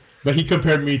fucking. But he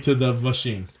compared me to the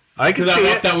machine. I can see I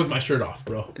walked it. that with my shirt off,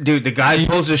 bro. Dude, the guy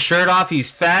pulls his shirt off.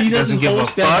 He's fat. He He does doesn't his give whole a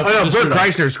stand-up. fuck. Oh, no, Just Bert shut up.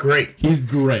 Kreischer's great. He's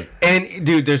great. And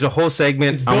dude, there's a whole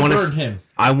segment. It's Bill Burr and him.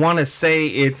 I want to say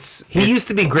it's. He used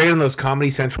to be great on those Comedy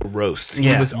Central roasts. He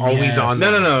Yeah. was always Yes. on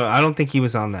No, those. no, no. I don't think he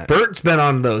was on that. Bert's been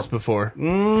on those before.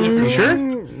 You sure?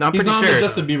 Not He's pretty not sure. the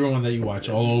Justin Bieber one that you watch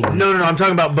all over. No, I'm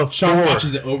talking about before. Sean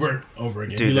watches it over and over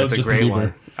again. Dude, he loves that's a Justin great Bieber.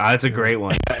 one. That's a great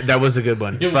one. That was a good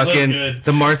one. It was Fucking good.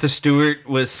 the Martha Stewart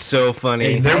was so funny.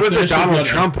 Hey, There was a Martha Donald Stewart-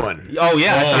 Trump one. Oh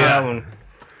yeah, I saw yeah. that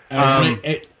one.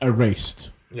 Erased.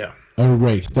 Yeah.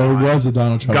 Erased. There was a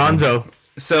Donald Trump. Gonzo.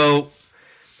 So,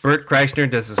 Bert Kreischer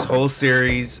does this whole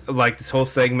series, like this whole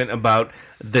segment about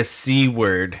the C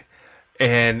word,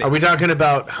 and Are we talking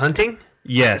about hunting?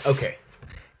 yes, Okay.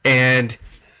 and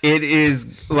it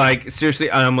is like seriously,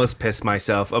 I almost pissed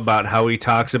myself about how he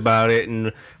talks about it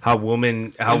and how Is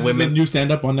this a women. new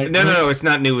stand-up on Netflix? No, it's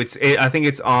not new. I think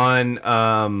it's on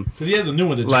Because he has a new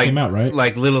one that just like came out, right?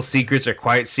 like Little Secrets or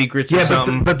Quiet Secrets or Yeah,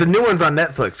 something. but the new one's on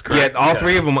Netflix, Yeah, correct? all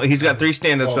 3 of them. He's got 3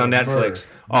 stand-ups Oh, on Netflix.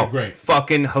 They're Oh, great.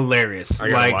 fucking hilarious!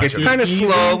 gotta Like watch it's it. kind of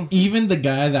slow. Even the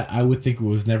guy that I would think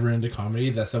was never into comedy,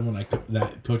 that's someone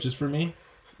that coaches for me,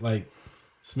 like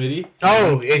Smitty.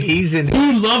 Oh, and he's in.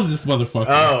 He loves this motherfucker.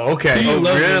 Oh, okay. He Oh,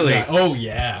 loves this really? guy. Oh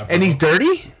yeah. and he's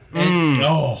dirty?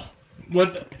 Oh,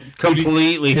 what?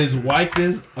 Completely. His wife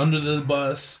is under the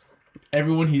bus.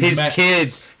 Everyone he's His met.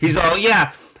 kids. He's all,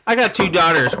 yeah, I got 2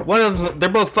 daughters. One of them, they're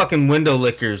both fucking window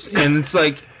lickers. And it's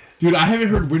like, Dude, I haven't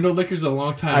heard window lickers in a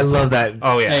long time. I love that.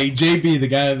 oh, yeah. Hey, JB, the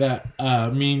guy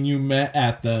that me and you met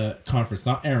at the conference,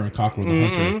 not Aaron Cockrell, the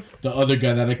hunter, the other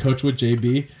guy that I coached with,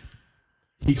 JB,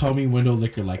 he called me window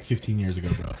licker like 15 years ago,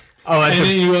 bro. Oh, that's And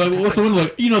then you were like, what's a window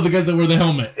licker? You know, the guys that wear the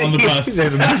helmet on the bus. They're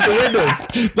the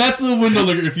windows. That's a window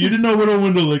licker. If you didn't know what a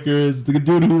window licker is, the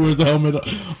dude who wears a helmet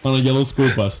on a yellow school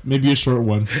bus, maybe a short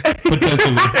one,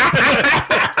 potentially.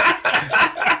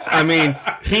 I mean,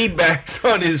 he backs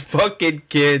on his fucking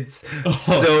kids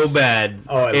so bad.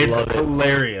 Oh, I it's love it.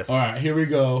 hilarious. All right, here we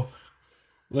go.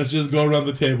 Let's just go around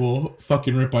the table.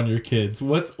 Fucking rip on your kids.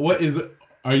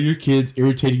 Are your kids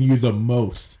irritating you the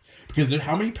most? Because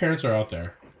how many parents are out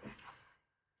there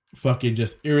fucking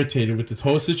just irritated with this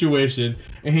whole situation?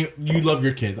 And you love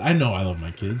your kids. I know I love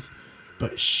my kids,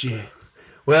 but shit.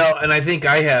 Well, and I think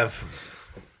I have.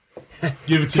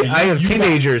 Give it to me. I have You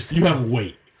teenagers. you have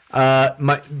weight.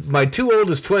 My 2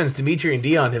 oldest twins, Dimitri and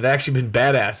Dion, have actually been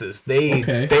badasses.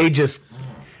 They just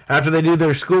after they do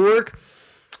their schoolwork,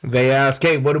 they ask,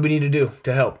 "Hey, what do we need to do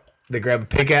to help?" They grab a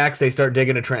pickaxe, they start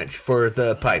digging a trench for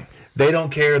the pipe. They don't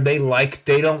care. They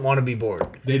don't want to be bored.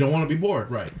 They don't want to be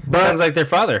bored, right? Sounds like their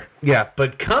father. Yeah,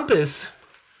 but Compass,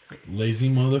 Lazy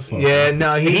motherfucker. yeah,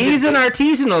 no, He's an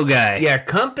artisanal guy. yeah,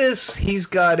 Compass. He's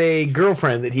got a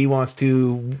girlfriend that he wants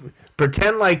to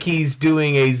pretend like he's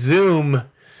doing a Zoom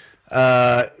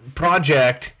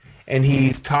project, and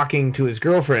he's talking to his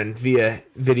girlfriend via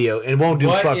video and won't do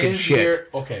fucking shit.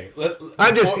 Okay,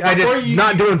 I just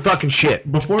not doing fucking shit.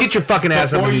 Get your fucking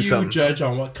ass up and do Before you something. judge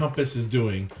on what Compass is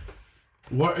doing,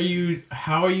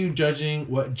 how are you judging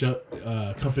what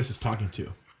Compass is talking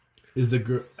to? Is the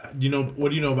girl? What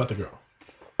do you know about the girl?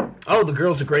 Oh, the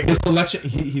girl's a great. His selection,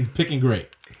 he's picking great.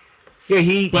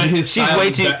 Yeah, But she's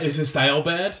way too. Is his style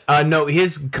bad? no,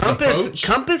 his Compass. approach?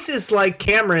 Compass is like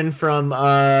Cameron from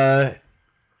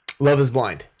Love Is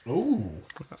Blind. Ooh.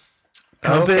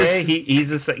 Compass. Okay,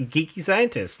 he's a geeky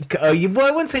scientist. Well,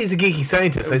 I wouldn't say he's a geeky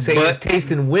scientist. I'd say his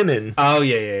taste in women. Oh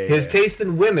yeah. His taste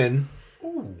in women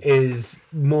is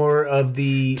more of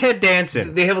the. Ted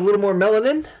Danson. They have a little more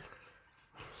melanin.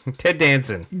 Ted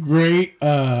Danson. Great.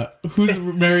 Who's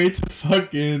married to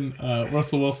fucking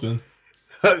Russell Wilson?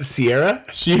 Sierra.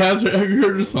 She has have you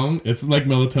heard her song? It's like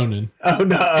melatonin. Oh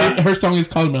no. Her song is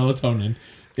called Melatonin.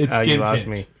 It's Oh, skin you lost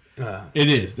tint. me. It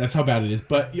is. That's how bad it is.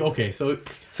 But okay, so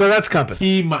So that's Compass.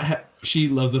 he might she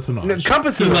loves the tonnage. No,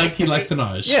 Compass he is he likes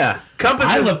tonnage. Yeah. Compass.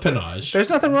 I is, love tonnage. There's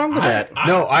nothing wrong with that.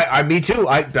 No, I me too.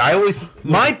 I always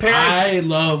my parents. I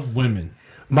love women.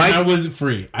 My- I wasn't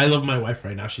free. I love my wife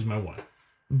right now. She's my one.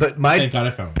 But my Thank God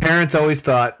I found her. parents always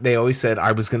said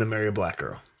I was going to marry a black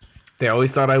girl. They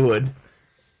always thought I would,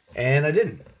 and I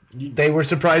didn't. They were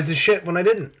surprised as shit when I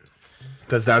didn't,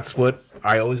 because that's what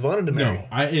I always wanted to marry.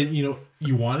 No,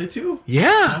 you wanted to? Yeah.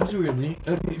 That was weirdly.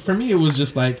 For me, it was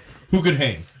just like who could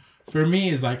hang. For me,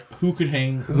 is like who could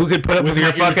put up with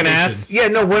your fucking ass? Yeah,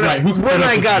 no. When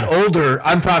I got older,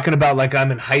 I'm talking about like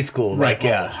I'm in high school. Right. Like,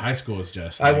 yeah, high school is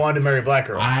just. I wanted to marry a black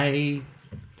girl. I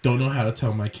don't know how to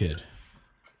tell my kid,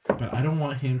 but I don't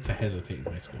want him to hesitate in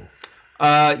high school.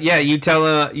 Yeah, you tell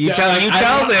them.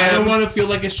 I don't want to feel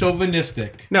like it's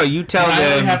chauvinistic. No, you tell them.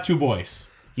 I only have 2 boys.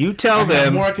 You tell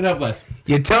them. More, I could have less.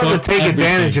 You tell them to take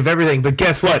advantage of everything, but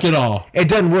guess what? Fuck it all. It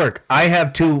doesn't work. I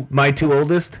have my 2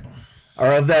 oldest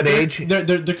are of that age.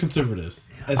 They're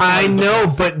conservatives. I know,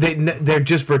 but they're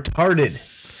just retarded.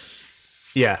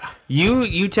 Yeah,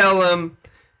 you tell them.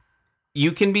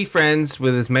 You can be friends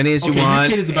with as many as you want.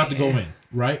 Your kid is about to go in,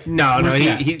 right? No,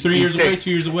 he 3 years away,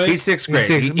 2 years away. He's 6th grade.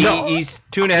 He's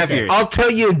 2.5 years. I'll tell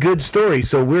you a good story.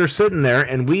 So we're sitting there,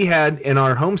 and we had in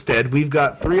our homestead, we've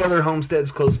got 3 other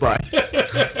homesteads close by,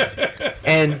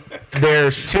 and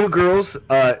there's 2 girls,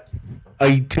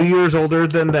 2 years older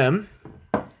than them.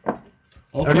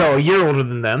 Okay. Or no, a year older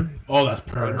than them. Oh, that's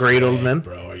perfect. A grade older than them.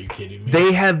 Bro, are you kidding me?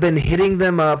 They have been hitting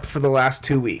them up for the last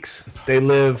 2 weeks. They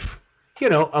live,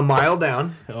 a mile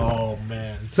down. Oh,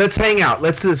 man. Let's hang out.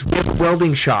 Let's do this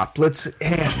welding shop. Let's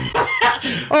hang out.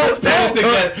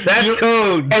 That's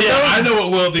code. And I know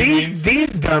what welding means. These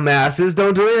dumbasses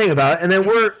don't do anything about it. And then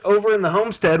we're over in the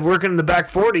homestead working in the back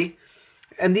 40.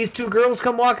 And these 2 girls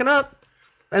come walking up.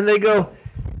 And they go,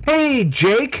 "Hey,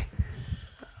 Jake.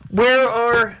 Where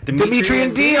are Dimitri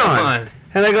and Dion?"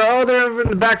 And I go, "Oh, they're over in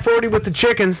the back 40 with the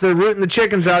chickens. They're rooting the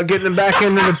chickens out, getting them back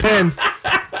into the pen."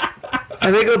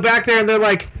 And they go back there and they're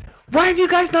like, "Why have you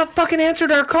guys not fucking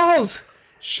answered our calls?"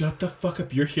 Shut the fuck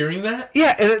up. You're hearing that?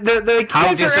 Yeah, and they're like,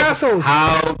 "Guys are assholes."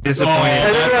 How disappointing.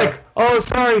 And they're like, "Oh,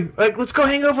 sorry. Like, let's go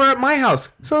hang over at my house."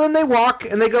 So then they walk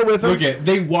and they go with them. Okay,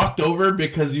 they walked over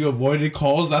because you avoided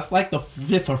calls. That's like the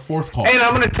 5th or 4th call. And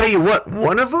I'm going to tell you what,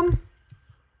 one of them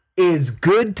is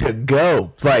good to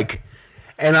go. Like,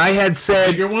 and I had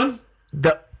said... Bigger one?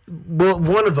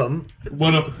 One of them.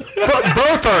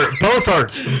 Both are.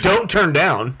 Don't turn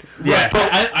down. Yeah.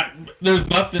 But there's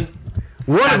nothing...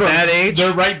 One at of them, that age?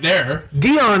 They're right there.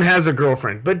 Dion has a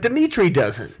girlfriend, but Dimitri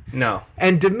doesn't. No.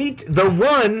 And the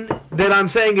one that I'm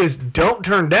saying is don't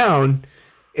turn down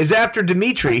is after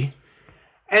Dimitri.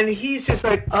 And he's just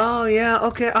like, "Oh, yeah,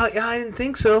 okay, I didn't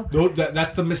think so."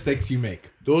 That's the mistakes you make.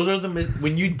 Those are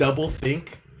when you double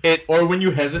think or when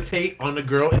you hesitate on a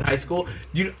girl in high school.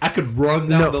 I could run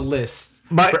down the list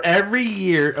for every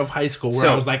year of high school where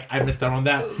I was like, I missed out on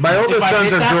that. My oldest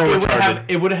sons are girl retarded.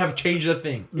 It would have changed the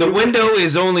thing. The window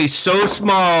is only so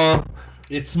small.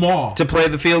 It's small to play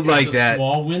the field like that.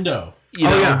 Small window.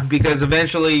 Because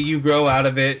eventually you grow out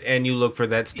of it and you look for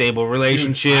that stable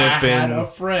relationship. Dude, I had a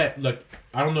friend. Look,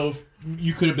 I don't know if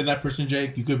you could have been that person,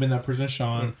 Jake. You could have been that person,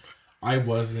 Sean. I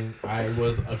wasn't. I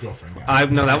was a girlfriend guy.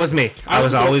 No, that was me. I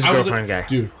was always a girlfriend guy.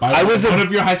 Dude, I was one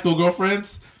of your high school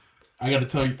girlfriends. I gotta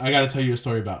tell you a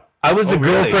story about. I was a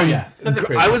girlfriend. Yeah,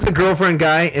 I was a girlfriend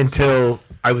guy until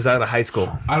I was out of high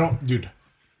school. Dude.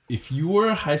 If you were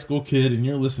a high school kid and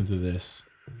you're listening to this,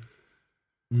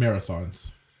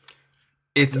 marathons.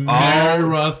 It's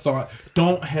marathon.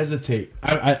 Don't hesitate.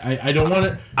 I don't want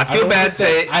to. I feel bad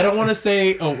saying. I don't want to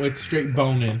say. Oh, it's straight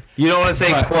boning. You don't want to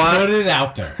say put it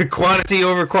out there. Quantity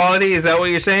over quality. Is that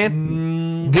what you're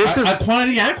saying? This is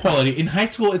quantity and quality. In high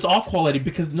school, it's all quality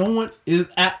because no one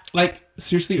is at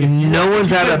seriously. If no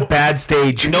one's at a bad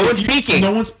stage. No one's peaking.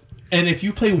 No one's. And if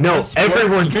you play one sport,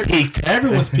 everyone's peaked.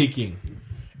 Everyone's peaking.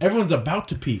 Everyone's about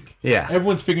to peak. Yeah.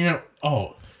 Everyone's figuring out.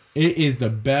 Oh, it is the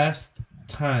best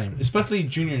time, especially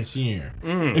junior and senior.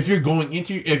 If you're going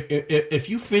into if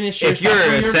you finish your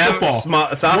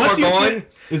sophomore going,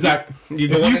 is that you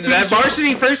go into that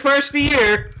first varsity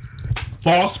year,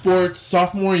 fall sports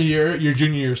sophomore year, your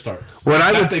junior year starts.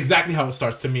 That's exactly how it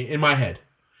starts to me in my head.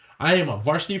 I am a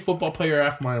varsity football player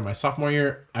after my sophomore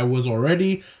year. I was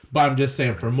already, but I'm just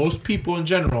saying for most people in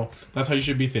general, that's how you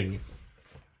should be thinking.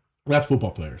 That's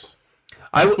football players.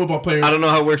 Football players. I don't know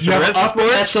how it works for the rest of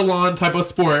sports. Echelon type of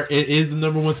sport. It is the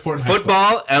number one sport in high school.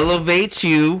 Football elevates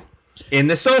you in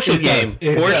the social game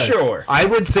for sure. I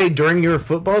would say during your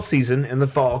football season in the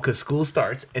fall, because school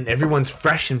starts and everyone's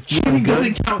fresh and feeling good.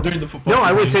 Doesn't count during the football season.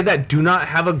 I would say that. Do not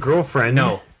have a girlfriend.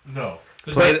 No.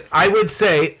 I would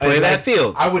say play that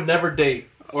field. I would never date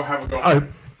or have a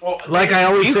girlfriend. I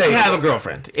always say, you can have a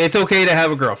girlfriend. It's okay to have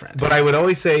a girlfriend. But I would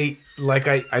always say,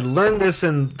 I learned this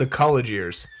in the college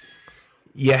years.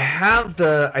 You have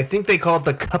I think they call it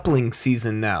the coupling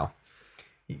season now.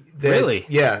 Really?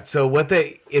 Yeah. So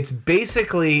it's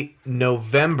basically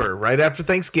November, right after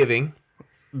Thanksgiving.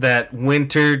 That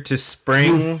winter to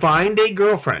spring. You find a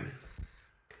girlfriend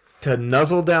to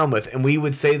nuzzle down with. And we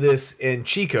would say this in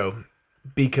Chico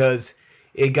because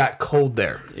it got cold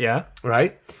there, Yeah.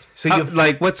 right? So you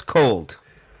Like, what's cold?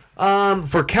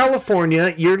 for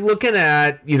California, you're looking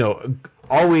at,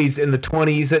 always in the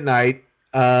 20s at night.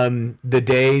 The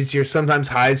days, you're sometimes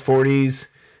highs 40s,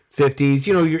 50s.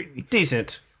 You're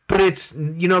Decent. but it's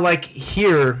like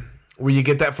here where you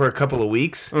get that for a couple of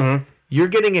weeks. Mm-hmm. You're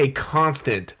getting a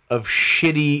constant of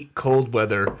shitty cold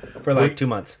weather For like 2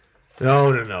 months.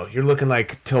 No. You're looking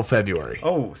like till February.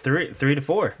 Oh, 3 to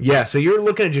 4. Yeah, so you're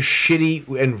looking at just shitty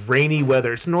and rainy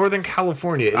weather. It's Northern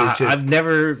California. It is just, I've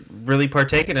never really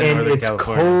partaken in Northern it's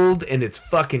California. cold and it's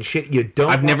fucking shit. You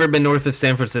don't. I've never been north of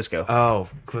San Francisco. Oh,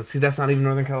 well, see, that's not even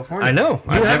Northern California. I know.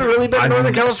 You haven't really been to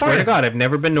Northern Swear California. to God, I've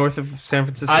never been north of San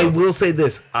Francisco. I will say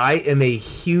this: I am a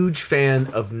huge fan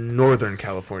of Northern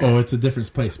California. Oh, it's a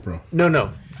different place, bro.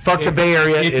 No. Fuck the Bay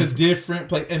Area. It's a different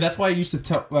place, and that's why I used to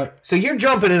tell. Like, So you're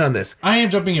jumping in on this. I am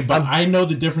jumping in, but I know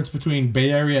the difference between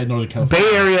Bay Area and Northern California.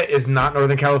 Bay Area is not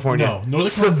Northern California. No, Northern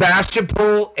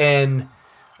Sebastopol and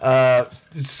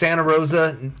Santa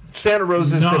Rosa. Santa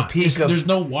Rosa is the peak of. There's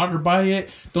no water by it.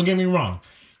 Don't get me wrong.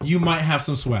 You might have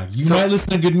some swag. You might listen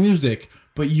to good music,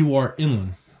 but you are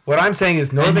inland. What I'm saying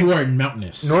is And you are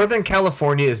mountainous. Northern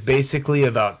California is basically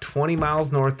about 20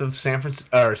 miles north of San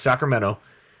Francisco or Sacramento.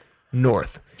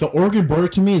 North. The Oregon border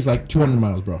to me is like 200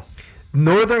 miles, bro.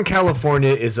 Northern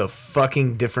California is a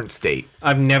fucking different state.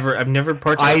 I've never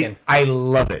partaken. I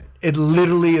love it. It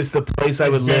literally is the place I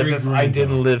would live very if green, I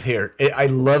didn't live here. I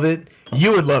love it.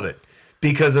 You would love it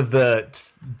because of the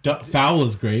Fowl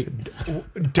is great.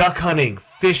 duck hunting,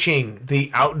 fishing,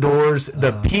 the outdoors.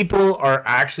 The people are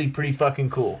actually pretty fucking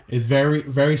cool. It's very,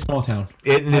 very small town.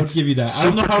 I I would give you that. I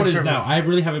don't know how it is conservative. now. I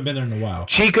really haven't been there in a while.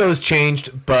 Chico's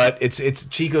changed, but it's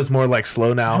Chico's more like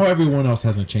slow now. How everyone else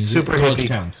hasn't changed. Super College hippie.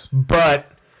 towns. But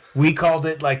we called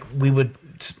it like we would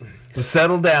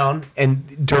settle down,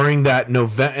 and during that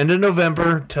end of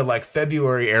November to like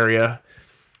February area,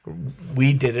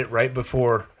 we did it right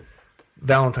before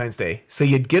Valentine's Day. So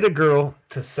you'd get a girl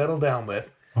to settle down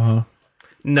with.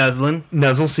 Nuzzlin.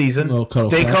 Nuzzle season. Little cuddle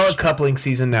They flash. call it coupling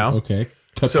season now. Okay.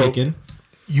 Cut So- bacon.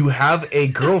 You have a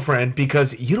girlfriend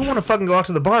because you don't want to fucking go out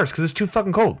to the bars because it's too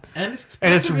fucking cold. And it's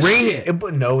And it's expensive as raining.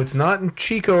 shit. No, it's not in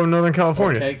Chico or Northern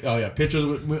California. Okay. Oh yeah, pitchers.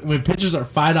 When pitchers are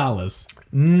 $5.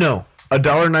 No.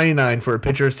 $1.99 for a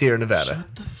pitcher of Sierra Nevada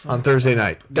on Thursday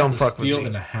night. Don't That's a fuck with steal me.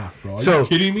 and a half, bro. Are So you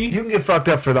kidding me? You can get fucked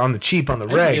up on the cheap on the I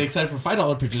used to get reg, excited for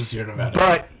 $5 pitchers here in Nevada.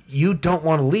 but you don't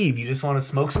want to leave. You just want to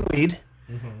smoke some weed,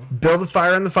 Mm-hmm. build a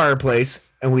fire in the fireplace,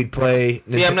 and we'd play.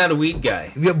 See, I'm not a weed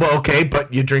guy. Yeah, well, okay,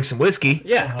 but you drink some whiskey.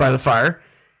 Yeah. By the fire.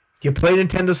 You play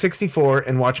Nintendo 64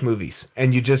 and watch movies,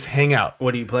 and you just hang out.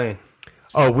 What are you playing?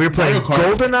 Oh, we're playing Mario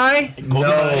Kart. GoldenEye?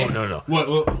 GoldenEye. No. What?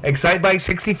 Excitebike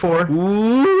 64.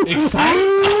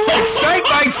 Excite?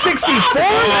 Excitebike 64?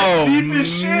 Oh, Deep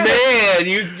as shit. man,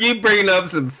 you keep bringing up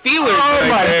some feelers. Oh right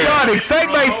my there. god,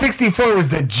 Excitebike 64 was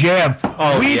the jam.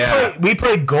 Oh, yeah. We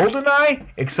played GoldenEye,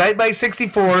 Excitebike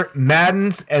 64,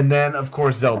 Madden's, and then of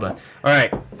course Zelda. All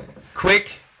right,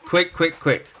 quick.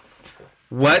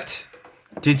 What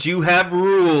did you have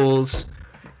rules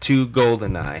to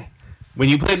GoldenEye when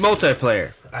you played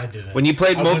multiplayer? I didn't. When you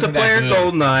played I wasn't that multiplayer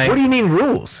good. GoldenEye, What do you mean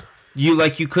rules? you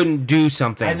couldn't do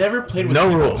something. I never played with No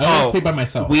people. rules. I only Oh. played by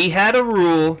myself. We had a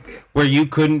rule where you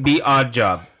couldn't be odd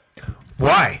job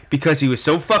Why? because he was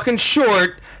so fucking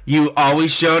short. You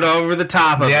always showed over the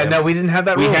top of Yeah, him. no, we didn't have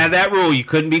that we rule. had that rule. You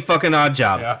couldn't be fucking odd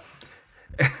job. Yeah.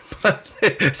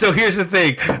 So here's the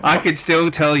thing. I could still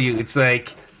tell you. It's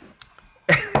like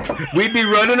we'd be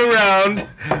running around.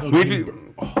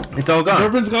 It's all gone.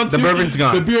 Bourbon's gone too. The bourbon's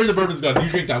gone. The beer and the bourbon's gone. You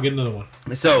drink that. I'll get another one.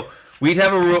 So we'd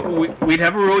have a rule. We'd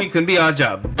have a rule. You couldn't be odd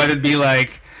job, but it'd be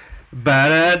like,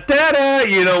 ba-da-da-da,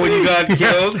 you know, when you got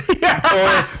killed.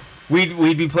 Or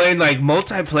we'd be playing like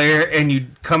multiplayer, and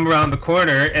you'd come around the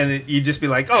corner, and you'd just be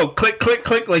like, oh, click, click,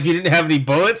 click, like you didn't have any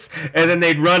bullets, and then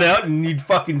they'd run out, and you'd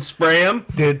fucking spray them.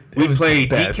 Dude, it We'd was play the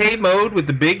best. DK mode with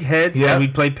the big heads, Yeah. and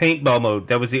we'd play paintball mode.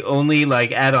 That was the only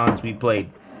like add-ons we played.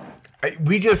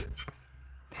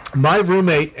 My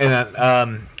roommate, and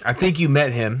I think you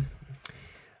met him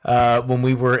when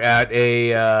we were at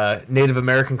a Native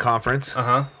American conference.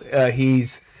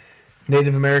 He's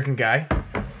Native American guy.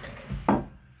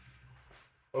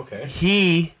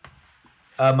 Okay.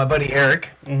 My buddy Eric,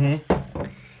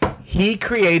 he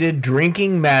created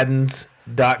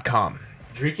drinkingmaddens.com.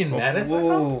 Drinking Madden?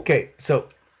 Okay, so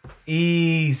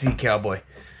easy, cowboy.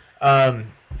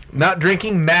 Not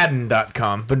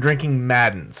drinkingmadden.com, but drinking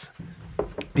Maddens.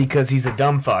 Because he's a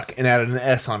dumb fuck and added an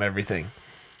S on everything.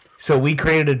 So we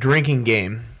created a drinking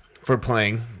game for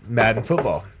playing Madden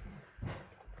football.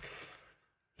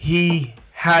 He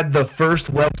had the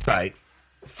first website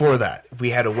for that.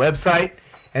 We had a website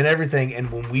and everything,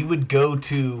 and when we would go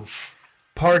to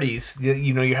parties,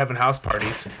 you're having house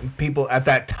parties, people at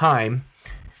that time,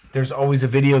 there's always a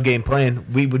video game playing.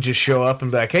 We would just show up and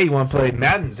be like, hey, you want to play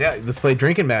Maddens? Yeah, let's play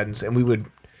Drinking Maddens. And we would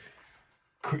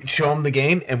show them the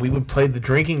game, and we would play the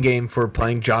drinking game for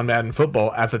playing John Madden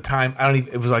football at the time.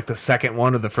 It was like the second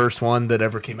one or the first one that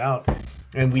ever came out.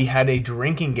 And we had a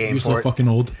drinking game You're so fucking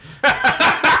old.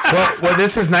 well,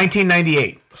 this is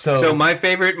 1998. So my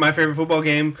favorite football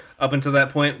game up until that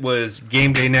point was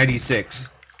Game Day 96.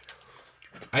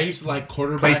 I used to like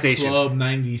Quarterback Club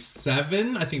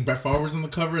 97. I think Brett Favre was on the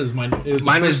cover. It was mine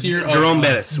was year Jerome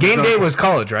Bettis. Game Day was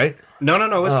college, right? No,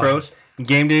 it was pros.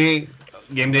 Game Day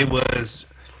was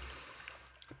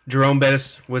Jerome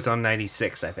Bettis was on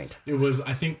 96, I think. It was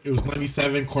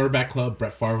 97. Quarterback Club.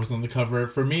 Brett Favre was on the cover.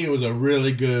 For me, it was a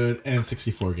really good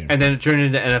N64 game. And then it turned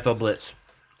into NFL Blitz.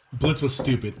 Blitz was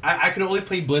stupid. I could only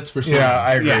play Blitz for so long. Yeah,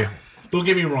 I agree. Yeah. Don't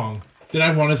get me wrong. Did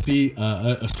I want to see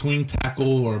a swing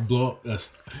tackle or blow up?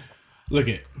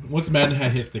 Once Madden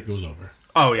had his stick, it was over.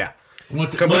 Oh, yeah.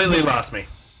 Completely lost me.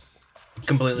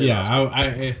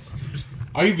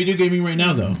 Are you video gaming right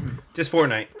now, though? Just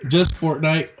Fortnite. Just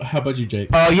Fortnite? How about you, Jake?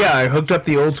 Oh, yeah. I hooked up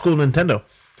the old school Nintendo.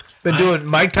 Been doing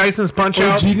Mike Tyson's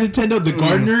Punch-Out. OG Nintendo, the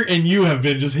Gardener, and you have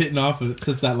been just hitting off of it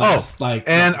since that last,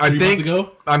 and 3 months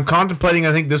ago? I'm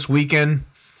contemplating, this weekend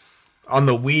on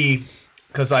the Wii,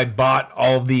 because I bought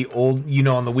all of the old,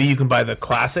 on the Wii you can buy the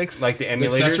classics. Like the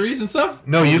emulators? The accessories and stuff?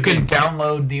 No, you can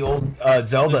download the old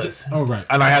Zeldas. Oh, right.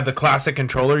 And I have the classic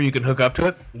controller you can hook up to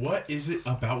it. What is it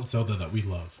about Zelda that we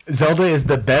love? Zelda is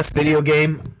the best video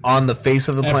game on the face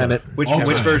of the planet. Which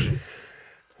version?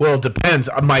 Well, it depends.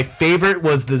 My favorite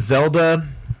was the Zelda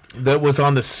that was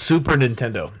on the Super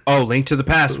Nintendo. Oh, Link to the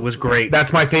Past was great.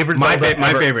 That's my favorite Zelda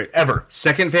my favorite. Ever.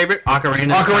 Second favorite,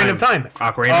 Ocarina of Time.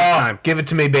 Ocarina of Time. Give it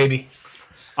to me, baby.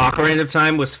 Ocarina of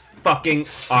Time was fucking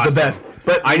awesome. The best.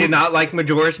 But I did not like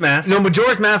Majora's Mask. No,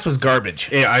 Majora's Mask was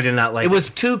garbage. Yeah, I did not like it. It was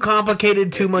too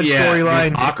complicated, too much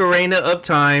storyline. Ocarina of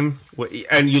Time,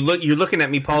 and you're looking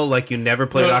at me, Paul, like you never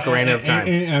played Ocarina of Time.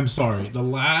 I'm sorry. The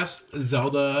last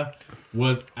Zelda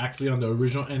was actually on the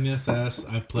original NES.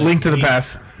 I played Link to the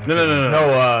Past.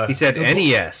 No. He said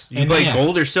NES. You played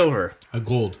Gold or Silver? A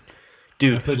Gold.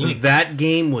 Dude, that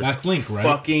game was Link, right?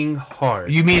 fucking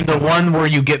hard. You mean the one where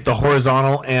you get the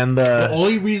horizontal and the... The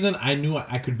only reason I knew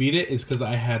I could beat it is because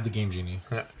I had the Game Genie.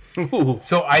 Ooh.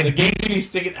 So the Game Genie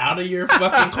sticking out of your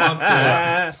fucking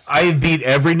console. I beat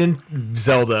every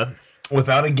Zelda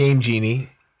without a Game Genie.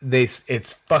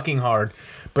 It's fucking hard.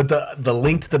 But the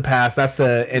Link to the Past, that's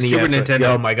the NES. Super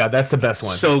Nintendo. Oh my god, that's the best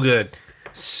one. So good.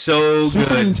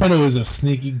 Super Nintendo is a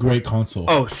sneaky great console.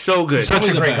 Oh, so good. Such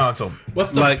a great console.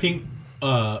 What's the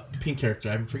pink character?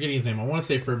 I'm forgetting his name. I want to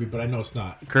say Furby, but I know it's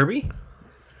not. Kirby?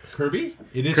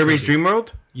 It is Kirby's Dream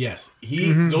World? Yes.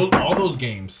 All those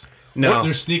games. No.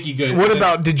 They're sneaky good. What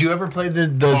about, did you ever play the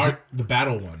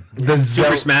battle one? The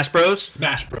Super Smash Bros?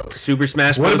 Super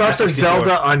Smash Bros. What about the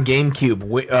Zelda on GameCube?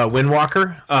 Wind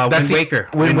Walker?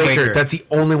 Wind Waker. That's the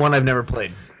only one I've never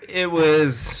played. It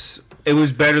was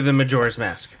better than Majora's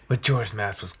Mask. Majora's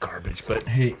Mask was garbage, but...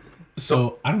 Hey,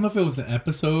 so I don't know if it was an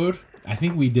episode. I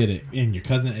think we did it, and your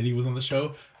cousin Eddie was on the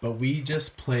show, but we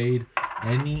just played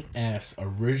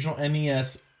original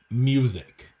NES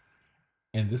music,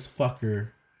 and this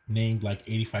fucker named like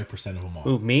 85% of them all.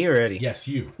 Ooh, me or Eddie? Yes,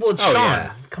 you. Well, it's Sean.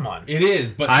 Yeah. Come on. It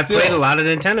is, but I played a lot of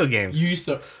Nintendo games. You used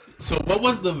to. So what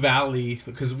was the Valley?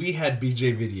 Because we had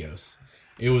BJ Videos.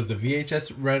 It was the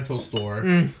VHS rental store,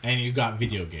 and you got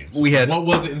video games. What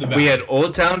was it in the Valley? We had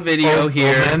Old Town Video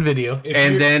here, Old Man Video,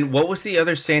 and then what was the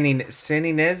other Sandy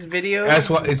Nez Video?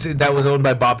 That's what that was owned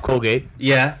by Bob Colgate.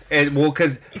 Yeah, and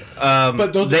because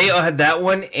they had that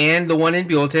one and the one in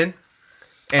Buellton.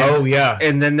 And,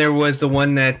 and then there was the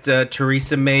one that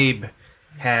Teresa Mabe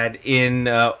had in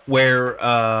where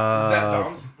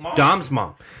Dom's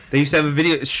mom. They used to have a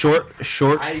video short.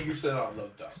 I used to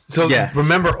love Dust. So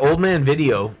remember Old Man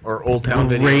Video or Old Town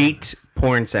Video? Great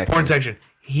porn section.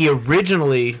 He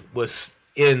originally was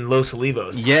in Los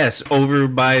Olivos. Yes, over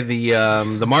by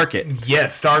the market.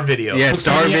 Yes, Star Video. Yeah,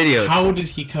 Star Videos. How did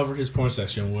he cover his porn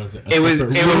section? Was it? It was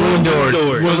Saloon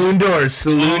Doors.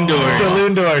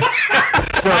 Saloon Doors.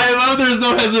 So, I love there's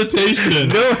no hesitation.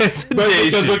 Because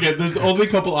look at there's only a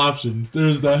couple options.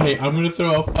 There's the I'm gonna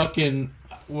throw a fucking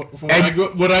what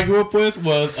I grew up with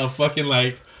was a fucking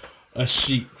a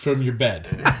sheet from your bed,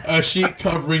 a sheet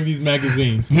covering these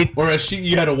magazines, or a sheet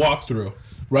you had to walk through.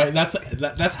 Right,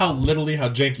 that's how literally how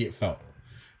janky it felt.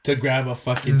 to grab a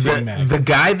fucking Tig Mag. The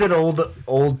guy that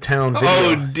Old Town Video.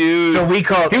 Oh, dude. So we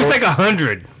call it. He was like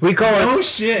 100. We call it. Oh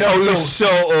shit! No, he was so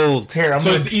old. Here,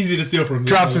 So it's easy to steal from.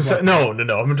 drop some. No. I'm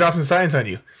gonna drop some science on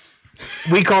you.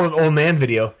 We call it Old Man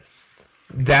Video.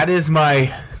 That is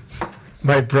my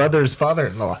brother's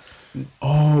father-in-law.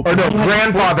 Oh, Or no,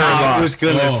 grandfather-in-law. I was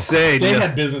gonna say, they no,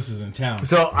 had businesses in town.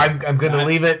 So I'm gonna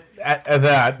leave it at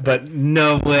that. But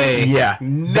no way. yeah,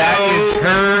 that is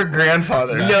her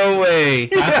grandfather. No way.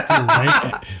 That's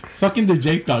great. Fucking the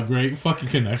Jake's got great fucking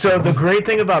connections. So the great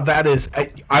thing about that is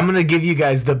I'm gonna give you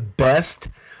guys the best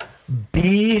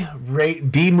B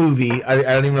movie. I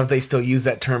don't even know if they still use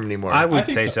that term anymore. I would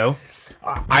think say so.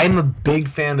 I'm a big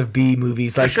fan of B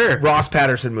movies, like sure. Ross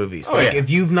Patterson movies. Like yeah. if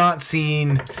you've not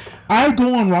seen, I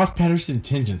go on Ross Patterson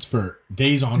tangents for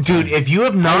days on time. dude, if you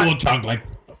have I not, will talk like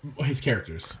his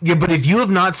characters. yeah, but if you have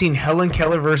not seen Helen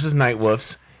Keller versus Night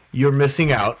Wolves, you're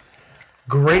missing out.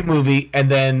 Great movie,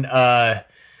 and then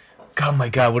oh my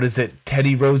God, what is it?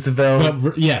 Teddy Roosevelt.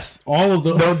 But yes, all of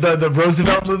the. The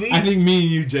Roosevelt movie. I think me and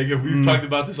you, Jacob, we've talked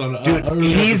about this on. Dude,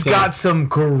 he's got some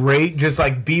great, just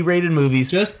like B-rated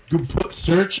movies. Just go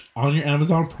search on your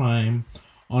Amazon Prime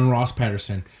on Ross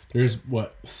Patterson. There's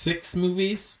what 6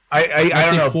 movies? I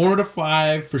don't know. 4 to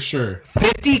 5 for sure.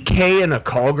 50K and a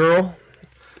Call Girl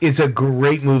is a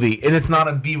great movie, and it's not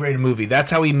a B-rated movie.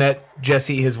 That's how he met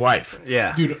Jessie, his wife.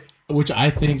 Yeah. Dude, which I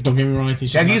think, don't get me wrong, I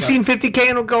think she's Have not you that- seen 50K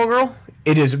and a Call Girl?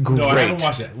 It is great. I haven't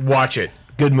watched it. Watch it.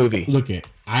 Good movie. Look it.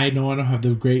 I know I don't have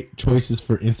the great choices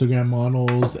for Instagram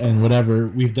models and whatever.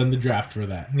 We've done the draft for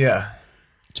that. Yeah.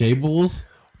 Jables,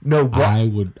 No, what? I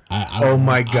would. Oh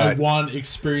my God. I want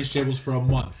experience Jables for a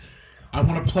month. I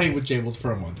want to play with Jables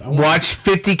for a month. I want, Watch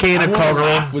 50K I and a want Call to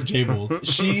laugh Girl. with Jables.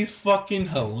 She's fucking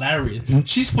hilarious.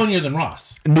 She's funnier than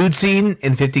Ross. Nude scene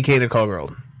and 50K and a Call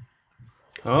Girl.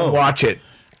 Oh. Watch it.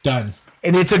 Done.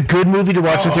 And it's a good movie to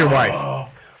watch with your wife.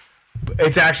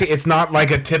 It's not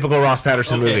like a typical Ross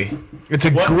Patterson Okay. movie. It's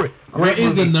a great What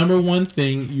is movie. the number one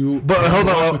thing you But hold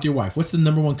on, watch with your wife? What's the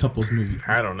number one couples movie?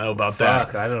 I don't know about that.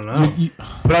 Fuck, I don't know.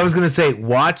 But I was gonna say,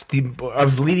 I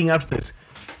was leading up to this.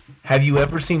 Have you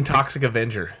ever seen Toxic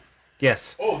Avenger?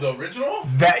 Yes. Oh, the original?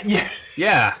 That yeah.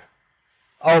 Yeah.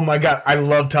 Oh my God, I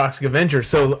love Toxic Avenger.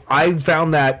 So I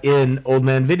found that in Old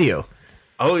Man Video.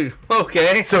 Oh,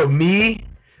 okay. So me,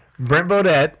 Brent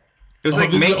Bodette. It was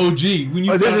Like like this is OG. When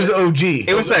you This found is it- OG.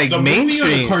 it was like the movie or the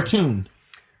mainstream. cartoon.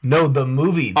 No, the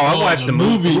movie. Oh, I Oh, watched the the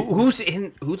movie.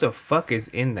 movie. Who the fuck is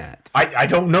in that? I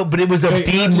don't know, but it was a Hey,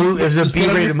 B let's- movie. It was a let's get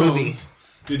on B-rated your movie. phones.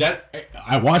 Dude,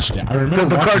 I watched it. I remember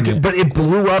The watching cartoon, it. but it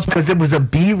blew up because it was a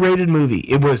B-rated movie.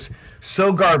 It was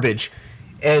so garbage,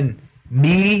 and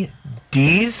me,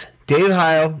 Deez, Dave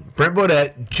Heil, Brent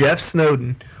Bodette, Jeff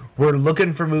Snowden were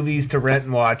looking for movies to rent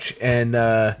and watch, and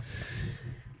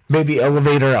maybe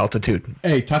Elevator Altitude.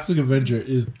 Hey, Toxic Avenger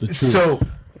is the truth. So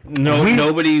No, We-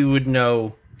 nobody would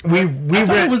know. we I thought it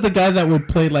rent. was the guy that would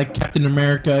play like Captain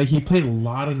America. He played a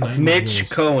lot of 90s Mitch roles.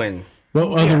 Cohen.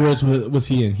 What other roles was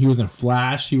he in? He was in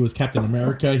Flash. He was Captain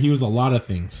America. He was a lot of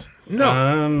things.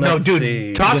 No, let's dude,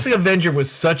 see. Toxic Avenger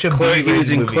was such a Clerk, he was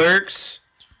in movie. Clerks.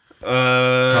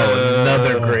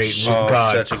 Another great Oh,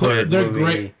 God. such a great They're movie.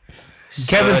 great.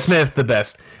 Kevin Such- Smith, the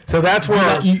best. So that's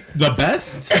where The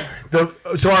best.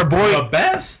 so our The boy,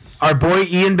 best. our boy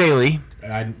Ian Bailey.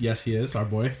 Yes, he is our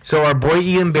boy. So our boy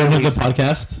Ian Friend of Bailey's the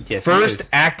podcast. Yes, he first is.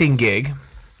 acting gig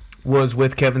was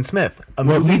with Kevin Smith, a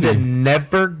What movie that movie?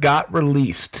 never got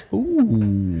released.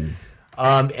 Ooh,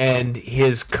 And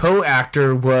his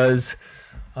co-actor was,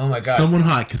 oh my God, someone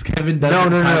hot because Kevin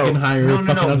doesn't fucking hire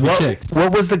fucking ugly chicks.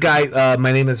 What was the guy?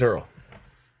 My name is Earl.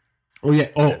 Oh yeah.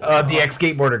 Oh, The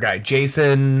ex-skateboarder guy,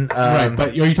 Jason. right. But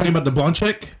are you talking about the blonde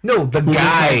chick? No, the Who looked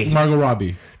guy. like Margot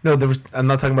Robbie. No, I'm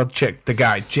not talking about the chick. The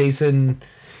guy, Jason.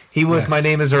 He was Yes. My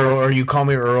Name is Earl, or You Call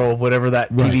Me Earl, whatever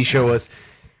that TV Right. show was.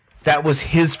 That was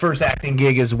his first acting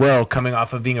gig as well, coming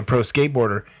off of being a pro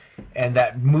skateboarder. And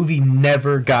that movie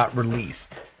never got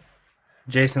released.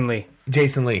 Jason Lee.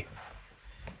 Jason Lee.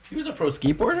 He was a pro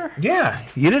skateboarder? Yeah,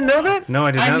 you didn't know that? No,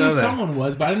 I did I not knew know that. someone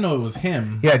was, but I didn't know it was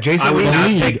him. Yeah, Jason I would Lee. not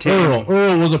Lead, pick Tammy.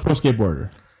 Earl was a pro skateboarder.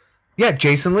 Yeah,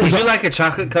 Jason Lee. Would you like a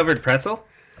chocolate covered pretzel?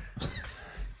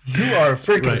 You are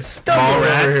freaking Right. stumble over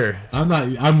Mallrats. here.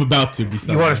 I'm about to be.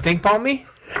 You want to stink palm me?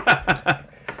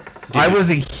 I was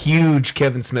a huge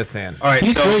Kevin Smith fan. All right,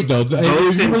 He's so great though. If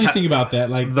those you really enti- think about that,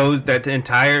 like that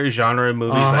entire genre of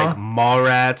movies Uh-huh. like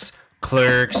Mallrats,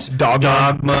 Clerks,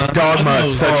 Dogma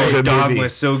is such a good Dogma movie.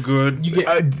 is so good. You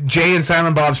get Jay and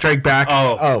Silent Bob Strike Back.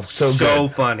 So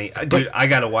good. funny, dude. I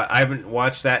gotta watch. I haven't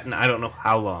watched that in I don't know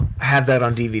how long. I have that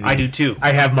on DVD. I do too.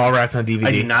 I have Mallrats on DVD.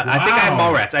 I do not. I think I have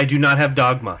Wow. Mallrats. I do not have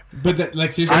Dogma. but that,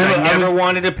 like seriously, I never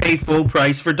wanted to pay full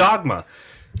price for Dogma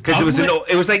because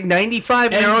it was like $95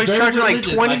 and they're always very charging like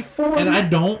religious, $24. and I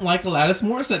don't like Alanis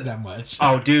Morissette that much.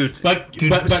 Oh, dude. But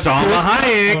Salma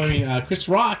Hayek. Chris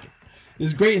Rock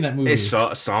is great in that movie. It's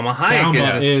Salma Hayek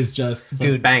Salma is just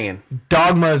dude banging.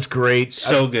 Dogma is great.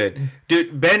 So good.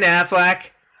 Dude, Ben Affleck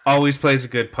always plays a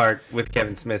good part with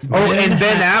Kevin Smith. Oh, and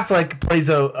Ben Affleck plays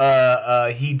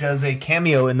he does a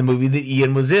cameo in the movie that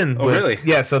Ian was in. Oh, really?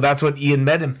 Yeah, so that's what Ian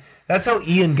met him. That's how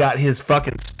Ian got his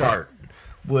fucking start.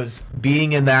 Was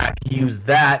being in that. He used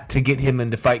that to get him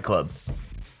into Fight Club.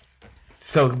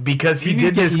 So because he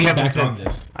did this, Kevin back Smith. on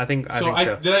this. I think So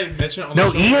so. did I mention on No,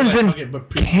 the show? Ian's in Okay,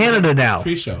 but Canada now.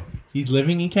 Pre-show. He's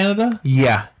living in Canada.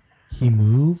 Yeah. He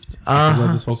moved because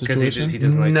of this whole Because he situation.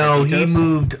 doesn't like No, he taquitos?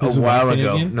 moved a Is his while wife ago.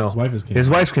 Canadian? No, His wife is Canadian. His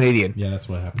wife's Canadian. Yeah, that's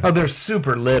what happened. Oh, they're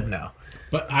super lib now.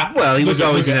 But Well, he was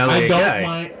always an LA I don't guy.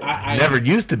 mind. I Never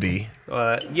used to be.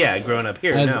 Yeah, growing up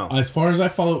here now. as far as I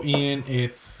follow Ian,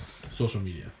 it's social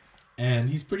media, and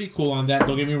he's pretty cool on that.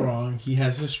 Don't get me wrong; he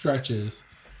has his stretches,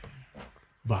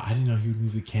 but I didn't know he would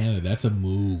move to Canada. That's a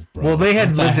move, bro. Well, they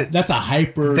had that's a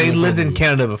hyper. They lived in move.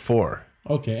 Canada before.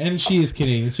 Okay, and she is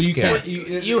Canadian, so you can't.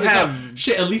 You it's have- not-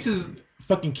 shit. At least is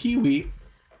fucking Kiwi.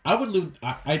 I would live.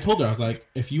 I told her I was like,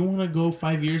 if you want to go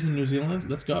 5 years in New Zealand,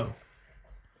 let's go.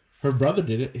 Her brother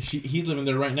did it. He's living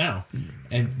there right now,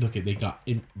 and look at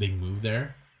they moved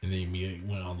there and they immediately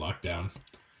went on lockdown.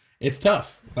 It's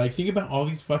tough. Like think about all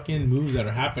these fucking moves that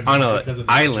are happening On a because of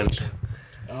the island. situation.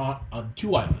 On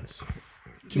 2 islands.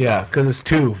 Yeah, because it's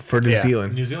 2 for New Yeah.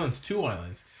 Zealand. New Zealand's 2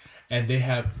 islands, and they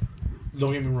have.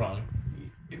 Don't get me wrong.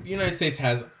 The United States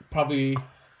has probably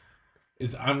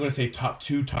I'm going to say top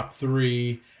 2, top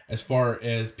 3 as far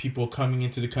as people coming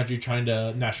into the country trying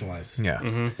to nationalize.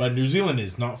 Yeah. But New Zealand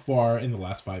is not far in the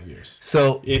last 5 years.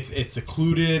 So It's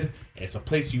secluded. It's a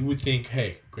place you would think,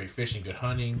 hey, great fishing, good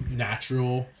hunting,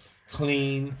 natural,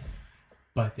 clean.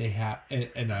 But they have,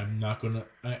 and I'm not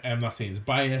saying it's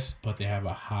biased, but they have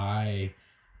a high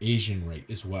Asian rate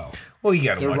as well. well, you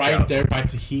got to They're watch right out. there by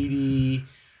Tahiti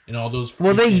and all those.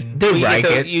 Well, they like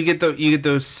it. You get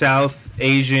those South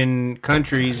Asian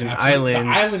countries and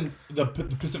islands. The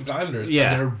Pacific Islanders.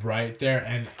 Yeah. They're right there,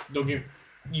 and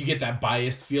you get that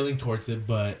biased feeling towards it,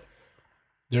 but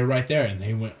they're right there, and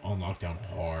they went on lockdown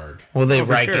hard. Well, they Oh,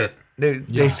 for like sure. it.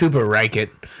 They super like it.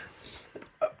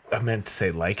 I meant to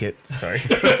say like it. Sorry.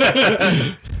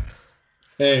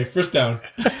 Hey, first down.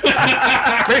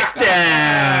 First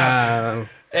down.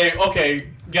 Hey, okay,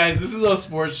 guys, this is a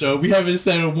sports show. We haven't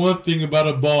said one thing about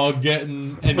a ball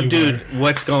getting anywhere. Dude,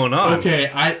 what's going on? Okay,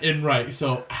 right.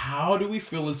 So, how do we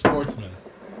feel as sportsmen?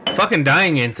 Fucking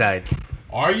dying inside.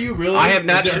 Are you really? I have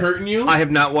not. Is it hurting you? I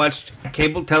have not watched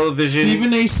cable television.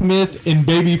 Stephen A. Smith in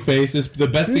Babyface is the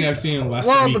best thing I've seen in the last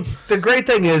Well, week. the great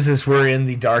thing is we're in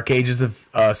the dark ages of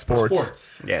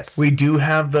sports. Yes. We do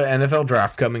have the NFL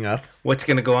draft coming up. What's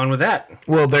going to go on with that?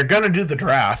 Well, they're going to do the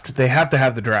draft. They have to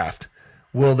have the draft.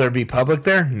 Will there be public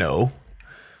there? No.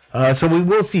 So we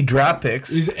will see draft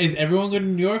picks. Is everyone going to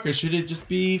New York, or should it just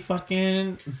be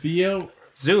fucking via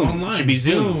Zoom. online? Should be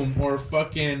Zoom. or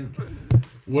fucking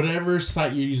whatever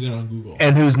site you're using on Google.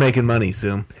 And who's making money,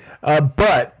 Zoom?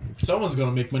 But Someone's going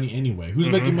to make money anyway. Who's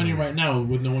making money right now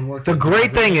with no one working? the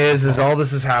great thing is all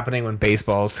this is happening when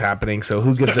baseball's happening, so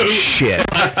who gives a shit?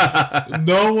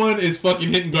 No one is fucking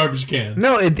hitting garbage cans.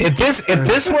 No, if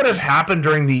this would have happened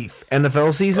during the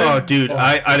NFL season, Oh, dude,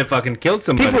 I'd have fucking killed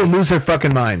somebody. people would lose their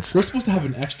fucking minds. We're supposed to have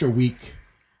an extra week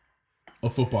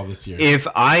of football this year. If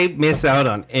I miss out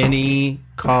on any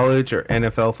college or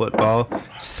NFL football,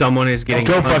 someone is getting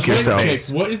Go fuck punched in the yourself. face.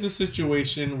 What is the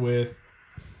situation with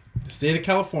the state of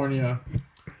California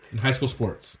and high school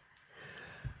sports?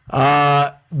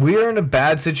 We're in a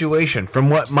bad situation. From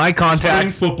what my Spring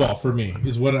contacts, football for me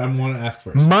is what I want to ask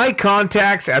first. my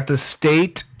contacts at the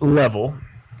state level,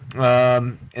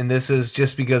 and this is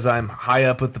just because I'm high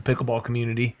up with the pickleball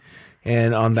community,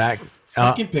 and on that,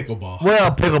 Fucking pickleball.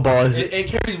 well, pickleball is. It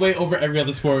carries weight over every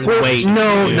other sport. Wait.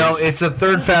 No, it's the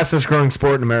third fastest growing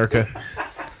sport in America.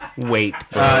 Wait,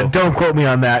 bro. Don't quote me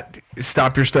on that.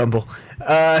 Stop your stumble.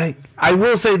 I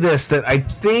will say this, that I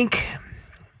think,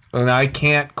 and I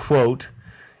can't quote,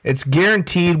 it's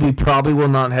guaranteed we probably will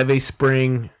not have a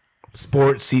spring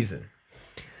sports season.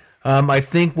 I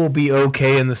think we'll be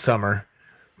okay in the summer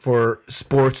for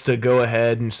sports to go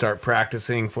ahead and start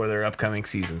practicing for their upcoming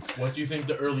seasons. What do you think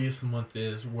the earliest month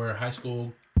is where high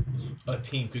school a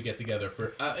team could get together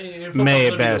for May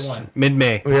at best.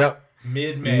 Mid-May. Yep.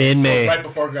 Mid-May. So right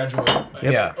before graduation.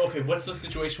 Yeah. Okay, what's the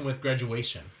situation with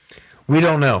graduation? We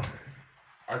don't know.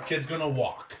 Are kids gonna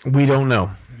walk? We don't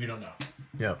know. We don't know.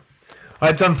 Yeah.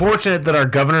 It's unfortunate that our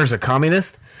governor's a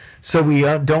communist, so we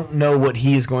don't know what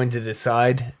he is going to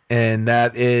decide, and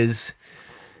that is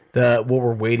what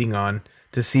we're waiting on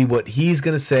to see what he's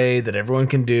going to say that everyone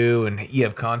can do, and you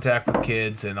have contact with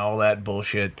kids and all that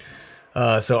bullshit.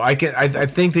 So I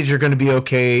think that you're going to be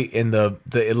okay in the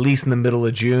at least in the middle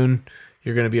of June.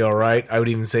 You're going to be all right. I would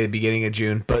even say the beginning of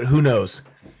June, but who knows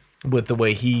with the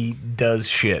way he does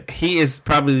shit. He is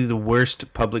probably the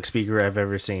worst public speaker I've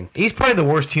ever seen. He's probably the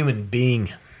worst human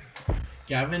being.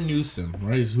 Gavin Newsom,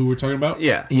 right? Is who we're talking about?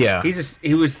 Yeah. Yeah. He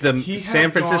was the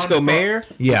San Francisco mayor.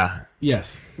 Yeah.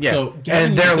 Yes. Yeah. So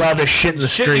And they're allowed to shit in the You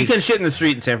streets. can shit in the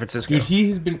street in San Francisco. Dude,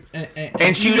 he's been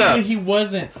And shoot even up. When he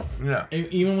wasn't, Yeah.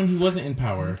 even when he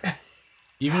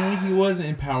wasn't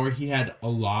in power, he had a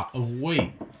lot of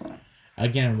weight.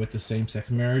 Again, with the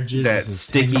same-sex marriages, that this is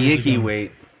 10 sticky years icky ago.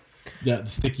 weight. Yeah, the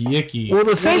sticky icky. Well,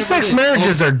 the same-sex Whatever it is.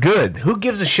 marriages are good. Who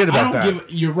gives a shit I about don't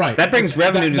that? You're right. That brings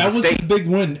revenue to the That was state. his big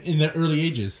win in the early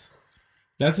ages.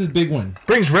 That's his big one.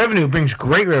 Brings revenue, brings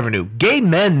great revenue. Gay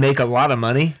men make a lot of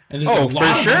money. And there's Oh, a for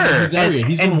lot of sure. in his area.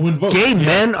 He's going to win votes. Gay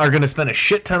men are going to spend a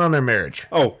shit ton on their marriage.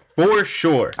 Oh, for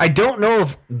sure. I don't know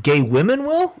if gay women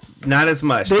will. Not as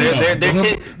much.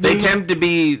 They tend to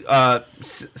be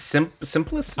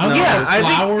simplest. I don't know. Yeah, I think-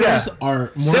 Flowers yeah.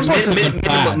 are more Simple expensive than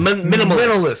plaid.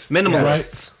 Minimalists.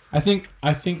 Minimalists.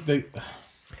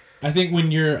 I think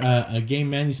when you're a gay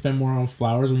man, you spend more on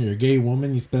flowers. When you're a gay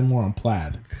woman, you spend more on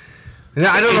plaid.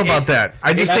 I don't know about that.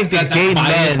 I just think that gay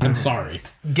biased. I'm men, sorry.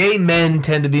 gay men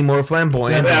tend to be more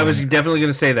flamboyant, I was definitely going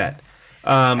to say that.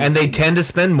 and they tend to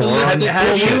spend more on Lipstick, that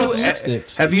what shit. about the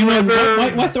lipsticks? have you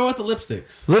ever- Why throw out the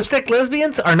lipsticks? Lipstick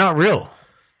lesbians are not real.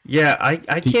 Yeah, I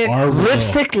can't.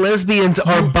 Lipstick lesbians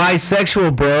are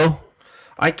bisexual, bro.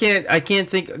 I can't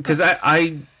think because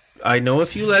I know a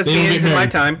few lesbians in my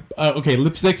time. Okay,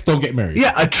 lipsticks don't get married.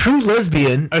 Yeah, a true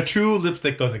lesbian. A true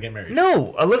lipstick doesn't get married.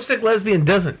 No, a lipstick lesbian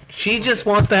doesn't. She just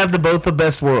wants to have both the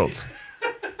best worlds.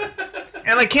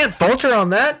 And I can't fault her on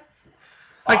that.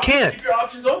 I can't. Keep your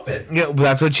options open. Yeah, well,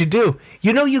 that's what you do.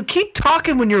 You know, you keep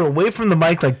talking when you're away from the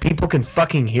mic like people can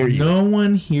fucking hear you. No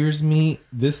one hears me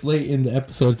this late in the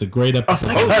episode. It's a great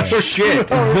episode. Oh, shit.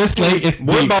 This late, it's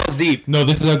One deep. balls deep. No,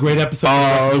 this is a great episode for the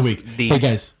rest of Balls the week. deep. Hey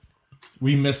guys,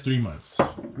 we missed 3 months.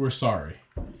 We're sorry.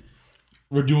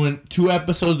 We're doing 2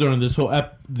 episodes during this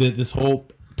whole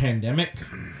pandemic.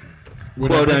 Quote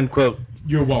Whatever. unquote.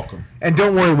 You're welcome. And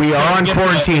don't worry, we are on Guess what?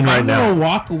 quarantine If right I'm now. gonna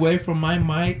walk away from my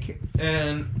mic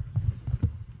and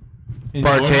enjoy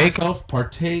Partake? myself,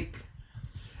 partake.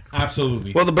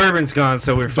 Absolutely. Well, the bourbon's gone,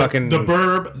 so we're fucking. the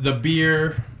burb, the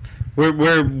beer. We're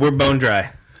bone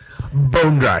dry.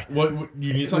 Bone dry. What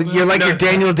you need something? You're like No, your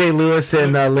Daniel Day-Lewis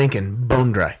and Lincoln.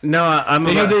 Bone dry. No, I'm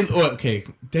Daniel about, Day. Oh, okay,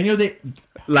 Daniel Day.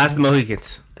 Last of the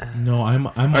Mohicans. No, I'm.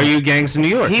 Are you Gangs of New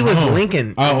York? He was No.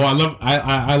 Lincoln. Oh, I love.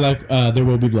 I like. There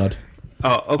will be blood.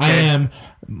 Oh, okay. I am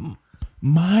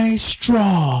my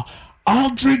straw. I'll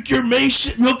drink your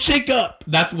milkshake up.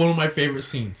 That's one of my favorite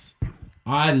scenes.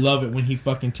 I love it when he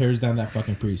fucking tears down that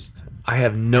fucking priest. I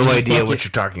have no You idea fucking- what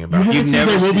you're talking You about. haven't You've seen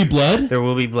never There Will Be seen- Blood? There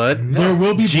will be blood. There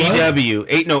will be blood. GW.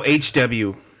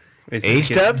 HW. is the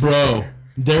H-dubs? Bro,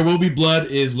 There Will Be Blood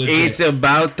is legit. It's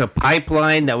about the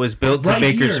pipeline that was built to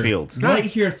Bakersfield. Here, right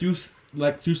here through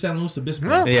San Luis Obispo.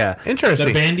 Oh, Yeah. The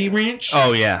Interesting. Bandy Ranch.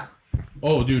 Oh yeah,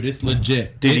 Oh, dude, it's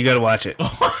legit. dude, you gotta watch it.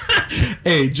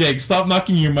 Hey, Jake, stop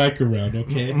knocking your mic around,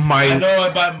 okay? My- I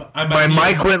know I My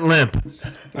might mic went limp.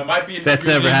 I might be That's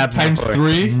never happened times before.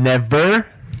 3, Never.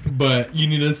 but you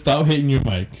need to stop hitting your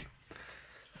mic.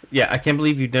 Yeah, I can't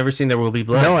believe you've never seen There Will Be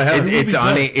Blood. No, I haven't. It's There Will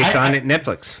on Be it. Blood. It's I- on it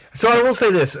Netflix. So I will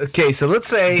say this. Okay, so let's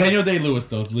say Daniel Day-Lewis,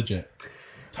 though, is legit.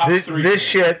 Top this, 3. this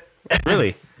shit.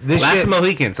 Really. This Last shit.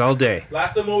 Mohicans all day.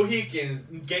 Last of the Mohicans,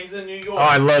 Gangs of New York. Oh,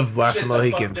 I love Last Shit, of the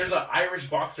Mohicans. There's an Irish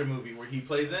boxer movie where he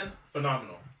plays in.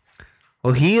 Phenomenal.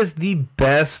 Well, he is the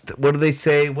best. What do they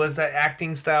say? What is that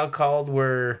acting style called?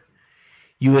 Where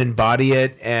you embody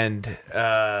it and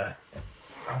oh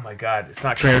my god, it's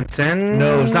not Transcend.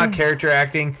 No, it's not character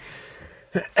acting.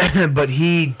 But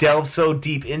he delved so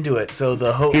deep into it. So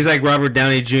the whole He's like Robert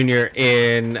Downey Jr.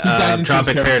 in dives into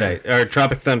Tropic his Paradise character. or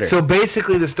Tropic Thunder. so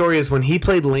basically the story is when he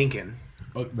played Lincoln,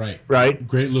 Oh, right. right?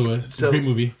 Great Lewis. So- Great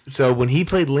movie. So when he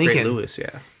played Great Lincoln, Lewis,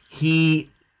 yeah.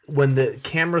 when the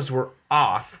cameras were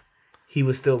off, he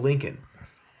was still Lincoln.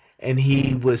 And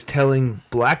he was telling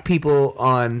black people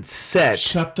on set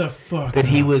Shut the fuck that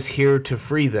up. he was here to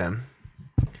free them.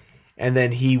 and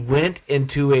then he went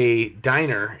into a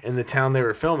diner in the town they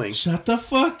were filming Shut the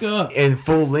fuck up. in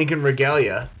full Lincoln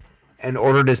regalia and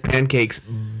ordered his pancakes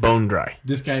bone dry.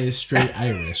 This guy is straight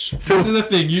Irish. This is the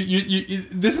thing. You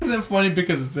this isn't funny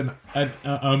because it's an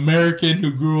American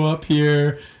who grew up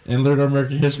here and learned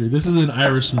American history. This is an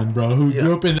Irishman, bro, who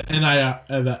grew up in the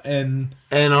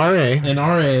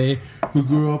NRA, who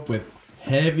grew up with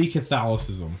heavy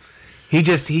Catholicism. He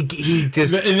just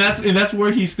And that's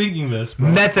where he's thinking this,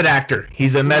 bro. method actor.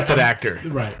 He's a method actor.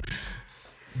 Right.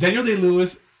 Daniel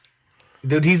Day-Lewis,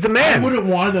 Dude, he's the I man. wouldn't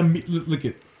want to meet. Look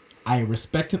at. I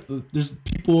respect him. There's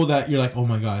people that you're like, oh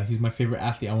my god, he's my favorite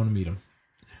athlete. I want to meet him.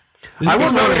 I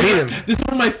wouldn't want to meet him. This is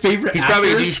one of my favorite. He's actors.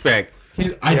 probably a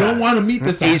douchebag. I don't want to meet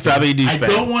this actor. He's probably a douchebag. I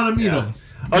don't want to meet him.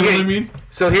 You know what I mean?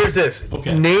 So here's this.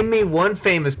 Okay. Name me one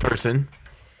famous person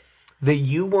that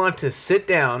you want to sit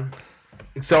down.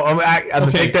 So I'm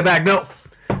gonna take that back. No,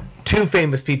 2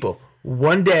 famous people.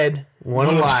 One dead, one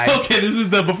alive. Okay, this is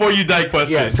the before you die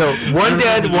question. Yeah. So one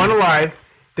dead, one alive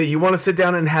that you want to sit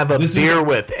down and have a beer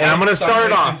with. And I'm gonna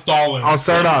start off. I'll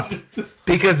start off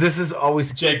because this is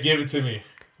always. Jake, give it to me.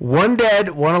 One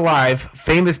dead, one alive,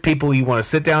 famous people you want to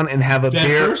sit down and have a Dead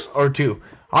beer first? or 2.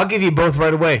 I'll give you both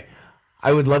right away.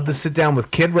 I would love to sit down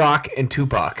with Kid Rock and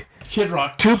Tupac. Kid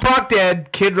Rock. Tupac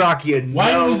dead, Kid Rock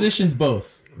Why musicians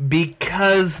both?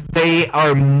 Because they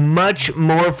are much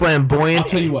more flamboyant. I'll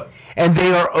tell you what. And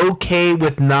they are okay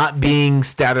with not being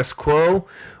status quo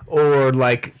or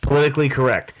like politically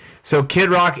correct. So Kid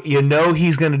Rock,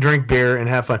 he's going to drink beer and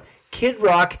have fun. Kid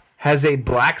Rock has a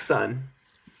black son.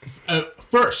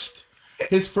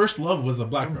 His first love was a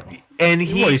black girl. And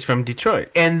he's from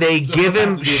Detroit. And they give doesn't have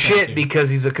him to be a shit Mexican. because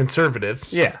he's a conservative.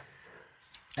 Yeah.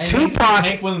 And he's Tupac,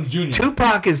 Hank Williams Jr.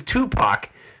 Tupac is Tupac.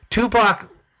 Tupac,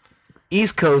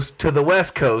 East Coast to the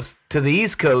West Coast to the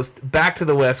East Coast, back to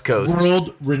the West Coast.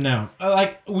 World renowned.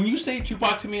 Like when you say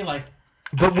Tupac to me, like.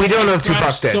 But we don't know if scratch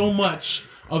Tupac's dead. So much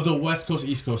of the West Coast,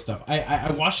 East Coast stuff.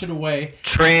 I wash it away.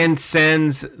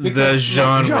 Transcends the Because,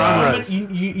 genre.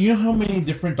 You know how many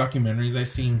different documentaries I've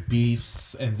seen,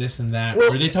 beefs and this and that,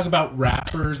 where they talk about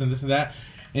rappers and this and that,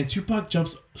 and Tupac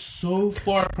jumps so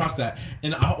far across that.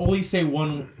 And I'll only say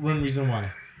one reason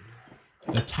why: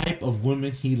 the type of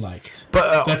women he liked.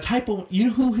 But the type of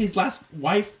who his last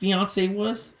wife, fiance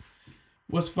was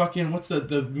fucking what's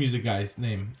the music guy's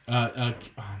name?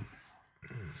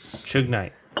 Suge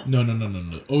Knight. No.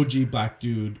 OG black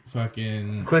dude,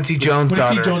 fucking Quincy Jones'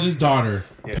 Quincy daughter. Jones' daughter,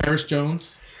 Paris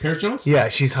Jones. Paris Jones? Yeah,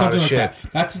 she's hot as shit. That.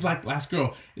 That's his last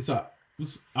girl. It's a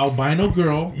albino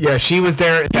girl. Yeah, she was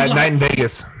there that night in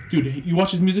Vegas. Dude, you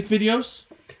watch his music videos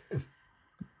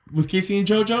with Casey and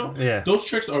JoJo? Yeah. Those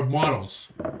chicks are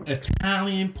models.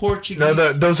 Italian, Portuguese. No,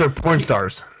 those are porn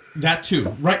stars. That too.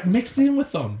 Right, mixed in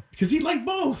with them. Because he liked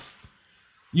both.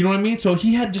 You know what I mean? So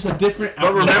he had just a different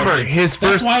outlook. But remember, his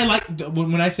first... That's why I like,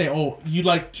 when I say, oh, you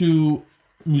like 2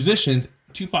 musicians,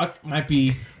 Tupac might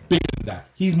be bigger than that.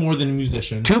 He's more than a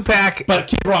musician. Tupac... But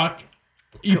Kid Rock,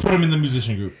 you put him in the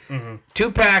musician group. Mm-hmm.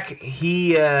 Tupac,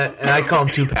 he... and I call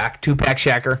him Tupac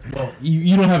Shacker. Well,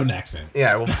 you don't have an accent.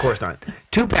 Yeah, well, of course not.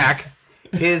 Tupac,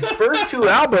 his first 2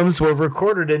 albums were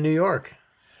recorded in New York.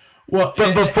 Well,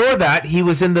 But before that, he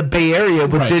was in the Bay Area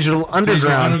with Digital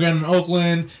Underground. Underground in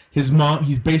Oakland. His mom,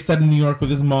 he's based out of New York with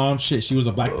his mom. Shit, she was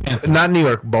a Black Panther. Not New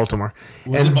York, Baltimore.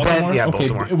 Was it Baltimore? Then, okay,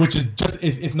 Baltimore. which is just,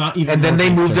 if not even And then more they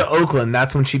moved gangster. to Oakland.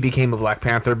 That's when she became a Black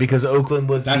Panther because Oakland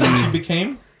was That's when she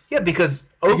became? Yeah, because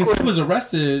Oakland... Because he was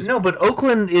arrested. No, but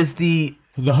Oakland is the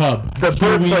hub. The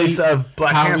birthplace of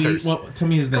Black Howie, Panthers. Well, tell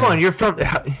me his name. Come on, you're from...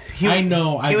 I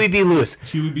know. Huey B. Lewis.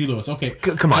 Huey B. Lewis. Okay.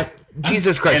 Come on.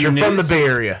 Jesus Christ, you're from the Bay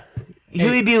Area.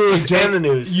 Huey B. Lewis Jake, and the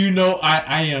news. You know,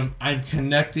 I'm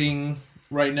connecting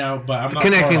right now, but I'm not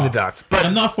connecting far the off. dots. But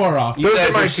I'm not far off. You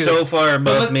guys my are 2. so far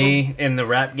above let's- me in the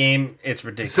rap game, it's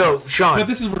ridiculous. So, Sean, But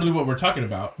this is really what we're talking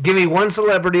about. give me one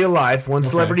celebrity alive, one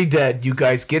celebrity dead. You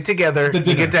guys get together. You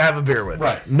dinner. get to have a beer with.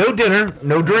 Right. No dinner,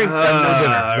 no drink, no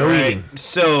dinner, no Alright. eating.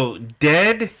 So,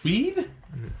 dead Weed?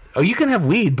 Oh, you can have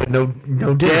weed, but no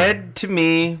dinner. dead to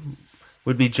me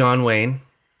would be John Wayne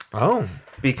Oh.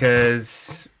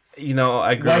 because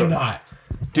I grew Why up. not?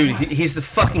 Dude, he's the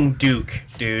fucking Duke,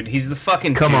 dude. He's the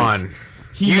fucking Come Duke. on.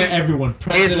 He met everyone. His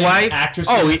Presidents, wife.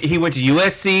 actresses. Oh, he went to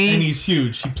USC. and he's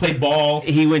huge. He played ball.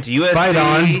 He went to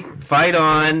USC. Fight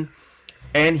on.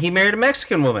 And he married a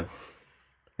Mexican woman,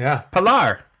 Yeah.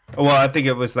 Pilar. Well, I think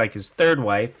it was like his 3rd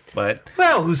wife, but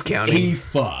Well, who's counting? He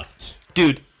fucked.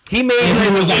 dude, he made. And he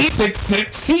was like he-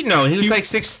 6'6". He was like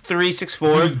 6'3",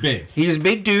 6'4". He was big. He was a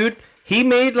big dude. He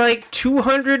made like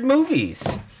 200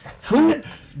 movies.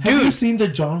 Have you seen the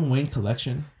John Wayne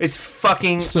collection? It's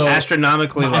fucking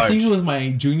astronomically large. I think it was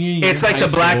my junior year. It's like the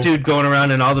black dude going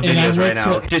around in all the videos right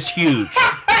now. Just huge.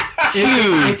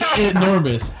 It's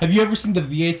enormous. Have you ever seen the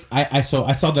VH? I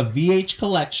saw the VH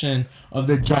collection of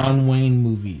the John Wayne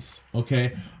movies.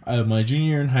 Okay, my junior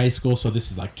year in high school. So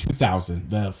this is like 2000.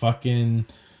 The fucking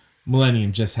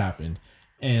millennium just happened,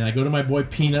 and I go to my boy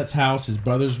Peanut's house. His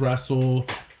brothers wrestle.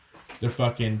 They're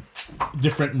fucking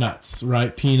different nuts,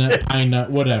 right? Peanut, pine nut,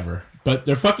 whatever. But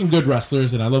they're fucking good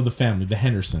wrestlers, and I love the family, the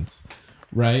Hendersons,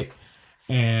 right?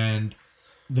 And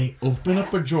they open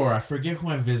up a drawer. I forget who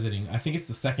I'm visiting. I think it's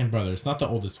the second brother. It's not the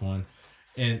oldest one.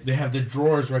 And they have the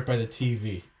drawers right by the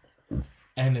TV.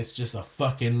 And it's just a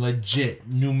fucking legit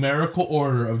numerical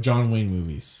order of John Wayne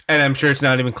movies. And I'm sure it's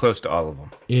not even close to all of them.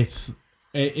 It's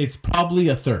probably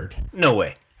a third. No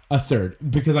way. A third.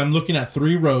 Because I'm looking at 4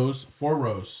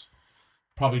 rows.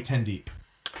 Probably 10 deep.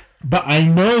 But I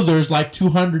know there's like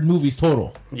 200 movies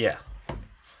total. Yeah.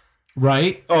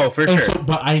 Right? Oh, for and sure. So,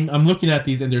 but I'm looking at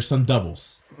these and there's some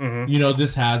doubles. Mm-hmm. You know,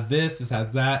 this has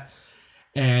that.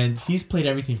 And he's played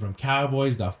everything from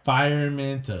cowboys to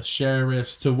firemen to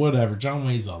sheriffs to whatever. John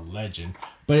Wayne's a legend.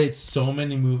 But it's so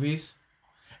many movies.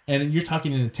 And you're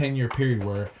talking in a 10-year period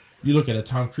where you look at a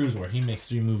Tom Cruise where he makes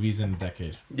 3 movies in a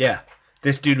decade. Yeah.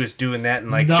 This dude was doing that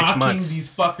in like 6 months. Knocking these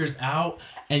fuckers out.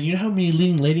 And you know how many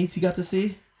leading ladies he got to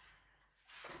see?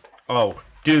 Oh,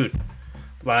 dude.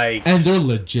 Like... And they're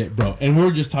legit, bro. And we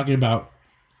were just talking about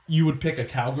you would pick a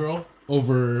cowgirl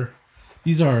over...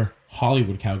 These are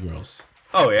Hollywood cowgirls.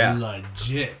 Oh, yeah.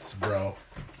 Legits, bro.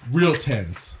 Real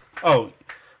 10s. Oh,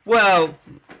 well,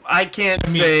 I can't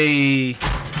say...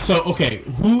 So, okay,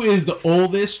 who is the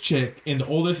oldest chick in the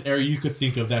oldest area you could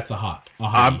think of that's a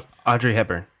hottie? Audrey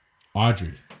Hepburn.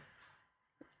 Audrey.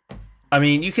 I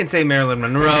mean, you can say Marilyn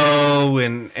Monroe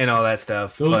and all that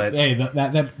stuff, but hey,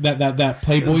 that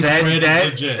Playboy spread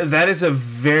is legit. That is a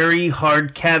very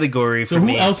hard category for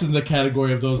me. So who else is in the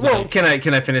category of those? Well, can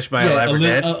I finish my elaborate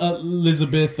head?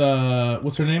 Elizabeth,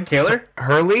 what's her name? Taylor?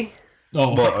 Hurley?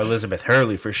 Oh, well, Elizabeth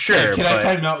Hurley for sure. Can I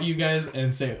time out you guys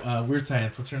and say Weird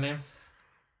Science? What's her name?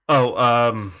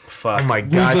 Oh, fuck. Oh my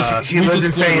god. She lives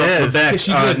in St. Iz.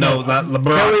 No, not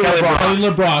LeBrock. Kelly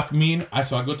LeBrock.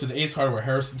 I go to the Ace Hardware,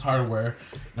 Harrison's Hardware,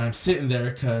 and I'm sitting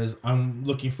there because I'm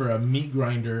looking for a meat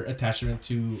grinder attachment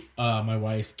to my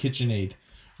wife's KitchenAid,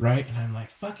 right? And I'm like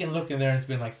fucking looking there. It's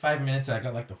been like 5 minutes. And I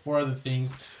got like the 4 other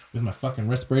things with my fucking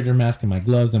respirator mask and my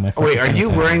gloves and my. Wait, are you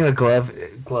wearing a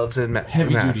gloves and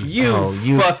heavy mask? duty?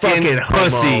 You fucking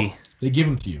pussy. They give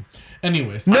them to you.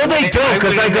 Anyways. No, they don't,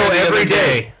 because I go every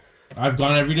day. I've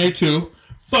gone every day too.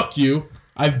 Fuck you.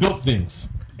 I've built things.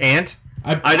 And?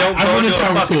 I don't go to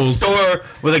a fucking store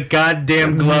with a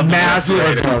goddamn glove mask.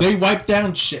 They wipe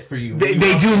down shit for you. They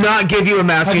do not give you a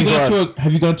mask and glove.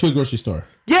 Have you gone to a grocery store?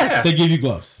 Yes. They give you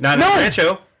gloves. Not at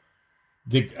Rancho.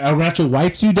 El Rancho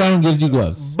wipes you down and gives you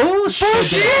gloves.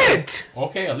 Bullshit!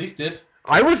 Okay, at least did.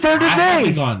 I was there today. I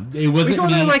haven't gone. It wasn't we go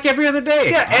there like every other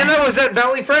day. Yeah, and I was at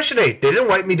Valley Fresh today. They didn't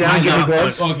wipe me down and give me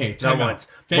gloves. Okay, time out.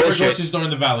 Favorite grocery store in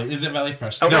the valley? Is it Valley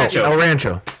Fresh? El Rancho. El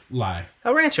Rancho. Lie.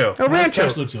 El Rancho. El Rancho.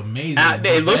 Fresh looks amazing.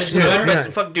 It looks good,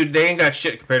 but fuck, dude, they ain't got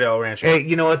shit compared to El Rancho. Hey,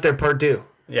 you know what? They're part due.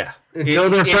 Yeah. Until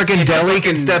their fucking deli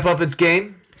can step up its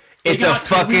game. It's a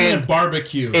fucking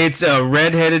barbecue. It's a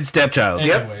redheaded stepchild.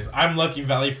 Anyways, I'm lucky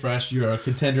Valley Fresh. You're a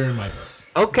contender in my book.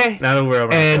 Okay. Not over El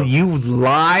Rancho. And you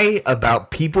lie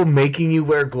about people making you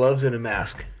wear gloves and a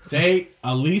mask. They,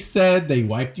 Elise said they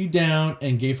wiped you down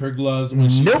and gave her gloves when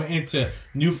she went into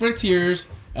New Frontiers,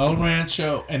 El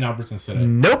Rancho, and Albertsons today.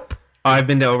 Nope. I've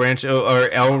been to El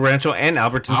Rancho and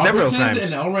Albertsons several times.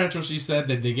 And El Rancho, she said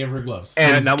that they gave her gloves.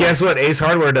 And guess what? Ace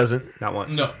Hardware doesn't. Not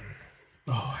once. No.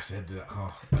 Oh, I said that.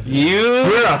 Oh,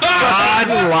 you're a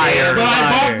fucking liar. But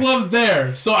I bought gloves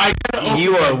there, so I gotta open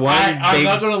You are them. one I'm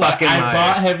not gonna lie. I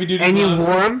bought heavy duty gloves. And you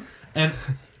wore them? And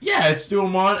yeah, I threw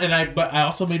them on, but I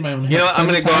also made my own. You know, I'm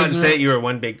gonna go out and say you were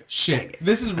one big shit.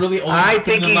 This is really only. I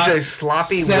think he's a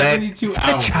sloppy 72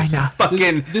 hours. China.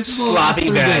 Fucking this is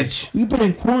sloppy badge. We've been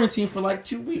in quarantine for like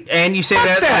 2 weeks. And you say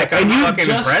that like I'm fucking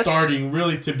just impressed. Starting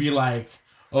really to be like,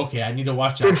 okay, I need to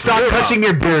watch out. Then stop touching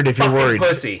your beard if you're worried.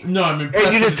 Pussy. No, I'm impressed.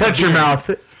 And you just touch your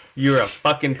mouth. You're a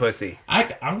fucking pussy. I'm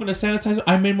gonna sanitize.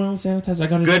 I made my own sanitizer. I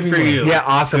got it. Good for you. Yeah,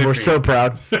 awesome. Good We're so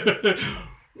proud.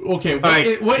 Okay,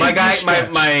 what my is guy, this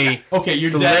stretch? my okay,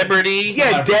 you're celebrity.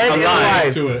 Yeah, dead and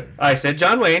alive. To it. I said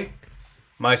John Wayne.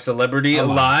 My celebrity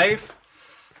alive.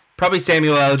 Probably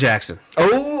Samuel L. Jackson.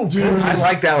 Oh, dude, I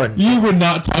like that one. You would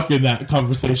not talk in that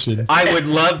conversation. I would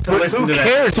love to listen to that.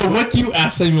 Who cares? So what do you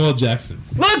ask Samuel L. Jackson?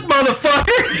 Look,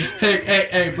 motherfucker!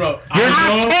 Hey, bro.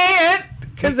 I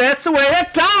can't Because that's the way I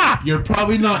talk. You're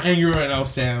probably not angry right now,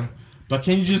 Sam, but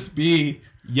can you just be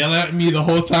yelling at me the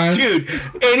whole time? Dude,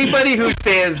 anybody who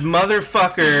says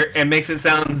motherfucker and makes it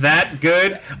sound that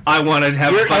good, I want to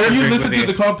have a fucking Have you drink listened with to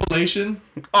the you. compilation?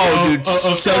 Oh, dude, of so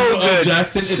Samuel L. good.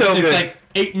 Jackson. So it's good. like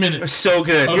 8 minutes. So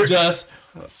good. Of just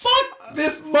fuck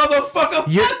this motherfucker.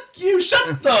 Fuck you.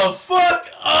 Shut the fuck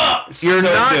up. You're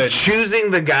So not good.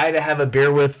 choosing the guy to have a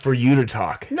beer with for you to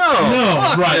talk. No, No,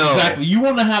 fuck right, no. exactly. You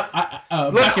want to have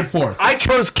back and forth. I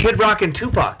chose Kid Rock and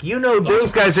Tupac. You know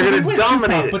those guys are So we going to went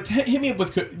dominate Tupac, it. But hit me up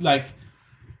with like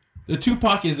the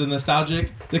Tupac is a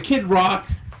nostalgic. The Kid Rock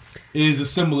is a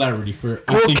similarity for.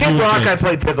 I Well, think Kid you would Rock say. I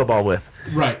played pickleball with.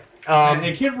 Right.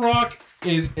 And Kid Rock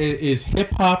is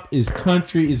hip hop, is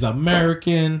country, is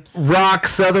American. Rock,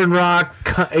 Southern rock,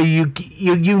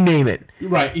 you name it.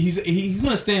 Right. He's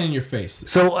gonna stand in your face.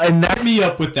 So, and that's Hit me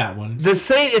up with that one. the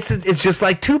same. It's just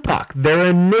like Tupac. They're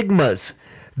enigmas.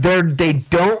 They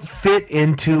don't fit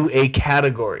into a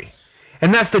category,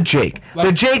 and that's the Jake.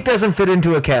 The Jake doesn't fit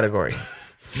into a category.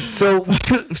 So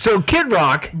Kid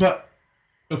Rock, But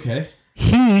okay.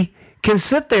 he can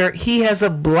sit there. He has a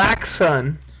black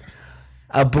son,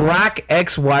 a black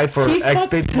ex-wife or He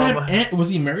fucked ex-baby Pam. mama. Was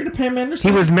he married to Pam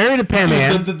Anderson? He was married to Pam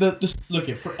Ann. Look,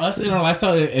 for us in our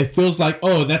lifestyle, it feels like,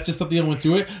 oh, that's just something I went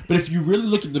through it. But if you really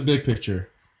look at the big picture,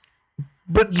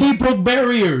 But he broke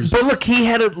barriers. But look, he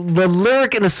had the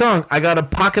lyric in a song. I got a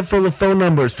pocket full of phone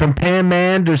numbers from Pam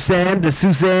Anderson to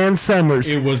Suzanne Summers.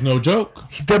 It was no joke.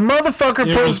 The motherfucker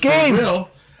It plays was for game. real.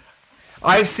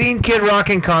 I've seen Kid Rock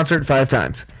in concert 5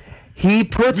 times. He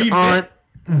puts We've on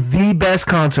the best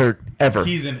concert ever.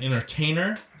 He's an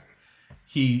entertainer.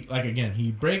 He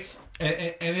he breaks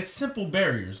and it's simple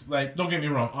barriers. Like, don't get me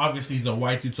wrong. Obviously, he's a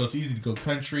white dude, so it's easy to go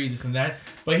country, this and that.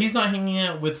 But he's not hanging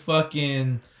out with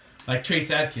fucking like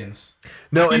Trace Adkins.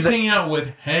 No, He's hanging out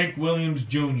with Hank Williams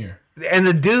Jr. and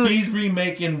the dude, He's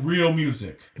remaking real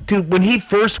music. when he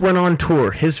first went on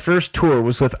tour, his first tour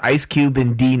was with Ice Cube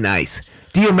and D Nice.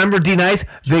 Do you remember D Nice?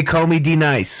 They call me D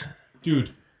Nice.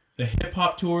 Dude, the hip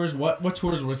hop tours, what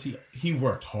tours was he? He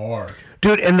worked hard.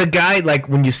 Dude, and the guy, like,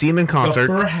 when you see him in The concert,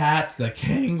 fur hats, the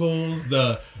Kangles,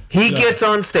 he the- gets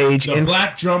on stage the and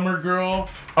black drummer girl.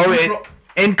 Oh, He and bro-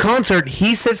 in concert,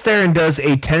 he sits there and does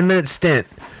a 10-minute stint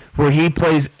where he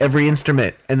plays every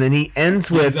instrument, and then he ends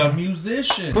he's with a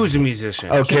musician. Who's a musician?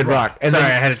 Kid Rock. And Sorry, I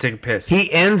then had to take a piss.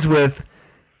 he ends with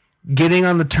getting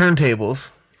on the turntables,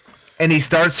 and he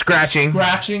starts scratching.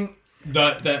 Scratching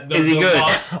the Is he good?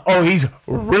 boss. Oh, he's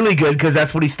really good because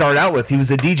that's what he started out with. He was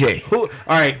a DJ. All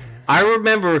right, I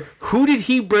remember. Who did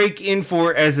he break in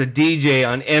for as a DJ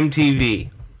on MTV?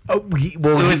 Oh, It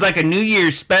was like a New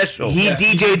Year's special. he Yes,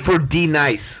 he DJ'd for D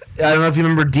Nice. I don't know if you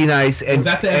remember D Nice and, Was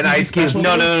that the and MTV Ice Cube. special?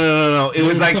 No. It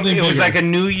was like something it was bigger. like a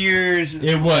New Year's.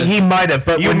 It was. He might have,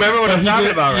 but You when- remember what But I'm he talking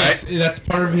did- about, yes, right? that's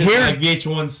part of his Here's- like,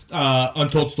 VH1's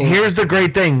Untold Stories. Here's the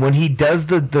great thing: when he does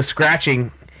the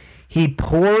scratching,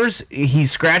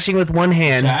 he's scratching with one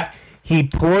hand. Jack? He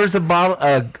pours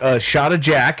a shot of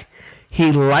Jack.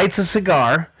 He lights a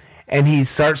cigar, and he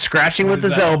starts scratching with is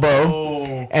his that? elbow.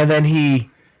 Oh. And then he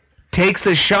takes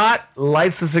the shot,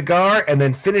 lights the cigar, and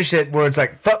then finish it where it's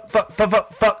like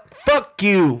fuck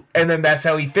you. And then that's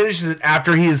how he finishes it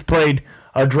after he has played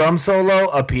a drum solo,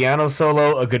 a piano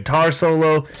solo, a guitar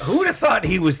solo. Who would have thought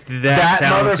he was that That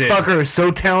talented? motherfucker is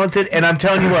so talented, and I'm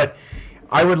telling you what,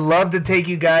 I would love to take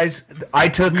you guys. I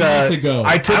took. We need to go.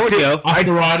 I took. I would go.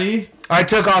 Oscarati. I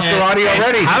took Oscarati And-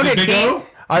 already. how did Big he- O?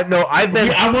 I've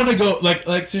been. I want to go.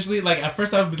 Like seriously. Like at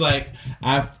first I would be like,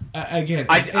 again.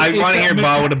 I want to hear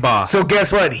Ba with a Ba. So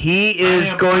guess what? He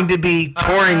is am- going to be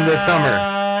touring this summer.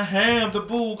 I am the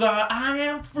bull god. I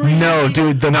am free. No,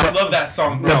 dude, I love that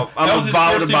song, bro. No, I'm That a was his Ba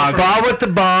first with a single Ba. for- Ba with the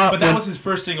Ba. But that was his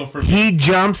first single for me. He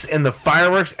jumps in the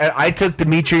fireworks. I took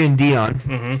Dimitri and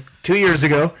Dion 2 years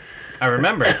ago, I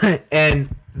remember. and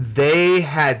they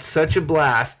had such a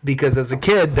blast because as a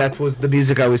kid, that was the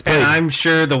music I was playing. And I'm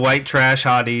sure the white trash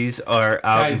hotties are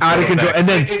out, Guys, out of control. effect. And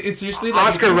then It's seriously like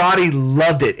Oscar Roddy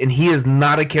loved it, and he is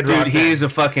not a Kid Rock Dude, fan. he is a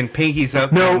fucking pinkies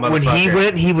up. No, kind of when he motherfucker.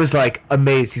 went, he was like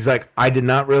amazed. He's like, I did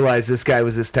not realize this guy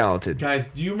was this talented. Guys,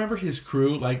 do you remember his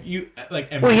crew? Like you,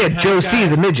 like Well, he had Joe C,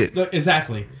 the midget. Look,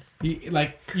 exactly. He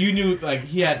like you knew like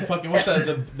he had fucking what's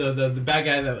the bad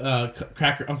guy that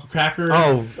Cracker Uncle Cracker.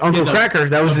 Oh, Uncle He had Cracker,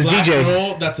 that was the his black DJ.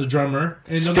 girl, that's a drummer.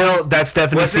 And Still, that's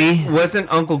Stephanie C.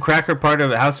 Wasn't Uncle Cracker part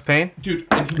of House of Pain? dude.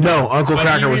 And No, Uncle but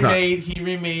Cracker was not. He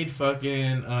remade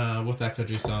fucking what's that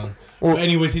country song? Well, But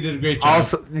anyways, he did a great job.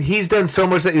 Also, he's done so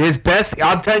much. His best,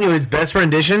 I'm telling you, his best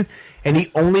rendition, and he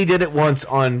only did it once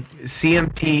on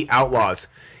CMT Outlaws.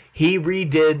 He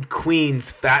redid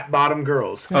Queen's Fat Bottom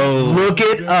Girls. Oh, Look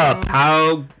it up.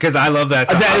 How? Because I love that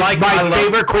song. That is my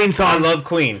favorite Queen I song. love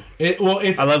Queen.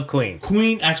 I love Queen.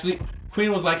 Queen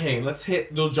was like, hey, let's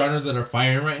hit those genres that are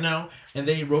firing right now, and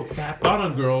they wrote Fat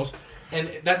Bottom Girls, and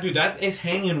that is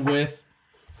hanging with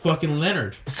fucking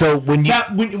Leonard. So when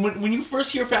you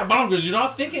first hear Fat Bottom Girls, you're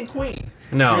not thinking Queen.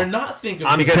 No, you're not thinking.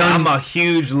 Because I'm a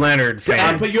huge Leonard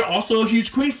fan, but you're also a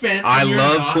huge Queen fan. I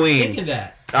love not Queen. Thinking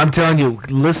that. I'm telling you,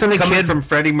 listen to Coming Kid from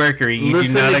Freddie Mercury, you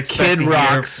do not expect to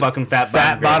hear fucking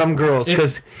Fat Bottom Girls,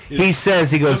 because he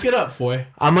goes, look it up, boy.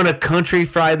 I'm gonna country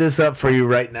fry this up for you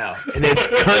right now, and it's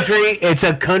country. It's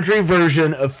a country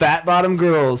version of Fat Bottom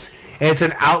Girls, and it's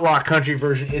an outlaw country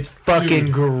version. It's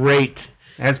fucking great.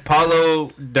 Has Paulo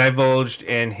divulged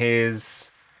in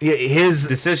his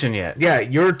decision yet? Yeah,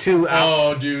 you're too out.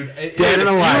 Oh, dude, dead and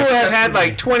alive. You have had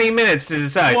like 20 minutes to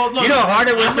decide. Well, no, you know how hard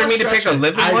it was for me to pick a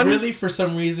living one? I really, for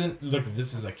some reason, look,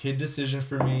 this is a kid decision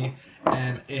for me,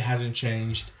 and it hasn't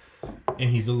changed, and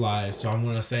he's alive, so I'm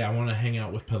going to say I want to hang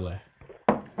out with Pelé.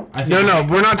 No,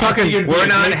 we're not talking. We're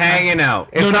not hanging out.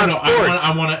 It's not sports.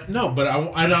 I want to. No, but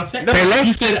I'm not saying. Pelé?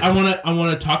 You said I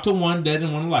want to talk to one dead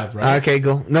and one alive, right? Okay,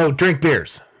 go. No, drink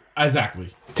beers. Exactly.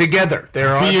 Together.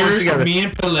 They're all beers together. Me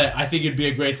and Pelé. I think it'd be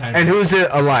a great time. And who's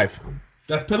alive?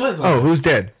 That's Pelé's alive. Oh, who's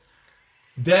dead?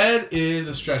 Dead is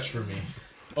a stretch for me.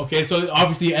 Okay, so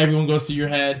obviously everyone goes to your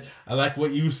head. I like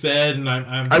what you said, and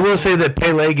I will say that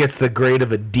Pelé gets the grade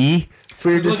of a D for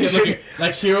your decision. Look,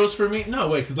 like heroes for me. No,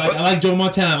 wait, because I like Joe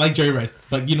Montana, I like Jerry Rice,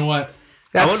 but you know what?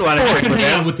 I wouldn't want to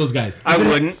hang out with those guys. I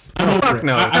wouldn't. Fuck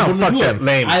no. I wouldn't fuck do them. it.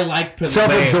 Lame. I like Pelé.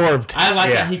 Self-absorbed. I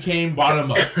like that he came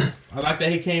bottom up.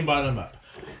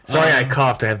 Sorry, I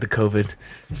coughed. I have the COVID.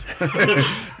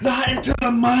 Not into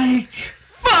the mic.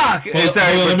 Fuck! It's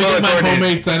alright. Let me get my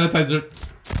homemade sanitizer.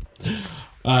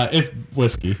 It's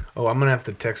whiskey. Oh, I'm gonna have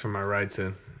to text for my ride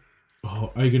soon.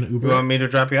 Oh, are you gonna Uber? You want me to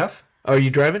drop you off? Oh, are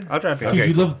you driving? I'll drop you off. Dude,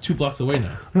 you live 2 blocks away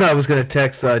now. No, I was gonna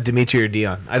text Dimitri or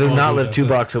Dion. I do not live 2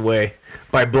 blocks away.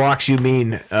 By blocks, you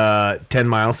mean 10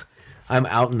 miles. I'm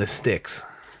out in the sticks.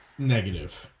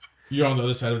 Negative. You're on the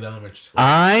other side of the elementary school.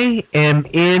 I am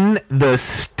in the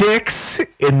sticks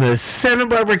in the Santa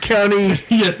Barbara County.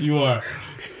 Yes, you are.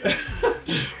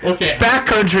 Okay.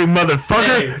 Backcountry,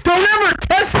 motherfucker. Hey. Don't ever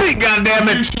test me,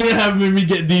 goddammit. You shouldn't have made me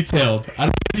get detailed. I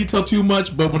don't detail too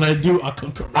much, but when I do, I'll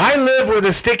come correct. I live where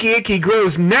the sticky icky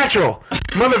grows natural.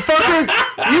 Motherfucker,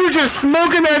 you were just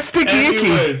smoking that sticky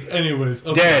icky. Anyways.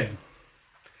 Okay. Dead.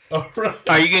 All right.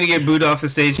 Are you going to get booed off the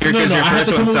stage here? No, I have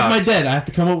to come up with my dead. I have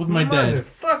to come up with my dead.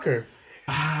 Motherfucker.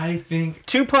 I think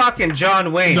Tupac and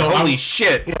John Wayne. No, holy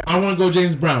shit. I want to go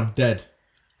James Brown. Dead.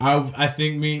 I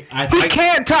think he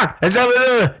can't talk.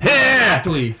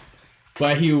 Exactly.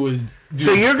 But he was. Dude,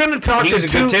 so you're gonna talk to a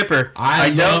good tipper. I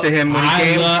dealt to him when he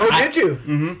came. Did you?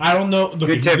 Mm-hmm. I don't know. Look,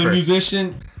 he's a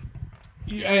musician.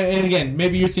 And again,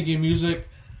 maybe you're thinking music.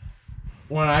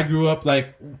 When I grew up,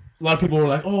 like a lot of people were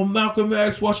like, "Oh, Malcolm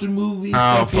X, watch the movie."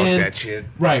 Oh, fuck that shit.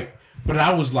 Right, but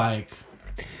I was like,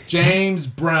 James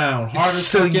Brown,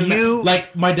 hardest working man.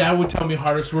 Like my dad would tell me,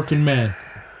 hardest working man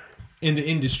in the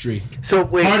industry. So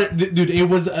wait, dude, it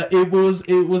was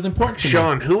important to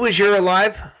Sean, me. who was your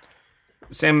alive?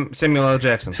 Samuel L.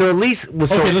 Jackson. So at least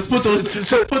let's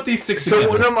put these six together.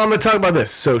 So I'm going to talk about this.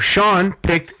 So Sean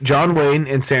picked John Wayne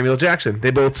and Samuel Jackson.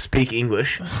 They both speak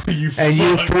English, you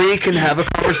three can have a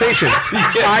conversation.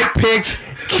 I picked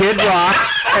Kid Rock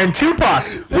and Tupac.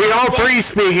 We all three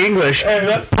speak English.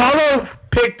 Paulo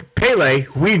picked Pele.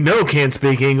 We know can't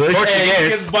speak English. Portuguese. He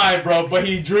gets by, bro, but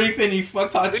he drinks and he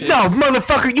fucks hot chicks. No,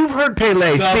 motherfucker, you've heard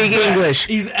Pele speak English.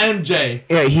 He's MJ.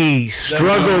 Yeah, he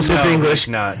struggles with English.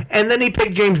 Not. And then he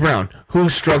picked James Brown, who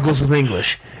struggles with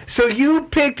English. So you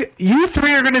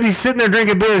three are going to be sitting there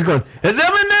drinking beers going, is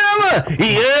that Manila?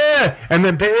 Yeah. And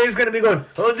then Pele's going to be going,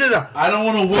 I don't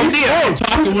want to waste time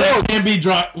talking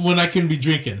when I can be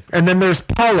drinking. And then there's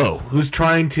Paulo, who's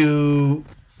trying to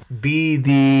be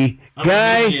the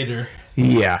guy. Mediator.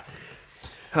 Yeah.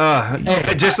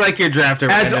 Just like your drafter.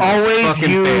 As always,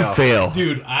 you fail.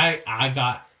 Dude, I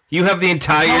got... You have the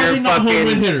entire fucking... home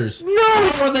run hitters? No,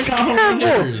 it's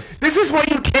terrible. This is why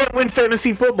you can't win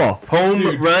fantasy football.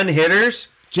 Home run hitters?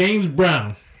 James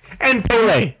Brown. And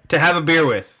Pele. To have a beer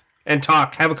with. And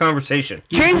talk. Have a conversation.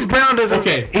 James Brown doesn't...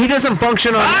 Okay. He doesn't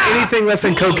function on anything less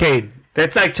than cocaine.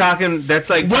 That's like talking.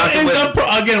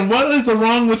 What is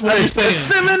wrong with what you're saying?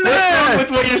 What's wrong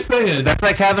with what you're saying? That's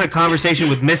like having a conversation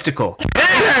with Mystical.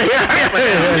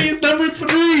 He's number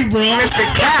 3, bro. Mr.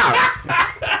 Cow.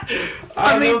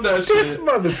 I love that shit. This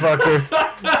motherfucker.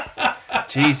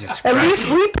 Jesus At Christ.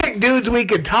 least we pick dudes we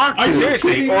can talk to. Are you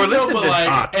Seriously, kidding or me, listen though? to But,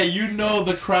 talk. Hey, you know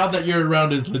the crowd that you're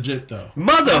around is legit though.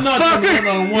 Motherfucker! I'm not doing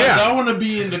one-on-one. Yeah. I want to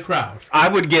be in the crowd. I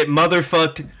would get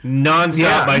motherfucked nonstop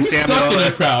Yeah, by You Sam stuck in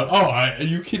the crowd. Oh, are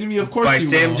you kidding me? Of course by you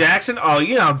Sam will. Jackson. Oh,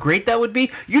 you know how great that would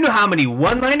be. You know how many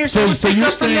one-liners I So, would so pick you're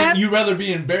up from saying that? you'd rather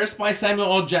be embarrassed by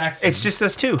Samuel L. Jackson? It's just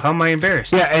us two. How am I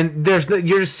embarrassed? Yeah, and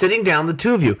you're just sitting down, the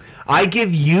two of you. I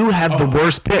give you have the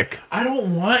worst pick. I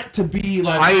don't want to be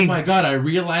like, oh my god, I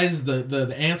realized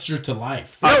the answer to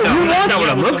life. No, who that's wants not what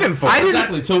Yeah, I'm with looking some- for.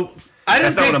 Exactly. So I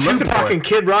didn't That's not pick what I'm looking Tupac for. and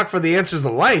Kid Rock for the answers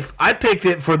to life. I picked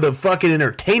it for the fucking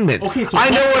entertainment. okay, so I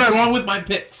know what's what I'm wrong with my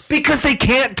picks? because they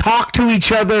can't talk to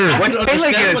each other. I What's can Pele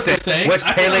understand gonna what say? they're saying. What's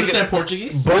I Pele can understand gonna-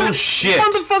 Portuguese. Bullshit.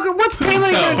 Motherfucker, what's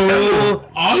Pele gonna tell you?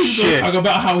 All he's gonna Bullshit. talk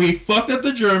about how he fucked up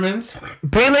the Germans.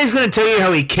 Pele's gonna tell you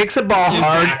how he kicks a ball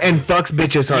hard Exactly. and fucks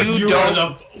bitches hard. You are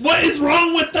the. What is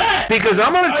wrong with that? Because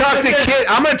I'm gonna talk to Okay. Kid.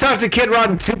 I'm gonna talk to Kid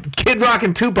Rock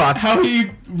and Tupac. How he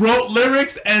wrote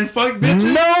lyrics and fucked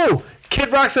bitches. No,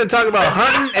 Kid Rock's gonna talk about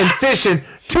hunting and fishing.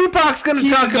 Tupac's gonna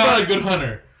He's talk not about. a good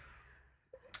hunter.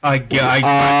 I find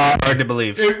it hard to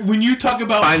believe. When you talk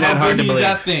about Find that how hard good to he's believe.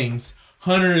 at things,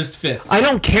 Hunter is fifth. I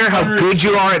don't care how Hunter good is-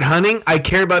 you are at hunting. I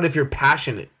care about if you're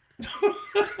passionate.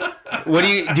 What do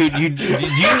you, dude? You Do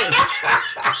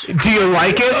you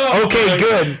like it? Okay, my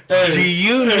good. Hey, do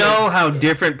you know how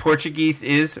different Portuguese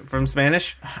is from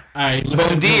Spanish? I Bom listen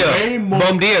to dia, way more.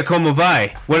 bom dia, como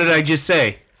vai? What did I just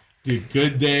say? Dude,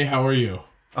 good day. How are you?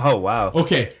 Oh wow.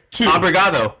 Okay, two.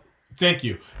 Obrigado. Thank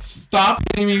you. Stop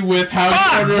hitting me with how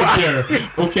you order a beer.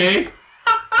 Okay,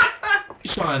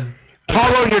 Sean.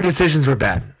 Paulo, your decisions were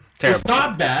bad. Terrible. It's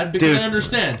not bad because Dude. I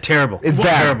understand. Terrible. It's What-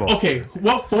 bad. Terrible. Okay,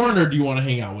 what foreigner do you want to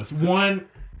hang out with? One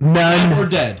None. or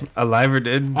dead? Alive or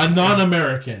dead? A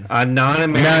non-American. A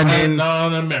non-American. A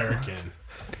non-American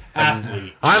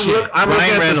athlete. I'm Shit. looking Ryan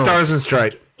at the Reynolds. Stars and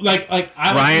Stripes. like I like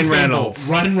Ryan Usain Reynolds.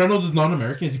 Bolt. Ryan Reynolds is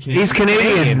non-American. Is he Canadian? He's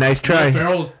Canadian. Nice Will try.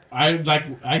 Ferrell's. I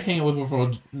hang out with Will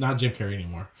Ferrell. Not Jim Carrey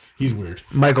anymore. He's weird.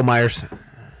 Michael Myers.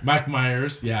 Mike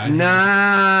Myers. Yeah.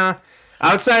 Nah.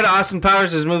 Outside of Austin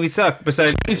Powers, his movies suck.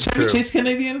 Besides, Is Chevy Chase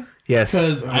Canadian? Yes.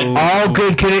 Because All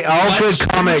good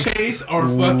comics. Chevy Chase or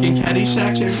fucking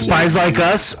Caddyshack. Chevy Spies Like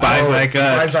Us. Spies Like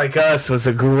Us. Spies Like Us was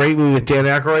a great movie with Dan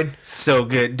Aykroyd. so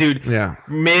good, dude. Yeah.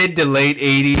 Mid to late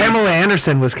 '80s. Pamela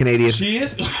Anderson was Canadian. She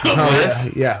is.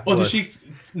 Oh, yeah. Oh, did was. she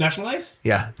nationalize?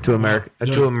 Yeah, to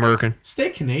American. Stay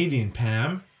Canadian,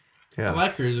 Pam. I Yeah.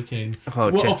 like her as a Canadian.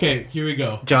 Oh, well, Tim. okay, here we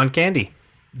go. John Candy.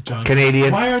 John.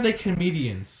 Canadian. Why are they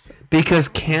comedians? Because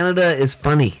Canada is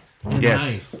funny. And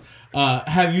Yes. nice.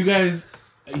 Have you guys?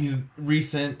 He's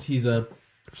recent. He's a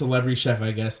celebrity chef,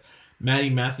 I guess. Matty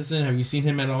Matheson. Have you seen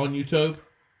him at all on YouTube?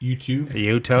 YouTube.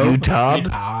 Utah.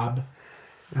 YouTube.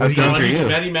 How's it going for you?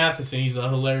 Matty Matheson. He's a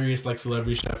hilarious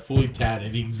celebrity chef, fully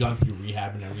tatted. He's gone through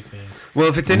rehab and everything. Well,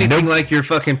 if it's anything like your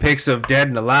fucking pics of Dead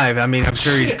and Alive, I mean, I'm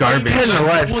sure he's Shit, garbage. Dead and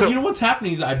Alive. Well, So- you know what's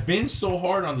happening is I binge so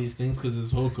hard on these things because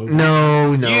this whole COVID.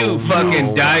 No. You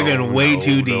fucking diving way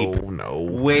too deep. No.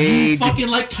 Way You too fucking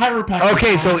like chiropractic.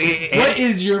 Okay, so what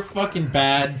is your fucking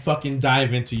bad fucking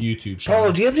dive into YouTube? Sean?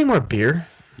 Paulo, do you have any more beer?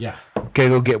 Yeah. Okay,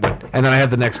 go get one. And then I have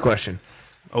the next question.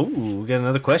 Oh, we got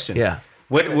another question. Yeah.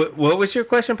 What was your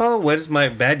question, Paulo? What is my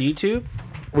bad YouTube?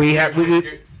 We have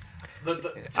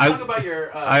Talk about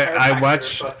your. I chiropractor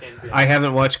watch. fucking- I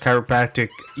haven't watched chiropractic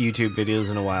YouTube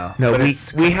videos in a while. no, but we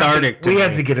it's have cathartic to, we me.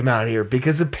 have to get him out of here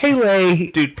because of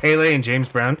Pele. Dude, Pele and James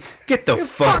Brown, get the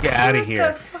fuck out of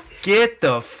here. Get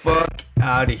the fuck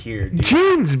out of here, dude.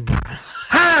 James Brown.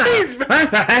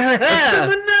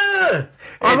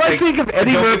 All I like- think of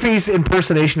Eddie don't- Murphy's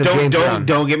impersonation of James Brown.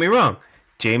 Don't get me wrong.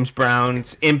 James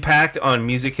Brown's impact on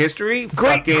music history,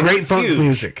 Great funk huge.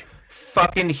 music.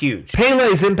 Fucking huge.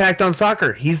 Pele's impact on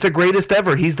soccer. He's the greatest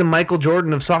ever. He's the Michael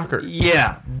Jordan of soccer.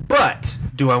 Yeah, but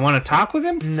do I want to talk with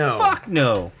him? No. Fuck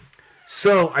no.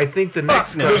 So I think the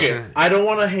next no. question. I don't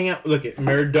want to hang out. Look at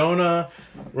Maradona,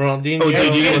 Ronaldinho. Oh,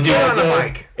 dude, you gotta do on the Ronaldo.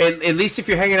 mic. At least if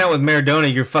you're hanging out with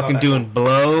Maradona, you're fucking doing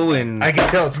blow and I can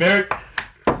tell it's. Okay.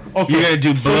 you're gonna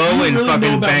do blow do you and really know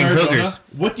fucking about bang Maradona? hookers.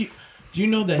 What do you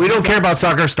know that We he's don't care about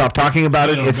soccer. Stop talking about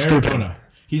it. No, It's Maradona, stupid.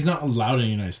 He's not allowed in the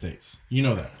United States. You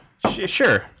know that.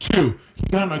 Sure. 2, he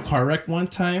got in a car wreck one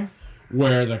time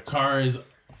where the car is.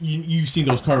 You've seen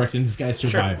those car wrecks and this guy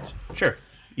survived. Sure.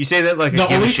 You say that like a The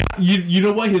give a only shit. you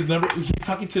know what his number? He's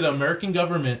talking to the American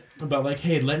government about like,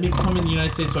 hey, let me come in the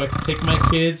United States so I can take my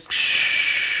kids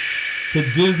to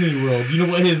Disney World. You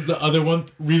know what the other one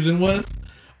reason was?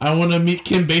 I want to meet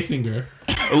Kim Basinger.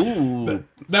 Ooh.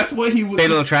 That's what he was.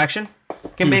 Fatal Attraction?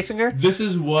 Kim Basinger? This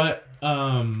is what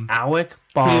Alec his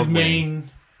Baldwin. main.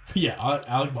 Yeah,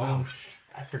 Alec Baldwin.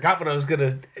 I forgot what I was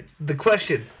gonna. The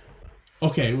question.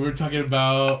 Okay, we're talking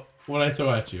about what I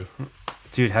throw at you.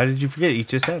 Dude, how did you forget? You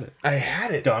just said it. I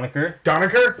had it. Doneker.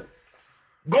 Doneker.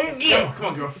 Go and get it. Come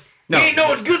on, girl. No. You ain't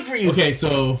know it's good for you. Okay,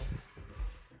 so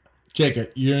Jacob,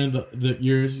 you're in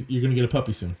you're gonna get a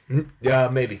puppy soon.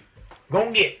 Maybe. Go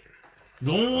and get.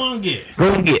 Go on, get.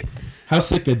 Go and get. How's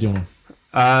Sika doing?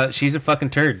 She's a fucking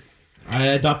turd. I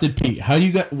adopted Pete. How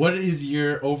you got? What is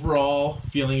your overall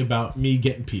feeling about me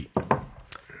getting Pete? You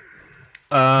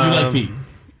like Pete?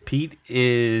 Pete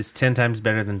is 10 times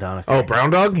better than Doneker. Oh, brown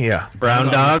dog? Yeah.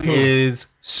 Brown Dog cool. is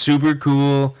super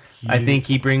cool. I think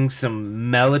he brings some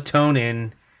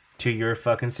melatonin to your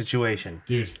fucking situation.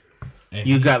 Dude. And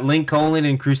You got Lincoln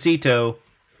and Crucito,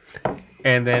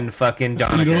 and then fucking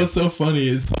Doneker. You know what's so funny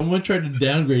is someone tried to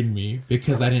downgrade me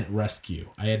because I didn't rescue.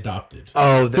 I adopted.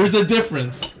 Oh, There's a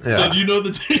difference. Yeah. So do you know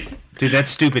the Dude, that's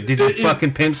stupid. Did you It is-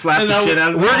 fucking pimp slap and the I- shit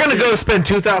out of we're gonna go spend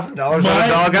 $2,000 on a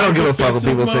dog. I don't give a fuck what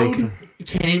people think.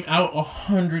 Came out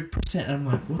 100%. I'm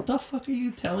like, what the fuck are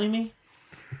you telling me?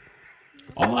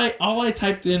 All I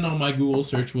typed in on my Google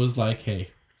search was like, hey,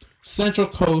 Central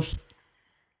Coast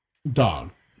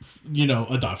dog,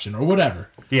 adoption or whatever.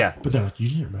 Yeah. But they're like, you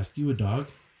didn't rescue a dog?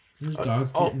 There's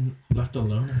dogs getting left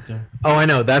alone out there. Oh, I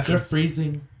know. That's They're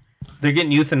freezing. They're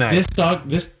getting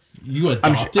euthanized. You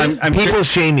adopted? I'm people sure,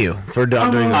 shame you for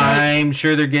doing that. I'm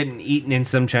sure they're getting eaten in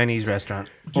some Chinese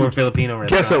restaurant or Filipino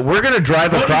restaurant. Guess what? We're gonna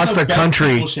drive What across is the best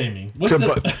country. People shaming. What's to the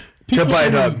bu- people buy a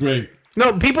shaming is dog. great.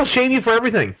 No, people shame you for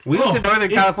everything. We went to Northern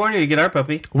it's- California to get our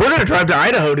puppy. We're gonna drive to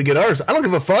Idaho to get ours. I don't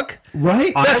give a fuck.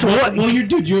 Right? That's what- Well, you're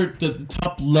the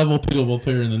top level pickleball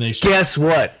player in the nation. Guess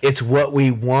what? It's what we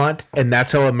want, and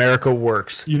that's how America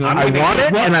works. You know, I I'm want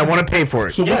it, what- and I want to pay for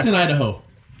it. So what's in Idaho?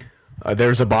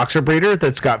 There's a boxer breeder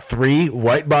that's got 3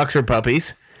 white boxer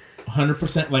puppies.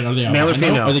 100%. Like, are they Male or albino?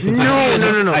 female? Are they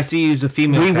considered- No. I see you as a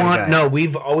female. We kind of want guy. no.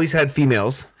 We've always had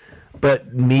females,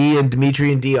 but me and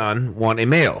Dimitri and Dion want a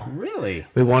male. Really?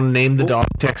 We want to name the dog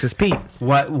Texas Pete.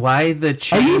 Why the Are you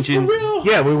change for in? real?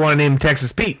 Yeah, we want to name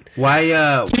Texas Pete.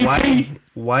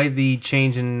 Why the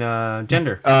change in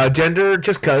gender? Gender,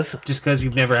 just cause. Just because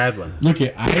you've never had one. Look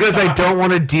at Because I don't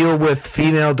want to deal with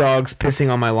female dogs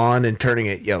pissing on my lawn and turning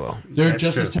it yellow. They're That's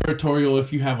just true. as territorial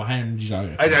if you have a high energy dog.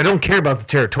 I don't care about the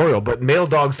territorial, but male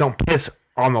dogs don't piss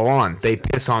on the lawn. They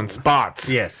piss on spots.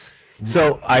 Yes.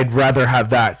 So I'd rather have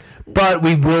that. But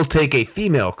we will take a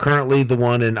female. Currently, the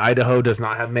one in Idaho does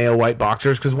not have male white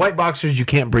boxers because white boxers you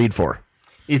can't breed for.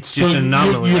 It's just an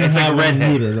anomaly. You're It's like a have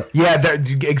redhead. neuter. Yeah,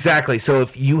 exactly. So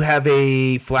if you have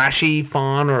a flashy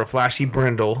fawn or a flashy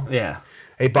brindle, Yeah.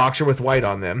 a boxer with white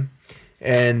on them,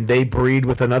 and they breed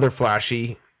with another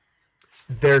flashy,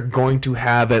 they're going to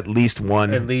have at least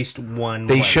one. At least one.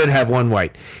 They white. should have one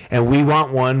white, and we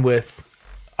want one with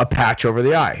a patch over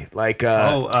the eye, like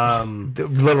the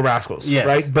Little Rascals, Yes.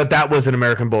 right? But that was an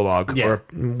American Bulldog, Yeah. or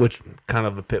which kind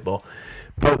of a pit bull.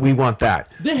 But we want that.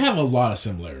 They have a lot of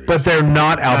similarities. But they're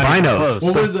not albinos. close.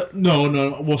 what was the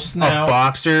no? Well, snout A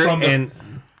boxer from the- and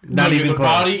not even the close.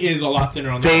 body is a lot thinner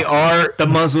on the They boxer. are. The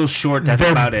muzzle's short. That's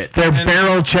They're about it. They're And-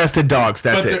 barrel-chested dogs.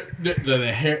 That's but it.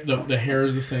 the hair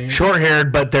is the same.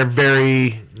 Short-haired, but they're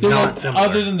very There's not a- similar.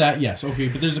 other than that, yes, okay,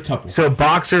 but there's a couple. So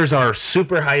boxers are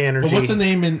super high energy. But what's the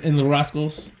name in the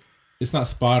Rascals? It's not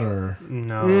Spot or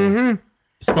No.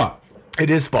 Spot. It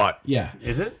is Spot. Yeah,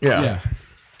 Is it? yeah.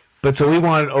 But so we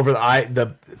want it over the eye,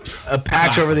 a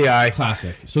patch over the eye.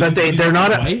 Classic. So But do these they're have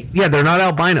not. white. Yeah, they're not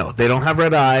albino. They don't have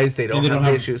red eyes. They don't, And they don't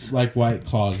have, have issues. like white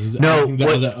claws. No, I think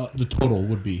what- the total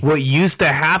would be. What used to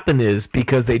happen is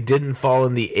because they didn't fall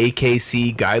in the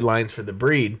AKC guidelines for the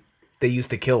breed, they used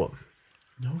to kill them.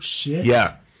 No shit.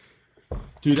 Yeah.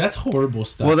 Dude, that's horrible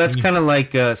stuff. Well, that's kind of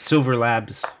like Silver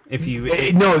Labs. If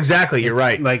you No, exactly. You're it's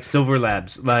right. Like Silver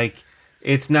Labs, like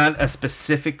it's not a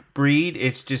specific breed.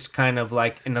 It's just kind of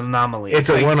like an anomaly. It's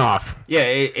a like, one-off. Yeah,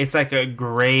 it's like a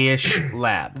grayish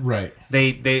lab. right.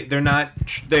 They're not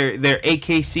they're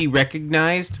AKC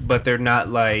recognized, but they're not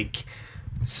like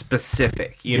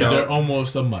specific. You know. They're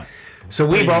almost a mutt. So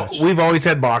we've much. we've always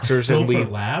had boxers, and Silver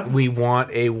Lab? we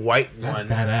want a white That's one.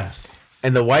 badass.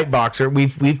 And the white boxer,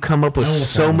 we've come up with I will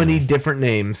so find many that. different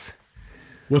names.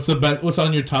 What's the best? What's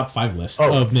on your top 5 list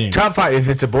Oh, of names? top 5. If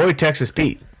it's a boy, Texas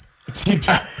Pete.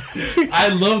 I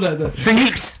love that. So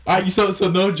you, So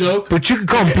no joke. but you can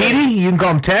call him Petey. You can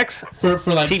call him Tex. For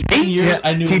like TP? 10 years, Yeah,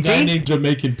 I knew a TP? guy named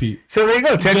Jamaican Pete. So there you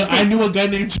go, Texas. I knew a guy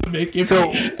named Jamaican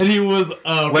So- Pete, and he was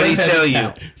What'd he sell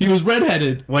you? He was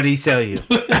redheaded. What did he sell you?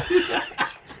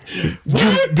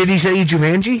 Did he say you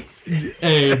Jumanji?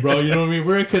 Hey, bro, you know what I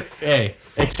mean? Hey,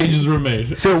 exchanges were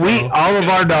made. So all of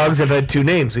our dogs have had two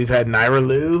names. We've had Naira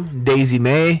Lou, Daisy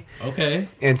May. Okay.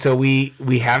 And so we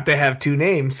have to have two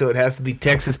names. So it has to be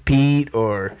Texas Pete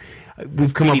or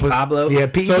we've come Petey up with Pablo. Yeah,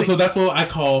 Pete. So that's what I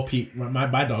call Pete.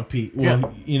 My dog Pete.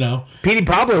 Well, you know, Petey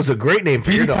Pablo is a great name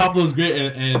for your Petey dog. Pablo's great,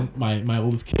 and my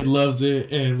oldest kid loves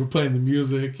it, and we're playing the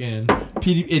music, and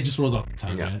Petey, it just rolls off the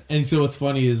tongue, man. And so what's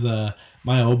funny is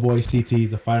my old boy CT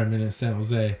is a fireman in San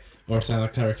Jose or Santa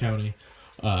Clara County.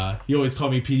 He always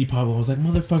called me Petey Pablo. I was like,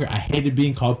 motherfucker, I hated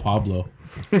being called Pablo.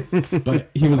 But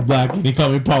he was black and he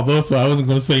called me Pablo, so I wasn't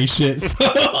gonna say shit. So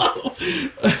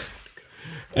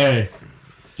hey,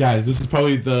 guys, this is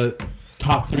probably the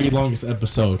top 3 longest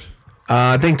episode.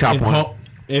 I think top one.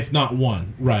 If not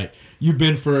one, right. You've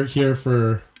been here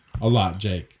for a lot,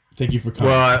 Jake. Thank you for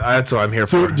coming. Well, that's what I'm here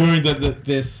for. During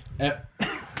this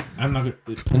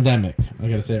pandemic. I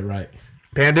gotta say it right.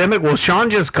 Pandemic? Well, Sean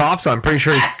just coughed, so I'm pretty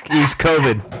sure he's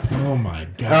COVID. Oh my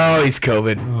god. Oh, he's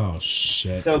COVID. Oh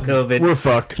shit. So COVID. We're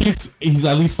fucked. He's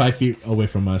at least 5 feet away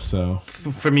from us, so.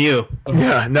 From you.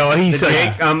 Yeah, no, he's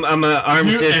Jake, I'm a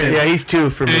arm's distance. Yeah, he's 2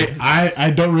 for me. Hey,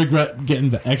 I don't regret getting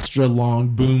the extra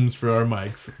long booms for our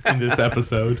mics in this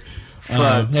episode.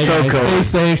 Fuck. Hey So guys, cool. stay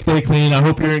safe, stay clean. I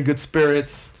hope you're in good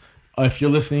spirits. If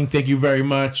you're listening, thank you very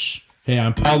much. Hey,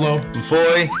 I'm Paulo.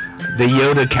 Boy, The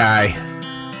Yoda Kai.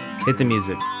 hit the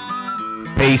music.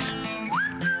 Peace.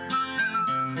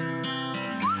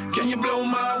 Can you blow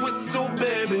my whistle,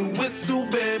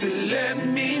 baby, let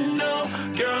me know.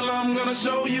 Girl, I'm gonna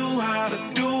show you how to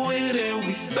do it, and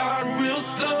we start real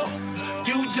slow.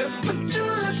 You just put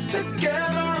your lips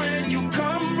together and you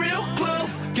come real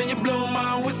close. Can you blow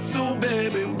my whistle,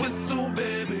 baby?